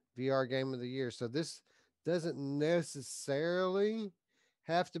Value VR Game of the Year. So this doesn't necessarily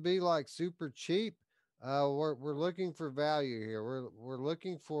have to be like super cheap. We're looking for value here. We're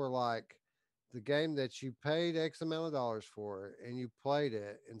looking for like the game that you paid X amount of dollars for and you played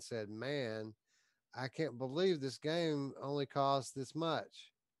it and said, "Man, I can't believe this game only cost this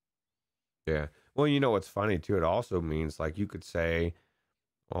much." Yeah. Well, you know what's funny too? It also means like you could say,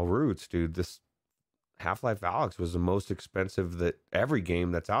 well, Roots, dude, this Half-Life Alex was the most expensive that every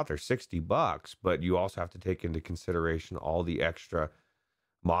game that's out there, $60, but you also have to take into consideration all the extra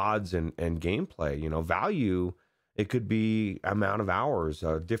mods and gameplay. Value, it could be amount of hours,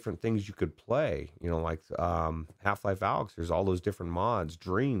 different things you could play. Like Half-Life Alex, there's all those different mods,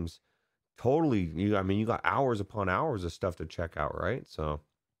 dreams. Totally, you got hours upon hours of stuff to check out, right? So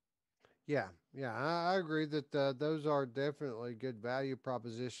Yeah, yeah, I agree that those are definitely good value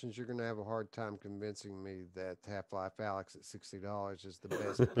propositions. You're going to have a hard time convincing me that Half Life Alex at $60 is the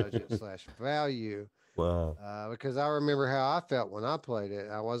best budget slash value. wow. Because I remember how I felt when I played it.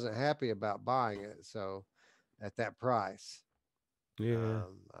 I wasn't happy about buying it. So at that price, Yeah.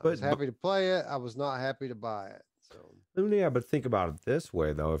 I was But happy to play it. I was not happy to buy it. So yeah, but think about it this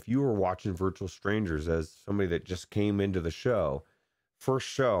way though. If you were watching Virtual Strangers as somebody that just came into the show, first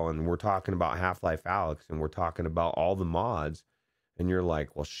show, and we're talking about Half-Life Alex and we're talking about all the mods, and you're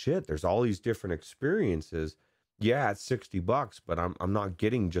like, well shit, there's all these different experiences. Yeah, it's $60, but I'm not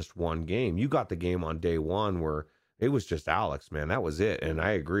getting just one game. You got the game on day one where it was just Alex, man. That was it. And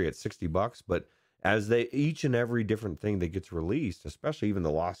I agree, it's $60, but as they each and every different thing that gets released, especially even the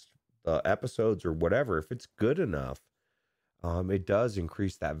lost episodes or whatever, if it's good enough, it does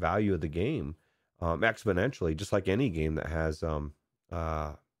increase that value of the game exponentially, just like any game that has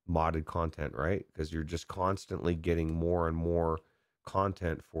uh, modded content, right? Because you're just constantly getting more and more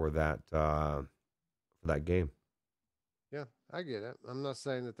content for that game. yeah, I get it. I'm not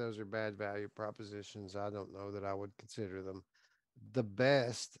saying that those are bad value propositions. I don't know that I would consider them the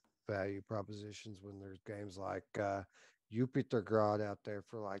best value propositions when there's games like Jupiter Grad out there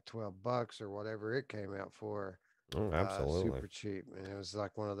for like $12 or whatever it came out for, Oh, absolutely. super cheap, and it was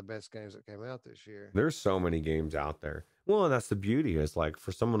like one of the best games that came out this year. There's so many games out there. Well, and that's the beauty is like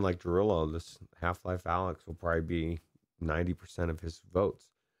for someone like Derulo, this Half-Life Alex will probably be 90% of his votes.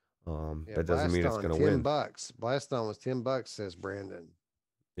 Yeah, That doesn't mean it's Blaston, going to ten win. bucks. Blaston was $10, says Brandon.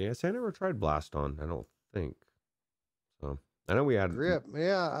 Yes, I never tried Blast On. I don't think so. I know we had. Grip,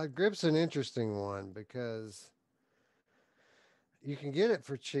 yeah, Grip's an interesting one because you can get it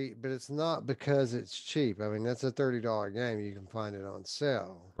for cheap, but it's not because it's cheap. I mean, that's a $30 game. You can find it on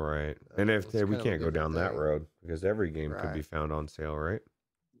sale. Right. And if It's we kind of a can't go different down that thing. road because every game could be Right. found on sale, right?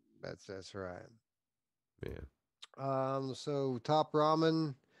 That's right. Yeah. So top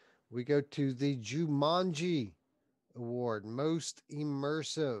ramen, we go to the Jumanji Award, most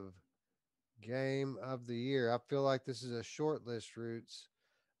immersive game of the year. I feel like this is a short list, Roots.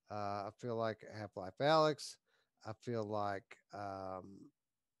 I feel like Half Life Alex. I feel like The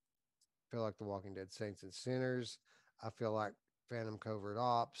Walking Dead Saints and Sinners. I feel like Phantom Covert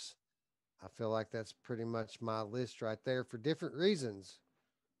Ops. I feel like that's pretty much my list right there for different reasons,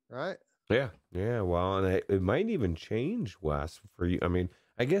 right? Yeah, yeah. Well, and it might even change, Wes, for you. I mean,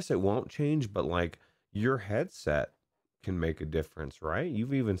 I guess it won't change, but like your headset can make a difference, right?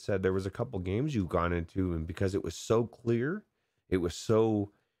 You've even said there was a couple games you've gone into, and because it was so clear, it was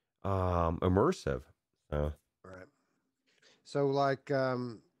so immersive. So Right. So,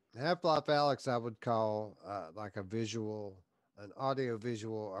 Half Life Alex, I would call like an audio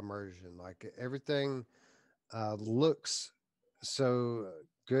visual immersion. Like everything looks so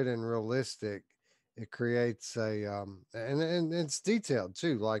good and realistic. It creates and it's detailed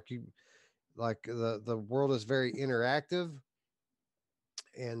too. Like the world is very interactive,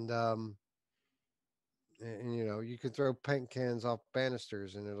 and you know you can throw paint cans off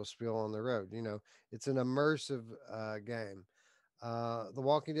banisters and it'll spill on the road. You know, it's an immersive game. The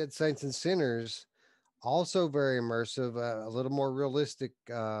Walking Dead Saints and Sinners also very immersive, a little more realistic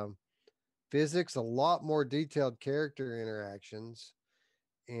physics, a lot more detailed character interactions.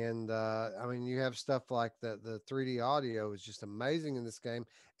 And I mean, you have stuff like the 3D audio is just amazing in this game,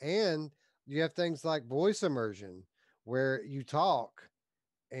 and you have things like voice immersion where you talk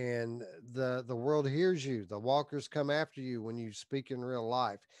and the world hears you. The walkers come after you when you speak in real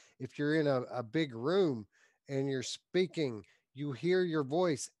life. If you're in a big room and you're speaking, you hear your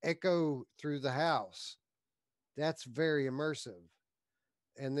voice echo through the house. That's very immersive.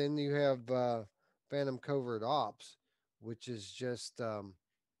 And then you have Phantom Covert Ops, which is just the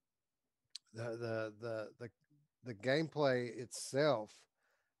the the the the gameplay itself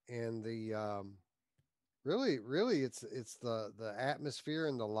and the really it's the atmosphere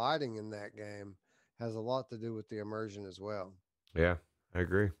and the lighting in that game has a lot to do with the immersion as well. yeah, I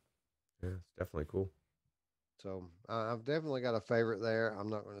agree. Yeah, it's definitely cool. So I've definitely got a favorite there. I'm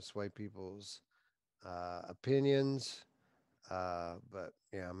not going to sway people's opinions, but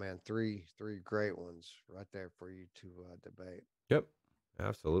yeah, man, three great ones right there for you to debate. Yep,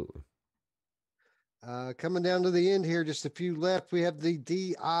 absolutely. Coming down to the end here, just a few left. We have the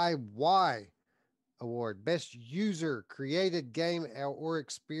DIY award, best user created game or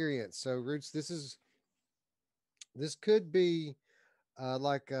experience. So, Roots, this could be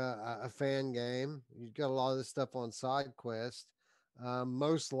like a fan game. You've got a lot of this stuff on side quest.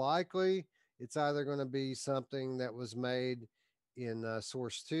 Most likely, it's either going to be something that was made in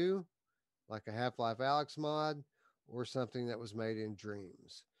Source 2, like a Half Life Alex mod, or something that was made in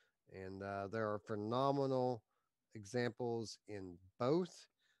Dreams. And there are phenomenal examples in both.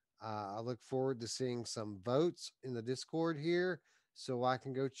 I look forward to seeing some votes in the Discord here so I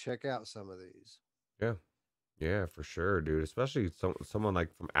can go check out some of these. Yeah, yeah, for sure, dude. Especially someone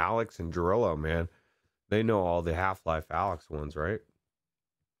like from Alex and Jorillo, man. They know all the Half Life Alex ones, right?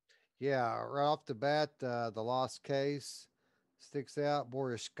 Yeah, right off the bat, the Lost Case sticks out.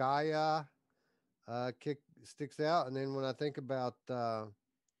 Borishkaya kick sticks out, and then when I think about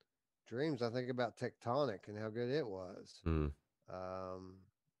Dreams, I think about Tectonic and how good it was. Hmm. Um,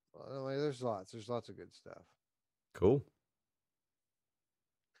 well, I mean, there's lots of good stuff. Cool.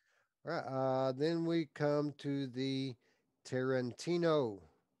 All right, then we come to the Tarantino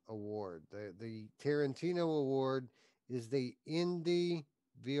Award. The Tarantino Award is the Indie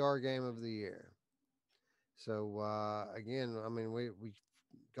VR Game of the Year. So again, I mean, we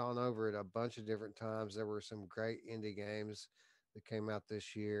gone over it a bunch of different times. There were some great indie games that came out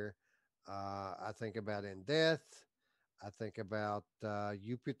this year. I think about In Death. I think about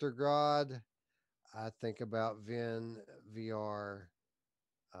Jupitergrad. I think about VR,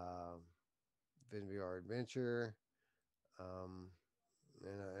 um, Vin VR Adventure, um,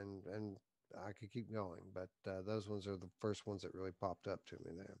 and I could keep going, but those ones are the first ones that really popped up to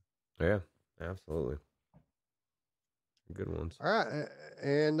me there. Yeah, absolutely. Good ones. All right,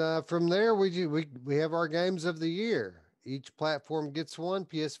 and from there we have our games of the year. Each platform gets one: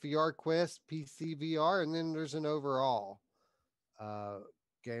 PSVR, Quest, PC VR, and then there's an overall uh,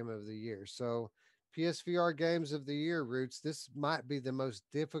 game of the year. So PSVR games of the year, Roots. This might be the most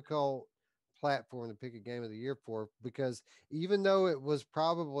difficult platform to pick a game of the year for because even though it was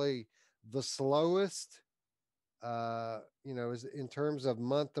probably the slowest, you know, is in terms of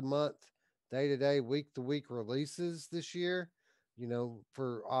month to month, day to day, week to week releases this year, you know,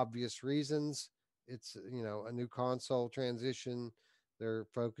 for obvious reasons. It's, you know, a new console transition. They're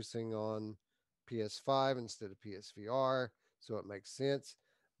focusing on PS5 instead of PSVR, so it makes sense.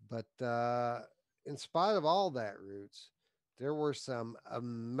 But in spite of all that, Roots, there were some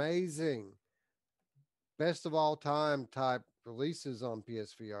amazing best of all time type releases on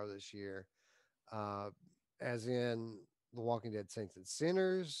PSVR this year, uh, as in The Walking Dead Saints and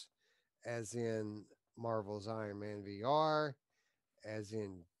Sinners, as in Marvel's Iron Man VR, as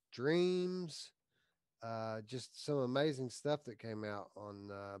in Dreams. Just some amazing stuff that came out on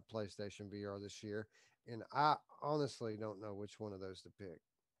PlayStation VR this year, and I honestly don't know which one of those to pick.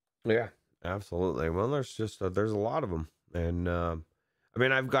 Yeah, absolutely. Well, there's a lot of them, and I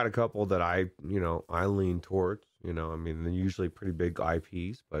mean, I've got a couple that I lean towards. I mean, they're usually pretty big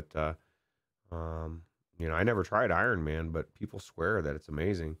IPs, but um, I never tried Iron Man, but people swear that it's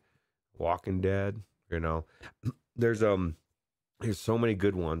amazing. Walking Dead, you know, there's there's so many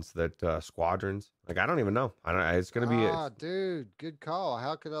good ones that Squadrons. Like I don't even know. I don't. It's gonna be. Ah, dude, good call.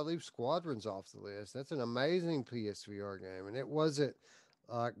 How could I leave Squadrons off the list? That's an amazing PSVR game, and it wasn't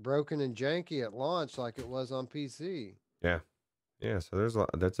like broken and janky at launch like it was on PC. Yeah, yeah. So there's a lot.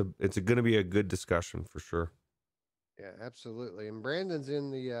 It's gonna be a good discussion for sure. Yeah, absolutely. And Brandon's in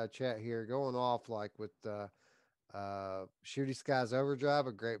the chat here going off like with Shooty Skies Overdrive,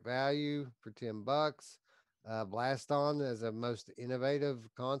 a great value for $10. Blast On as a most innovative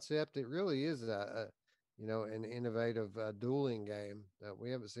concept. It really is an innovative dueling game.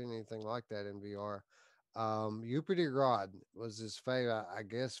 We haven't seen anything like that in VR. You Pretty Rod was his favorite, I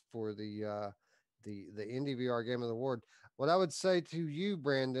guess, for the Indie VR Game of the Award. What I would say to you,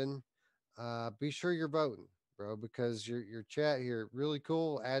 Brandon, be sure you're voting, bro, because your chat here really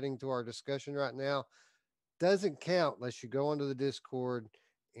cool, adding to our discussion right now. Doesn't count unless you go onto the Discord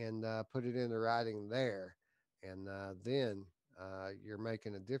and put it into writing there, and then you're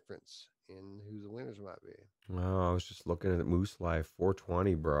making a difference in who the winners might be. Oh, I was just looking at Moose Life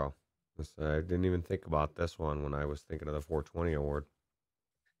 420, bro. I didn't even think about this one when I was thinking of the 420 award.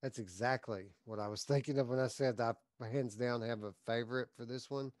 That's exactly what I was thinking of when I said that I hands down have a favorite for this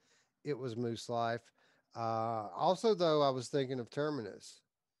one. It was Moose Life. Also, though, I was thinking of Terminus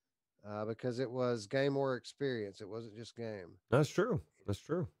because it was game or experience. It wasn't just game. That's true. That's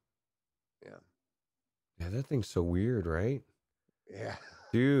true. Yeah. Yeah, that thing's so weird, right? Yeah.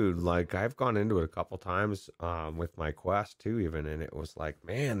 Dude, like I've gone into it a couple times with my Quest too, even, and it was like,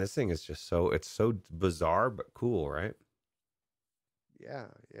 man, this thing is just it's so bizarre but cool, right? Yeah.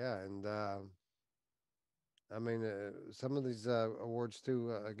 Yeah. And I mean, some of these awards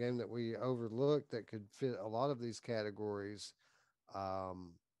too, a game that we overlooked that could fit a lot of these categories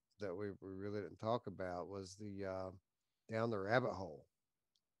um, that we really didn't talk about was the Down the Rabbit Hole.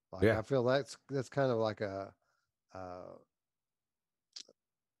 Like Yeah, I feel that's kind of like uh,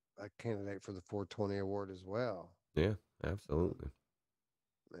 a candidate for the 420 award as well. yeah, Um, absolutely.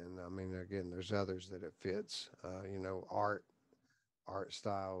 and I mean, again, there's others that it fits. Art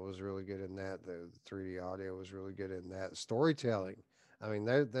style was really good in that. The 3D audio was really good in that. Storytelling. I mean,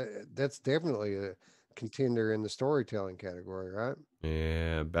 that's definitely a contender in the storytelling category, right?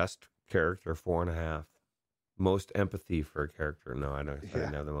 Yeah, best character 4.5. Most empathy for a character. No, I Yeah.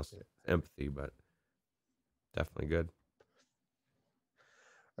 didn't have the most empathy, but definitely good.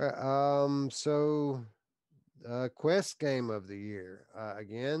 All right, so Quest game of the year.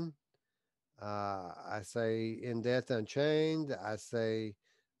 Again, I say In Death Unchained. I say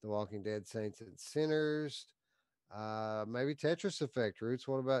The Walking Dead Saints and Sinners. Maybe Tetris Effect. Roots.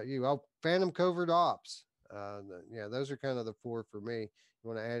 What about you? Oh, Phantom Covert Ops. Yeah, those are kind of the four for me. You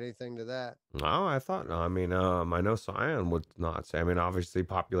want to add anything to that? Oh, I thought. No, I mean, I know Cyan would not say. I mean, obviously,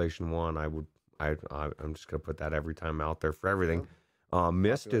 Population One. I'm just gonna put that every time out there for everything. Yeah,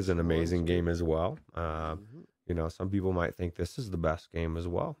 Mist is an Population One's amazing game good. as well. Hmm. Some people might think this is the best game as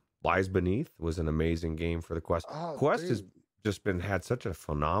well. Lies Beneath was an amazing game for the Quest. Oh, Quest has dude, just had such a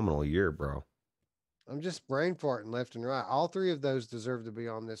phenomenal year, bro. I'm just brain farting left and right. All three of those deserve to be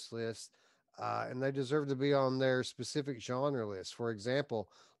on this list, and they deserve to be on their specific genre list. For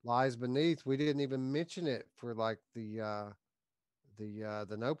example, Lies Beneath. We didn't even mention it for like the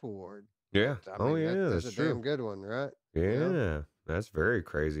Nope Award, but Yeah. I Oh mean yeah, that's that's a true. damn good one, right? You know? Yeah, that's very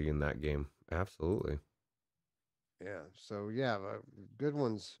crazy in that game. Absolutely. Yeah. So yeah, good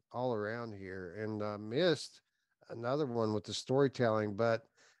ones all around here. And Mist, another one with the storytelling, but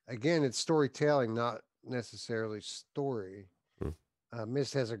again, it's storytelling, not necessarily story. Hmm.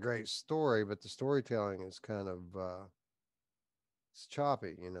 Mist has a great story, but the storytelling is kind of it's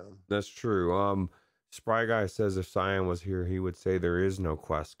choppy, you know. That's true. Spry Guy says if Cyan was here, he would say there is no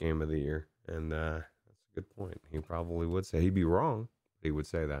Quest game of the year, and that's a good point. He probably would say he'd be wrong. But he would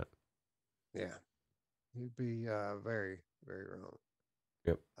say that. Yeah, you'd be very, very wrong.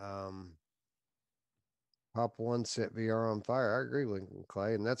 Yep. Um, Pop One set VR on fire. I agree, Lincoln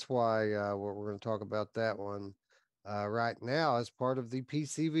Clay, and that's why we're going to talk about that one right now as part of the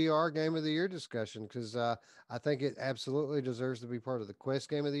PCVR Game of the Year discussion because I think it absolutely deserves to be part of the Quest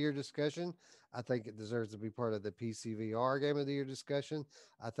Game of the Year discussion. I think it deserves to be part of the PCVR Game of the Year discussion.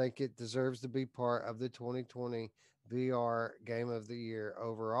 I think it deserves to be part of the 2020 VR Game of the Year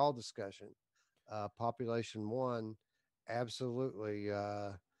overall discussion. Population One, absolutely.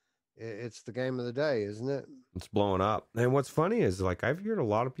 It's the game of the day, isn't it? It's blowing up. And what's funny is like I've heard a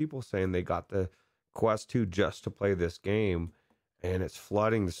lot of people saying they got the Quest 2 just to play this game, and it's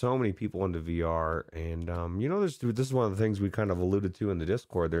flooding so many people into VR. And there's this is one of the things we kind of alluded to in the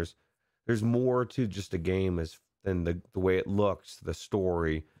Discord. There's more to just a game as than the way it looks, the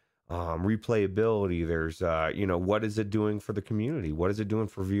story, replayability. There's what is it doing for the community? What is it doing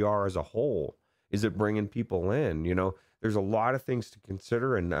for VR as a whole? Is it bringing people in? There's a lot of things to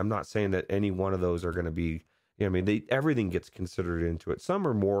consider, and I'm not saying that any one of those are going to be. Everything gets considered into it. Some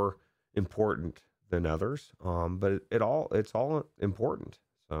are more important than others, but it's all important.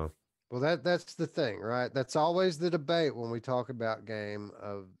 So Well, that's the thing, right? That's always the debate when we talk about game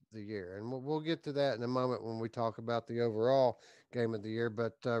of the year, and we'll get to that in a moment when we talk about the overall game of the year.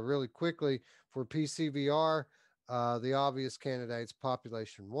 But really quickly for PCVR, the obvious candidates: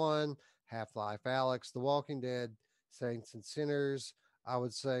 Population One, Half Life Alex, The Walking Dead, Saints and Sinners. I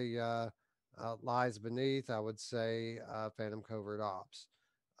would say Lies Beneath. I would say Phantom Covert Ops.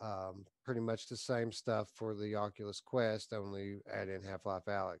 Pretty much the same stuff for the Oculus Quest, only add in Half Life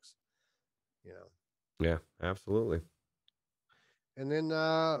Alex. You know. yeah, absolutely. And then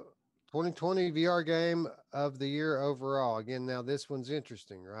 2020 VR game of the year overall. Again, now this one's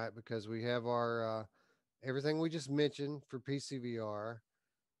interesting, right? Because we have our everything we just mentioned for PC VR,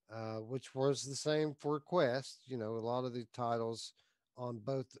 which was the same for Quest. A lot of the titles on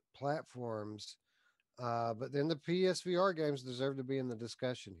both platforms. But then the PSVR games deserve to be in the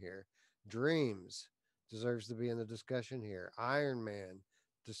discussion here. Dreams deserves to be in the discussion here. Iron Man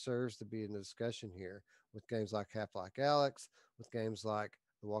deserves to be in the discussion here with games like Half Life Alex, with games like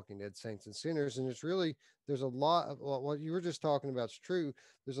The Walking Dead Saints and Sinners. And there's a lot of what you were just talking about is true.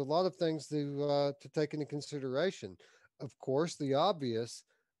 There's a lot of things to take into consideration. Of course, the obvious,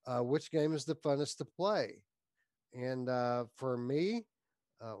 which game is the funnest to play? And for me,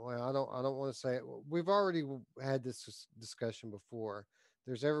 well, I don't want to say it. We've already had this discussion before.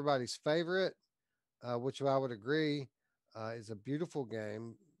 There's everybody's favorite, which I would agree is a beautiful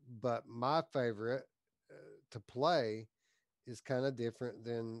game, but my favorite to play is kind of different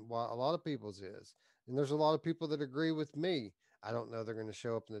than what a lot of people's is. And there's a lot of people that agree with me. I don't know they're going to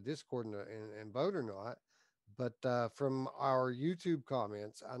show up in the Discord and vote or not, but from our YouTube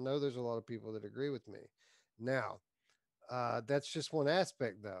comments, I know there's a lot of people that agree with me. Now, that's just one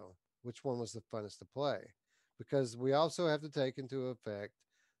aspect, though. Which one was the funnest to play? Because we also have to take into effect,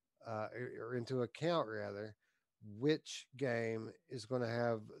 or into account rather, which game is going to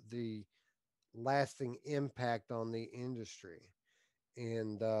have the lasting impact on the industry.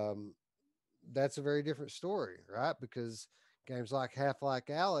 And that's a very different story, right? Because games like Half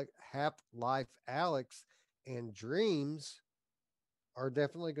Life Alex, and Dreams are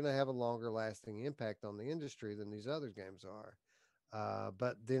definitely going to have a longer lasting impact on the industry than these other games are.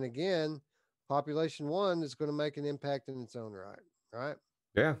 But then again, Population One is going to make an impact in its own right, right?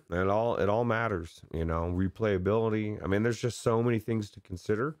 Yeah, it all matters. Replayability. I mean, there's just so many things to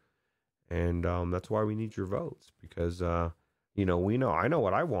consider, and that's why we need your votes because I know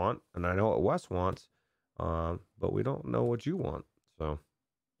what I want, and I know what Wes wants, but we don't know what you want. So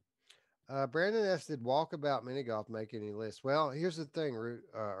Brandon asked, "Did Walkabout Mini Golf make any lists?" Well, here's the thing,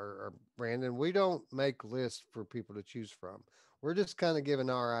 or Brandon, we don't make lists for people to choose from. We're just kind of giving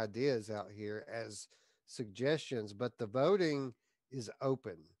our ideas out here as suggestions, but the voting is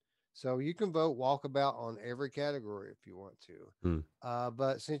open. So you can vote Walkabout on every category if you want to. hmm,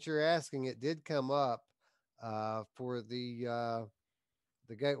 But since you're asking, it did come up for the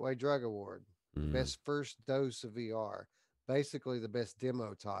Gateway Drug Award, hmm. best first dose of VR, basically the best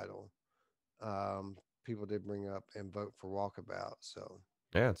demo title. People did bring up and vote for Walkabout. So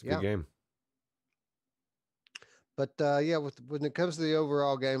Yeah, it's a good yeah, game. but yeah, when it comes to the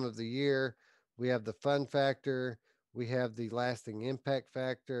overall game of the year, we have the fun factor, we have the lasting impact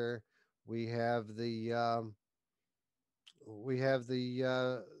factor, we have the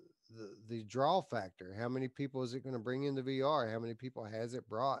draw factor. How many people is it going to bring into VR? How many people has it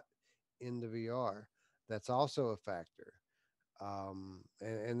brought into VR? That's also a factor.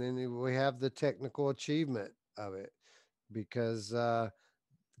 And then we have the technical achievement of it because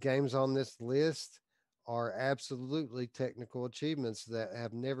games on this list are absolutely technical achievements that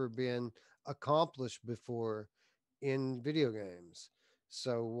have never been accomplished before in video games.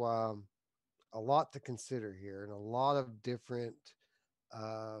 So a lot to consider here, and uh, a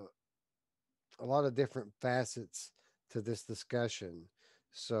lot of different facets to this discussion.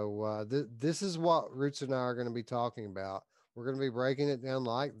 So this is what Roots and I are going to be talking about. We're going to be breaking it down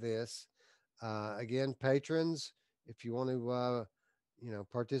like this. Again, patrons, if you want to,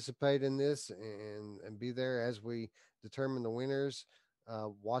 participate in this and be there as we determine the winners,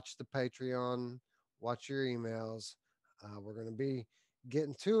 watch the Patreon, watch your emails. We're going to be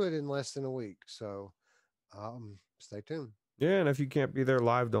getting to it in less than a week, so stay tuned. Yeah, and if you can't be there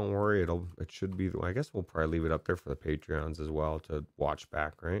live, don't worry. It should be. I guess we'll probably leave it up there for the Patreons as well to watch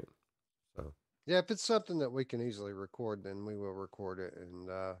back, right? So Yeah, if it's something that we can easily record, then we will record it and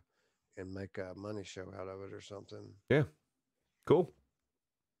make a money show out of it or something. yeah, cool.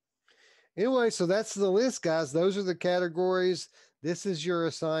 Anyway, so that's the list, guys. Those are the categories. This is your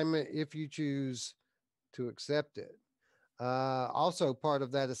assignment if you choose to accept it. Also, part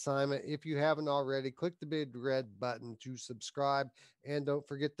of that assignment, if you haven't already, click the big red button to subscribe and don't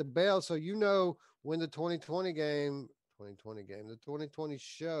forget the bell so you know when the 2020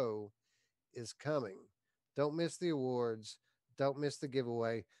 show is coming. Don't miss the awards. Don't miss the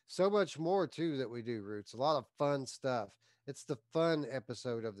giveaway. So much more, too, that we do, Roots. A lot of fun stuff. It's the fun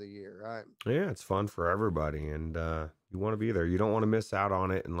episode of the year, right? Yeah, it's fun for everybody, and you want to be there. You don't want to miss out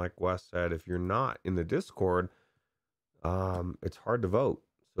on it. And like Wes said, if you're not in the Discord, it's hard to vote.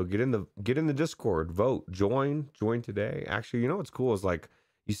 So get in the Discord, vote, join today. Actually, you know what's cool is like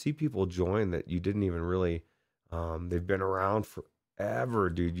you see people join that you didn't even really, they've been around forever,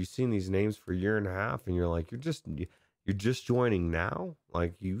 dude. You've seen these names for a year and a half, and you're like, you're just joining now.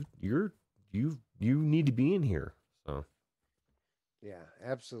 Like you need to be in here. So Yeah,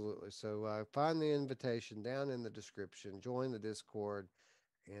 absolutely. So find the invitation down in the description, join the Discord,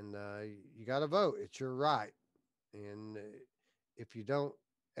 and you got to vote. It's your right. And if you don't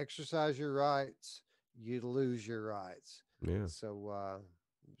exercise your rights, you lose your rights. yeah. So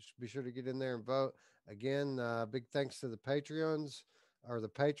be sure to get in there and vote. Again, big thanks to the Patreons or the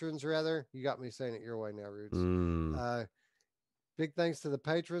patrons, rather. You got me saying it your way now, Roots. Big thanks to the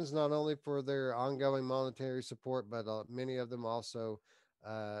patrons, not only for their ongoing monetary support, but many of them also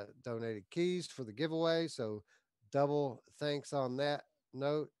donated keys for the giveaway. So double thanks on that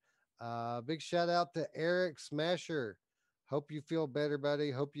note. Big shout out to Eric Smasher. Hope you feel better,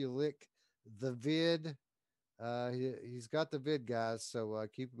 buddy. Hope you lick the vid. He's got the vid, guys. So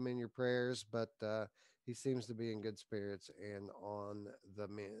keep him in your prayers. But he seems to be in good spirits and on the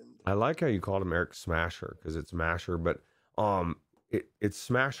mend. I like how you called him Eric Smasher because it's Masher, but it's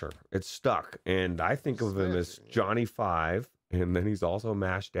Smasher. It's stuck, and I think of him as Johnny Five, and then he's also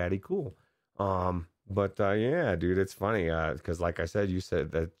Mash Daddy Cool. But yeah, dude, it's funny because like I said, you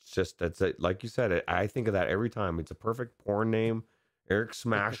said that's it. Like you said it, I think of that every time. It's a perfect porn name, Eric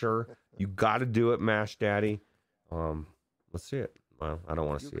Smasher. You got to do it, Mash Daddy. Let's see it. Well, I don't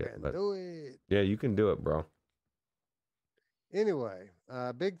want to see it, but do it. Yeah, you can do it, bro. Anyway,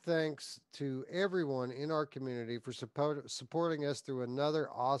 big thanks to everyone in our community for supporting us through another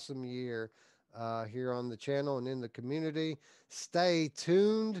awesome year here on the channel and in the community. Stay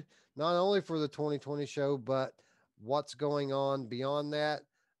tuned, not only for the 2020 show, but what's going on beyond that.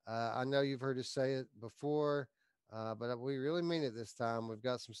 I know you've heard us say it before, but we really mean it this time. We've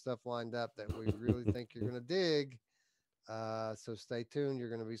got some stuff lined up that we really think you're going to dig. So stay tuned. You're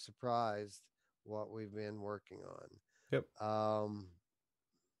going to be surprised what we've been working on. Yep.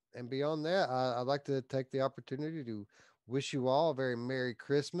 And beyond that, I'd like to take the opportunity to wish you all a very Merry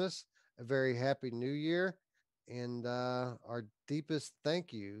Christmas, a very Happy New Year, and our deepest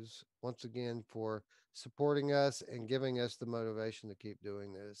thank yous once again for supporting us and giving us the motivation to keep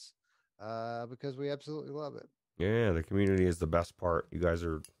doing this because we absolutely love it. Yeah, the community is the best part. You guys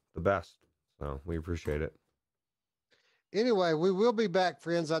are the best. So we appreciate it. Anyway, we will be back,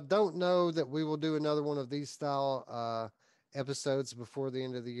 friends. I don't know that we will do another one of these style episodes before the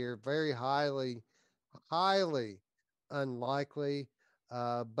end of the year. Very highly unlikely.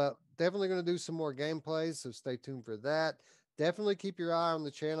 But definitely going to do some more gameplays, so stay tuned for that. Definitely keep your eye on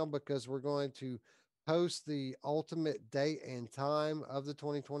the channel because we're going to post the ultimate date and time of the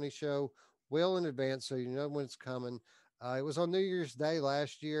 2020 show well in advance so you know when it's coming. It was on New Year's Day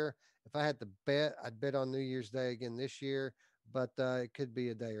last year. If I had to bet, I'd bet on New Year's Day again this year, but it could be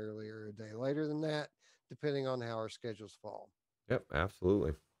a day earlier or a day later than that, depending on how our schedules fall. Yep,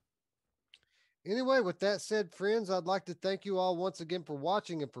 absolutely. Anyway, with that said, friends, I'd like to thank you all once again for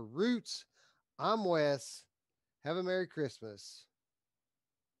watching. And for Roots, I'm Wes. Have a Merry Christmas.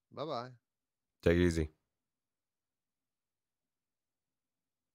 Bye-bye. Take it easy.